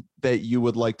anything that you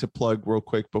would like to plug real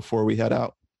quick before we head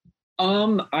out?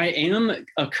 I am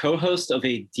a co-host of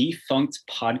a defunct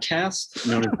podcast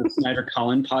known as the Snyder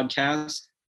Colin podcast.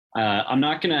 I'm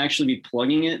not going to actually be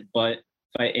plugging it, but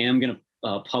if I am going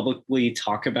to publicly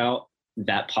talk about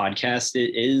that podcast,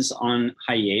 it is on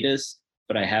hiatus,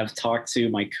 but I have talked to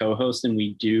my co-host and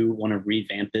we do want to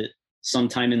revamp it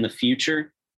sometime in the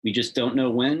future. We just don't know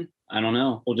when. I don't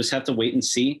know. We'll just have to wait and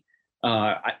see.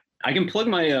 I can plug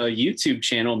my YouTube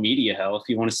channel, Media Hell, if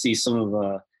you want to see some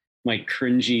of my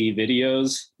cringy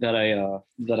videos that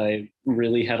I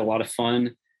really had a lot of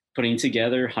fun putting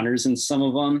together. Hunter's in some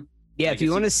of them. Yeah, if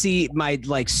you want to see my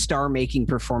like star-making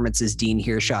performance as Dean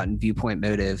Heershot in Viewpoint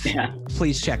Motive,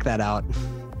 please check that out.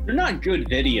 They're not good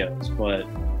videos, but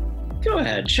go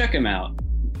ahead, check them out.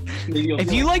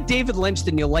 If you like David Lynch,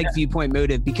 then you'll like Viewpoint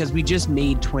Motive because we just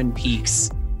made Twin Peaks.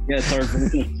 Yeah, it's our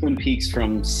version of Twin Peaks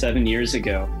from 7 years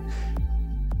ago.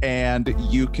 And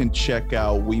you can check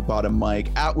out We Bought a Mic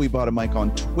at We Bought a Mic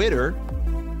on Twitter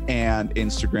and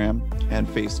Instagram and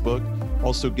Facebook.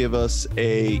 Also give us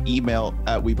an email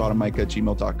at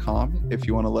weboughtamike@gmail.com if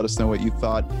you want to let us know what you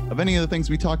thought of any of the things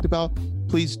we talked about.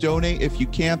 Please donate if you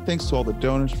can. Thanks to all the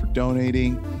donors for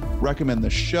donating. Recommend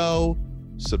the show,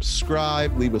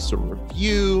 subscribe, leave us a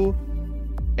review,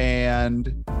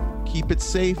 and keep it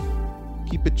safe,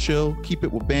 keep it chill, keep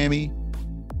it wabammy,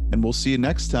 and we'll see you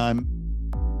next time.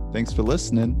 Thanks for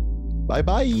listening.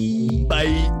 Bye-bye.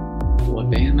 Bye.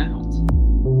 Wabam out.